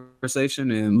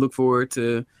conversation, and look forward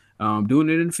to doing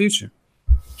it in the future.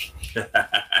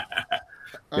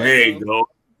 There you go.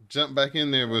 Jump back in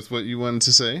there with what you wanted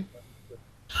to say.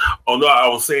 Oh no, I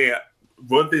was saying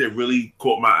one thing that really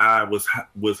caught my eye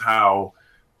was how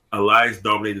Elias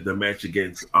dominated the match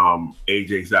against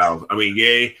AJ Styles. I mean,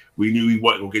 yeah, we knew he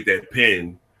wasn't gonna get that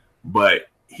pin, but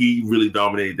he really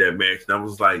dominated that match. And I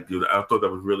was like, dude, I thought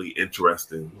that was really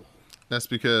interesting. That's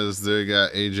because they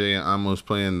got AJ and Amos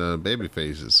playing the baby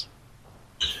faces.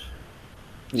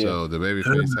 Yeah. So the baby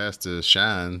face has to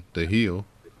shine the heel.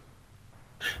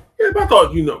 Yeah, but I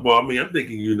thought, I'm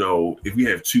thinking, if you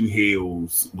have two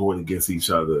heels going against each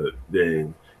other,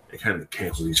 then it kind of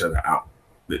cancels each other out.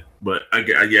 But I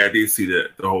did see the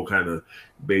whole kind of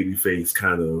baby face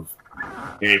kind of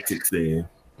antics there.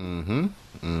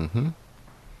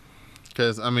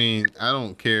 Because, I mean, I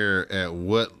don't care at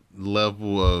what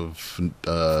level of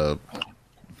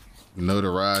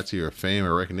notoriety or fame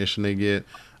or recognition they get.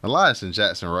 Elias and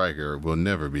Jackson Riker will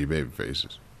never be baby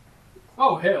faces.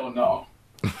 Oh, hell no.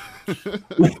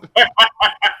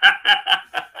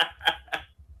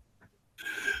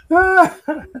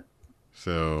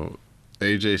 So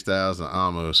AJ Styles and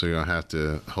Amos are going to have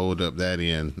to hold up that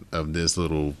end of this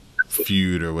little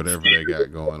feud or whatever they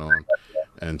got going on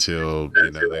until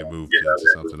they move into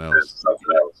something else.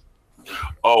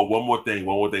 Oh, one more thing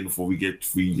before we get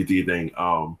to your thing.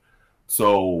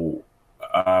 So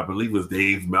I believe it was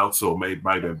Dave Meltzer or maybe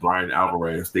Brian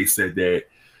Alvarez. They said that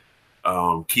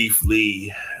Keith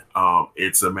Lee,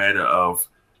 it's a matter of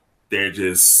they're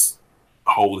just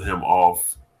holding him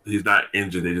off. He's not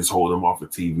injured. They just hold him off of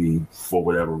TV for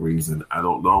whatever reason. I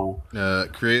don't know.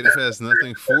 Creative has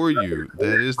nothing for you.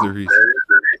 That is the reason.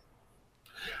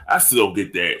 I still don't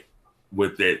get that.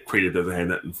 With that, creative doesn't have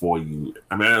nothing for you.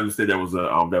 I mean, I understand that was an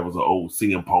old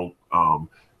CM Punk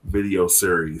video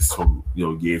series from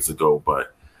years ago,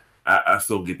 but I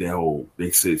still get that whole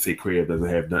they say creative doesn't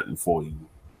have nothing for you.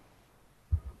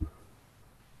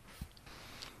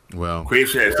 Well, creative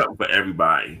should have something for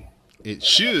everybody. It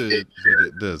should, but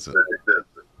it doesn't.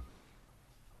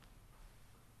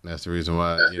 That's the reason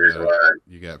why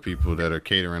you got people that are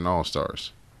catering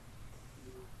all-stars.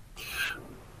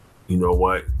 You know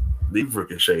what? Leave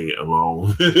Ricochet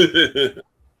alone.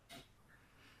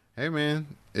 Hey man,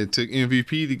 it took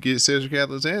MVP to get Cedric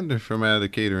Alexander from out of the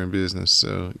catering business,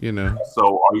 so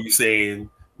So are you saying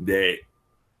that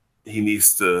he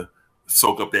needs to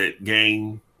soak up that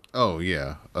game? Oh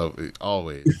yeah,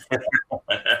 always.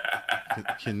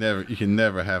 You can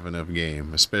never have enough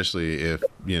game, especially if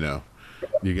you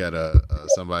got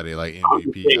somebody like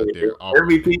MVP out there.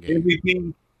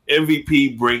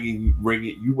 MVP bringing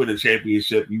you win a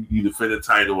championship. You defend the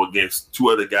title against two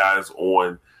other guys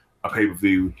on a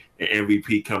pay-per-view, and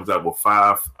MVP comes out with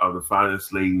 5 of the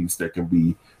finest ladies that can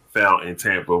be found in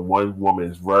Tampa. One woman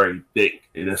is very thick,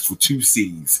 and that's for 2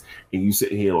 C's. And you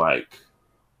sitting here like,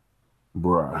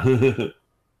 bruh.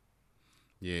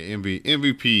 Yeah,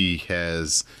 MVP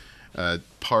has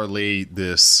parlayed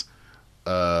this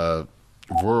Royal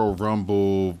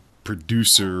Rumble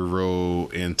producer role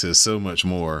into so much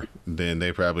more than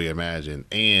they probably imagined,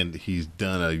 and he's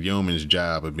done a yeoman's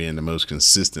job of being the most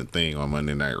consistent thing on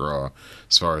Monday Night Raw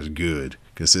as far as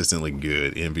consistently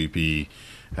good. MVP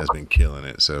has been killing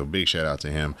it, so big shout out to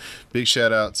him. Big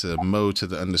shout out to Mo to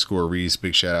the _Reese.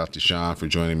 Big shout out to Sean for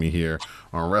joining me here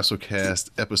on WrassleCast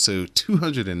episode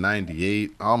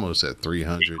 298, almost at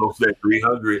 300. Almost at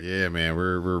 300. Yeah, man,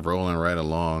 we're rolling right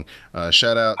along.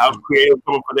 Shout out. I was creative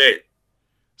coming for that.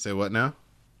 Say what now?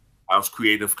 I was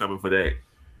creative coming for that.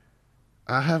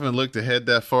 I haven't looked ahead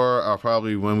that far. I'll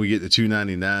probably, when we get to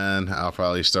 299, I'll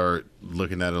probably start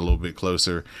looking at it a little bit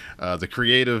closer. The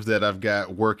creative that I've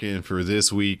got working for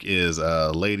this week is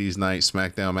Ladies Night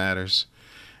SmackDown Matters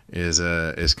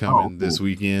is coming this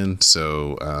weekend.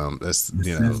 So that's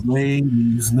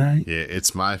Ladies Night. Yeah,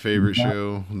 it's my favorite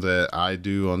show that I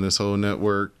do on this whole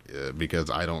network because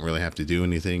I don't really have to do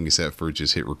anything except for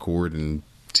just hit record and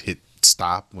hit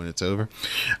stop when it's over.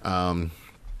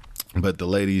 But the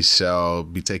ladies shall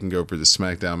be taking over the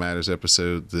SmackDown Matters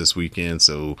episode this weekend,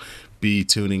 so be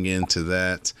tuning into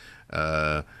that.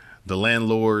 The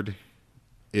landlord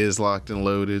is locked and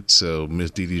loaded, so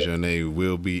Miss Didi Jonay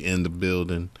will be in the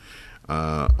building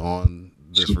on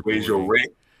this recording.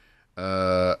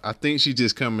 I think she's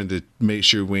just coming to make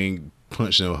sure we ain't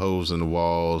punch no holes in the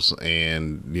walls,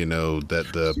 and that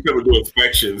the you gotta do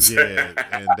inspections. Yeah,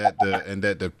 and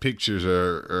that the pictures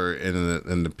are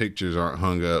and the pictures aren't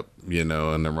hung up, in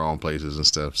the wrong places and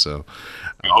stuff. So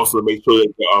also make sure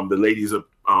that the ladies are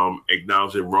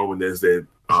acknowledging Roman as their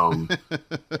head of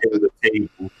the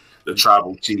table, the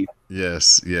tribal chief.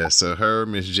 Yes. So her,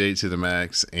 Miss J to the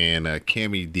max, and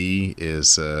Cammy D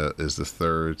is the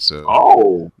third.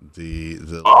 So the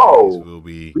ladies will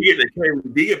be. We get the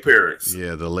Cammy D appearance.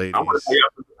 Yeah, the ladies. I want to see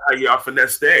how y'all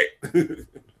finesse that.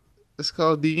 It's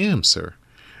called DM, sir.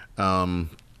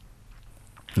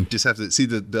 You just have to see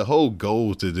the whole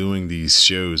goal to doing these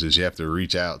shows is you have to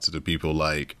reach out to the people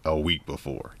like a week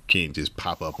before. You can't just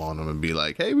pop up on them and be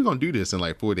like, hey, we're going to do this in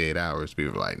like 48 hours.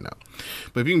 People are like, no.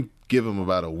 But if you can give them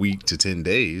about a week to 10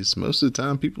 days, most of the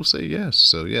time people say yes.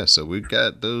 So we've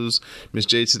got those Miss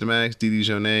J to the Max, Didi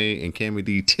Jonay, and Cammy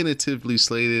D tentatively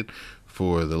slated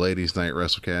for the Ladies Night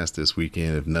WrassleCast this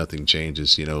weekend. If nothing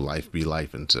changes, life be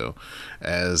life. And so,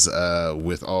 as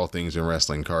with all things in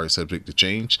wrestling, cards subject to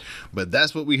change. But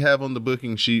that's what we have on the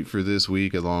booking sheet for this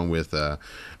week, along with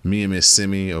me and Miss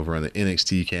Simi over on the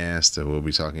NXT cast. We'll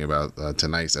be talking about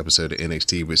tonight's episode of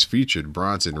NXT, which featured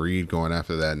Bronson Reed going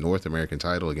after that North American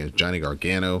title against Johnny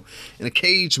Gargano in a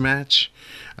cage match.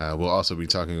 We'll also be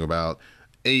talking about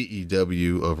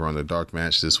AEW over on the Dark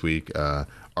Match this week.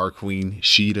 Our queen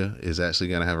Sheeta is actually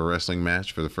going to have a wrestling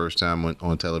match for the first time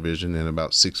on television in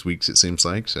about 6 weeks, it seems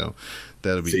like. So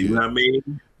that'll be good. What I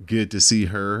mean? Good to see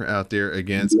her out there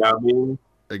against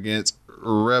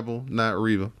Rebel, not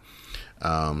Reba.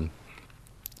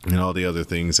 And all the other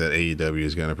things that AEW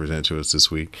is going to present to us this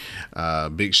week.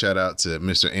 Big shout out to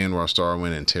Mr. Anwar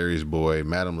Starwin and Terry's Boy,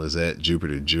 Madam Lizette,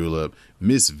 Jupiter Julep,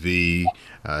 Miss V.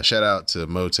 Shout out to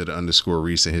Mo to the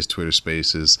 _Reese in his Twitter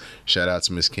spaces. Shout out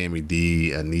to Miss Cammy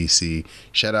D, Anisi.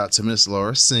 Shout out to Miss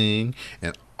Laura Singh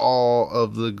and all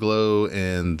of the Glow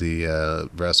and the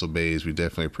Wrestle Bays. We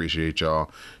definitely appreciate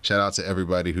y'all. Shout out to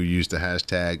everybody who used the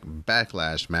hashtag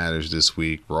Backlash Matters this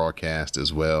week, Rawcast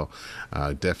as well.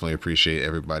 Definitely appreciate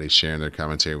everybody sharing their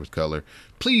commentary with color.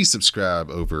 Please subscribe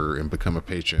over and become a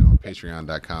patron on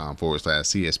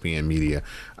patreon.com/CSPN Media.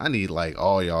 I need like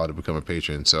all y'all to become a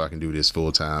patron so I can do this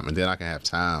full time, and then I can have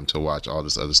time to watch all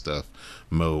this other stuff.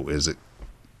 Mo is it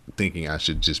thinking I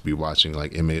should just be watching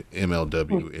like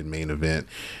MLW in Main Event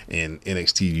and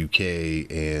NXT UK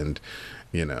and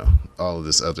all of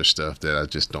this other stuff that I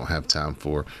just don't have time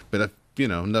for. But if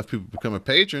enough people become a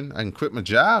patron, I can quit my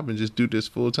job and just do this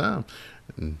full time,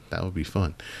 and that would be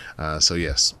fun. So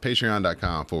yes,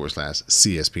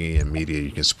 patreon.com/CSPN Media.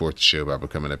 You can support the show by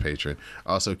becoming a patron.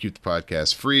 Also keep the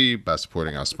podcast free by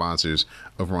supporting our sponsors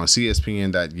over on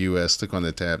CSPN.us. Click on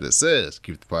the tab that says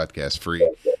keep the podcast free.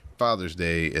 Father's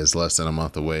Day is less than a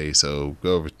month away, so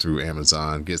go over through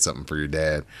Amazon, get something for your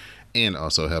dad, and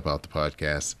also help out the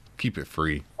podcast. Keep it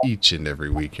free each and every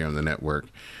week here on the network.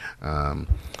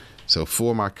 So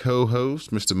for my co-host,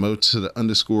 Mr. Mo to the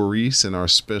 _Reese, and our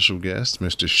special guest,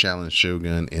 Mr. Shallon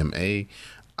Shogun MA,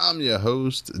 I'm your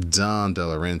host, Don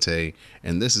Delarente,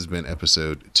 and this has been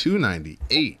episode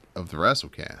 298 of the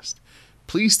WrassleCast.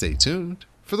 Please stay tuned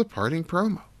for the parting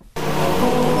promo.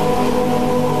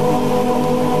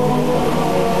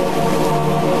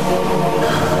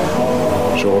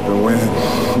 Show up and win.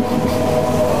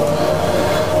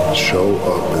 Show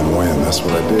up and win. That's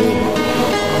what I did.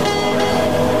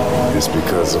 It's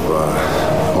because of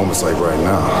moments like right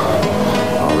now.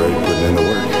 Already putting in the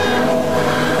work.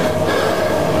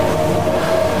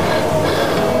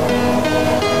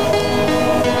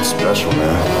 Special,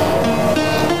 man.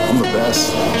 I'm the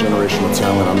best generational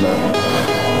talent. I'm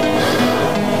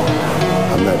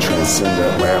that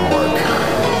transcendent landmark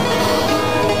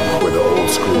where the old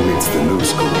school meets the new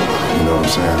school. You know what I'm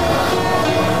saying?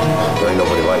 There ain't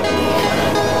nobody like me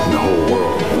in the whole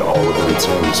world, in all of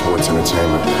entertainment, sports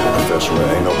entertainment, professional.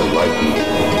 Ain't nobody like me.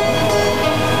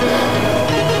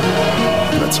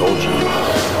 And I told you,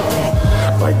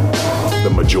 like the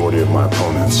majority of my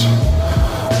opponents,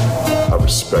 I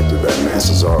respected that man.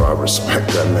 Cesaro, I respect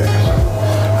that man.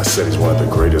 I said he's one of the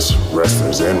greatest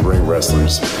wrestlers and ring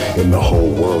wrestlers in the whole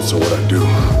world. So what I do,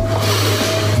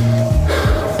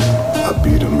 I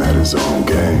beat him at his own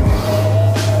game.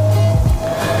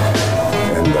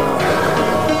 And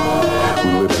we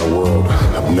live in a world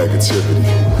of negativity,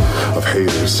 of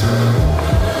haters.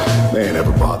 They ain't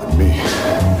ever bothered me.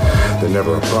 They're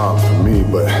never a problem for me,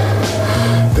 but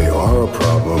they are a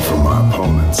problem for my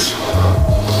opponents.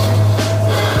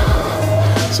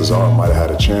 Cesaro might have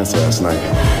had a chance last night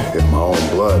if my own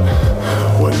blood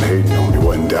wasn't hating on me,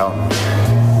 wasn't doubting me.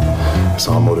 It's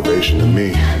all motivation to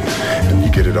me, and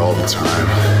you get it all the time.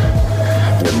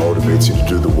 And it motivates you to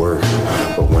do the work.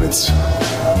 But when it's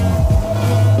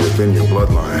within your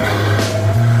bloodline,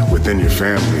 within your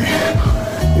family,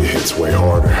 it hits way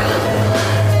harder.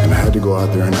 And I had to go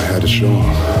out there and I had to show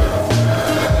them.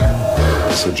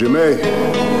 So Jim,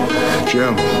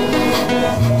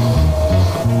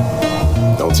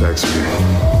 don't text me,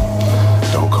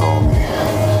 don't call me,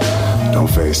 don't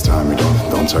FaceTime me,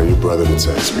 don't tell your brother to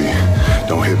text me,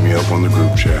 don't hit me up on the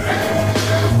group chat.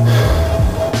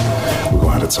 We're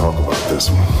gonna have to talk about this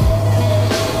one,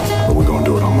 but we're gonna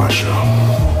do it on my show,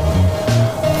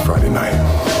 Friday night,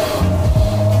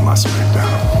 my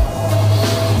SmackDown.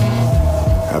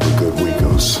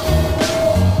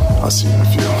 see you in a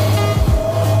few.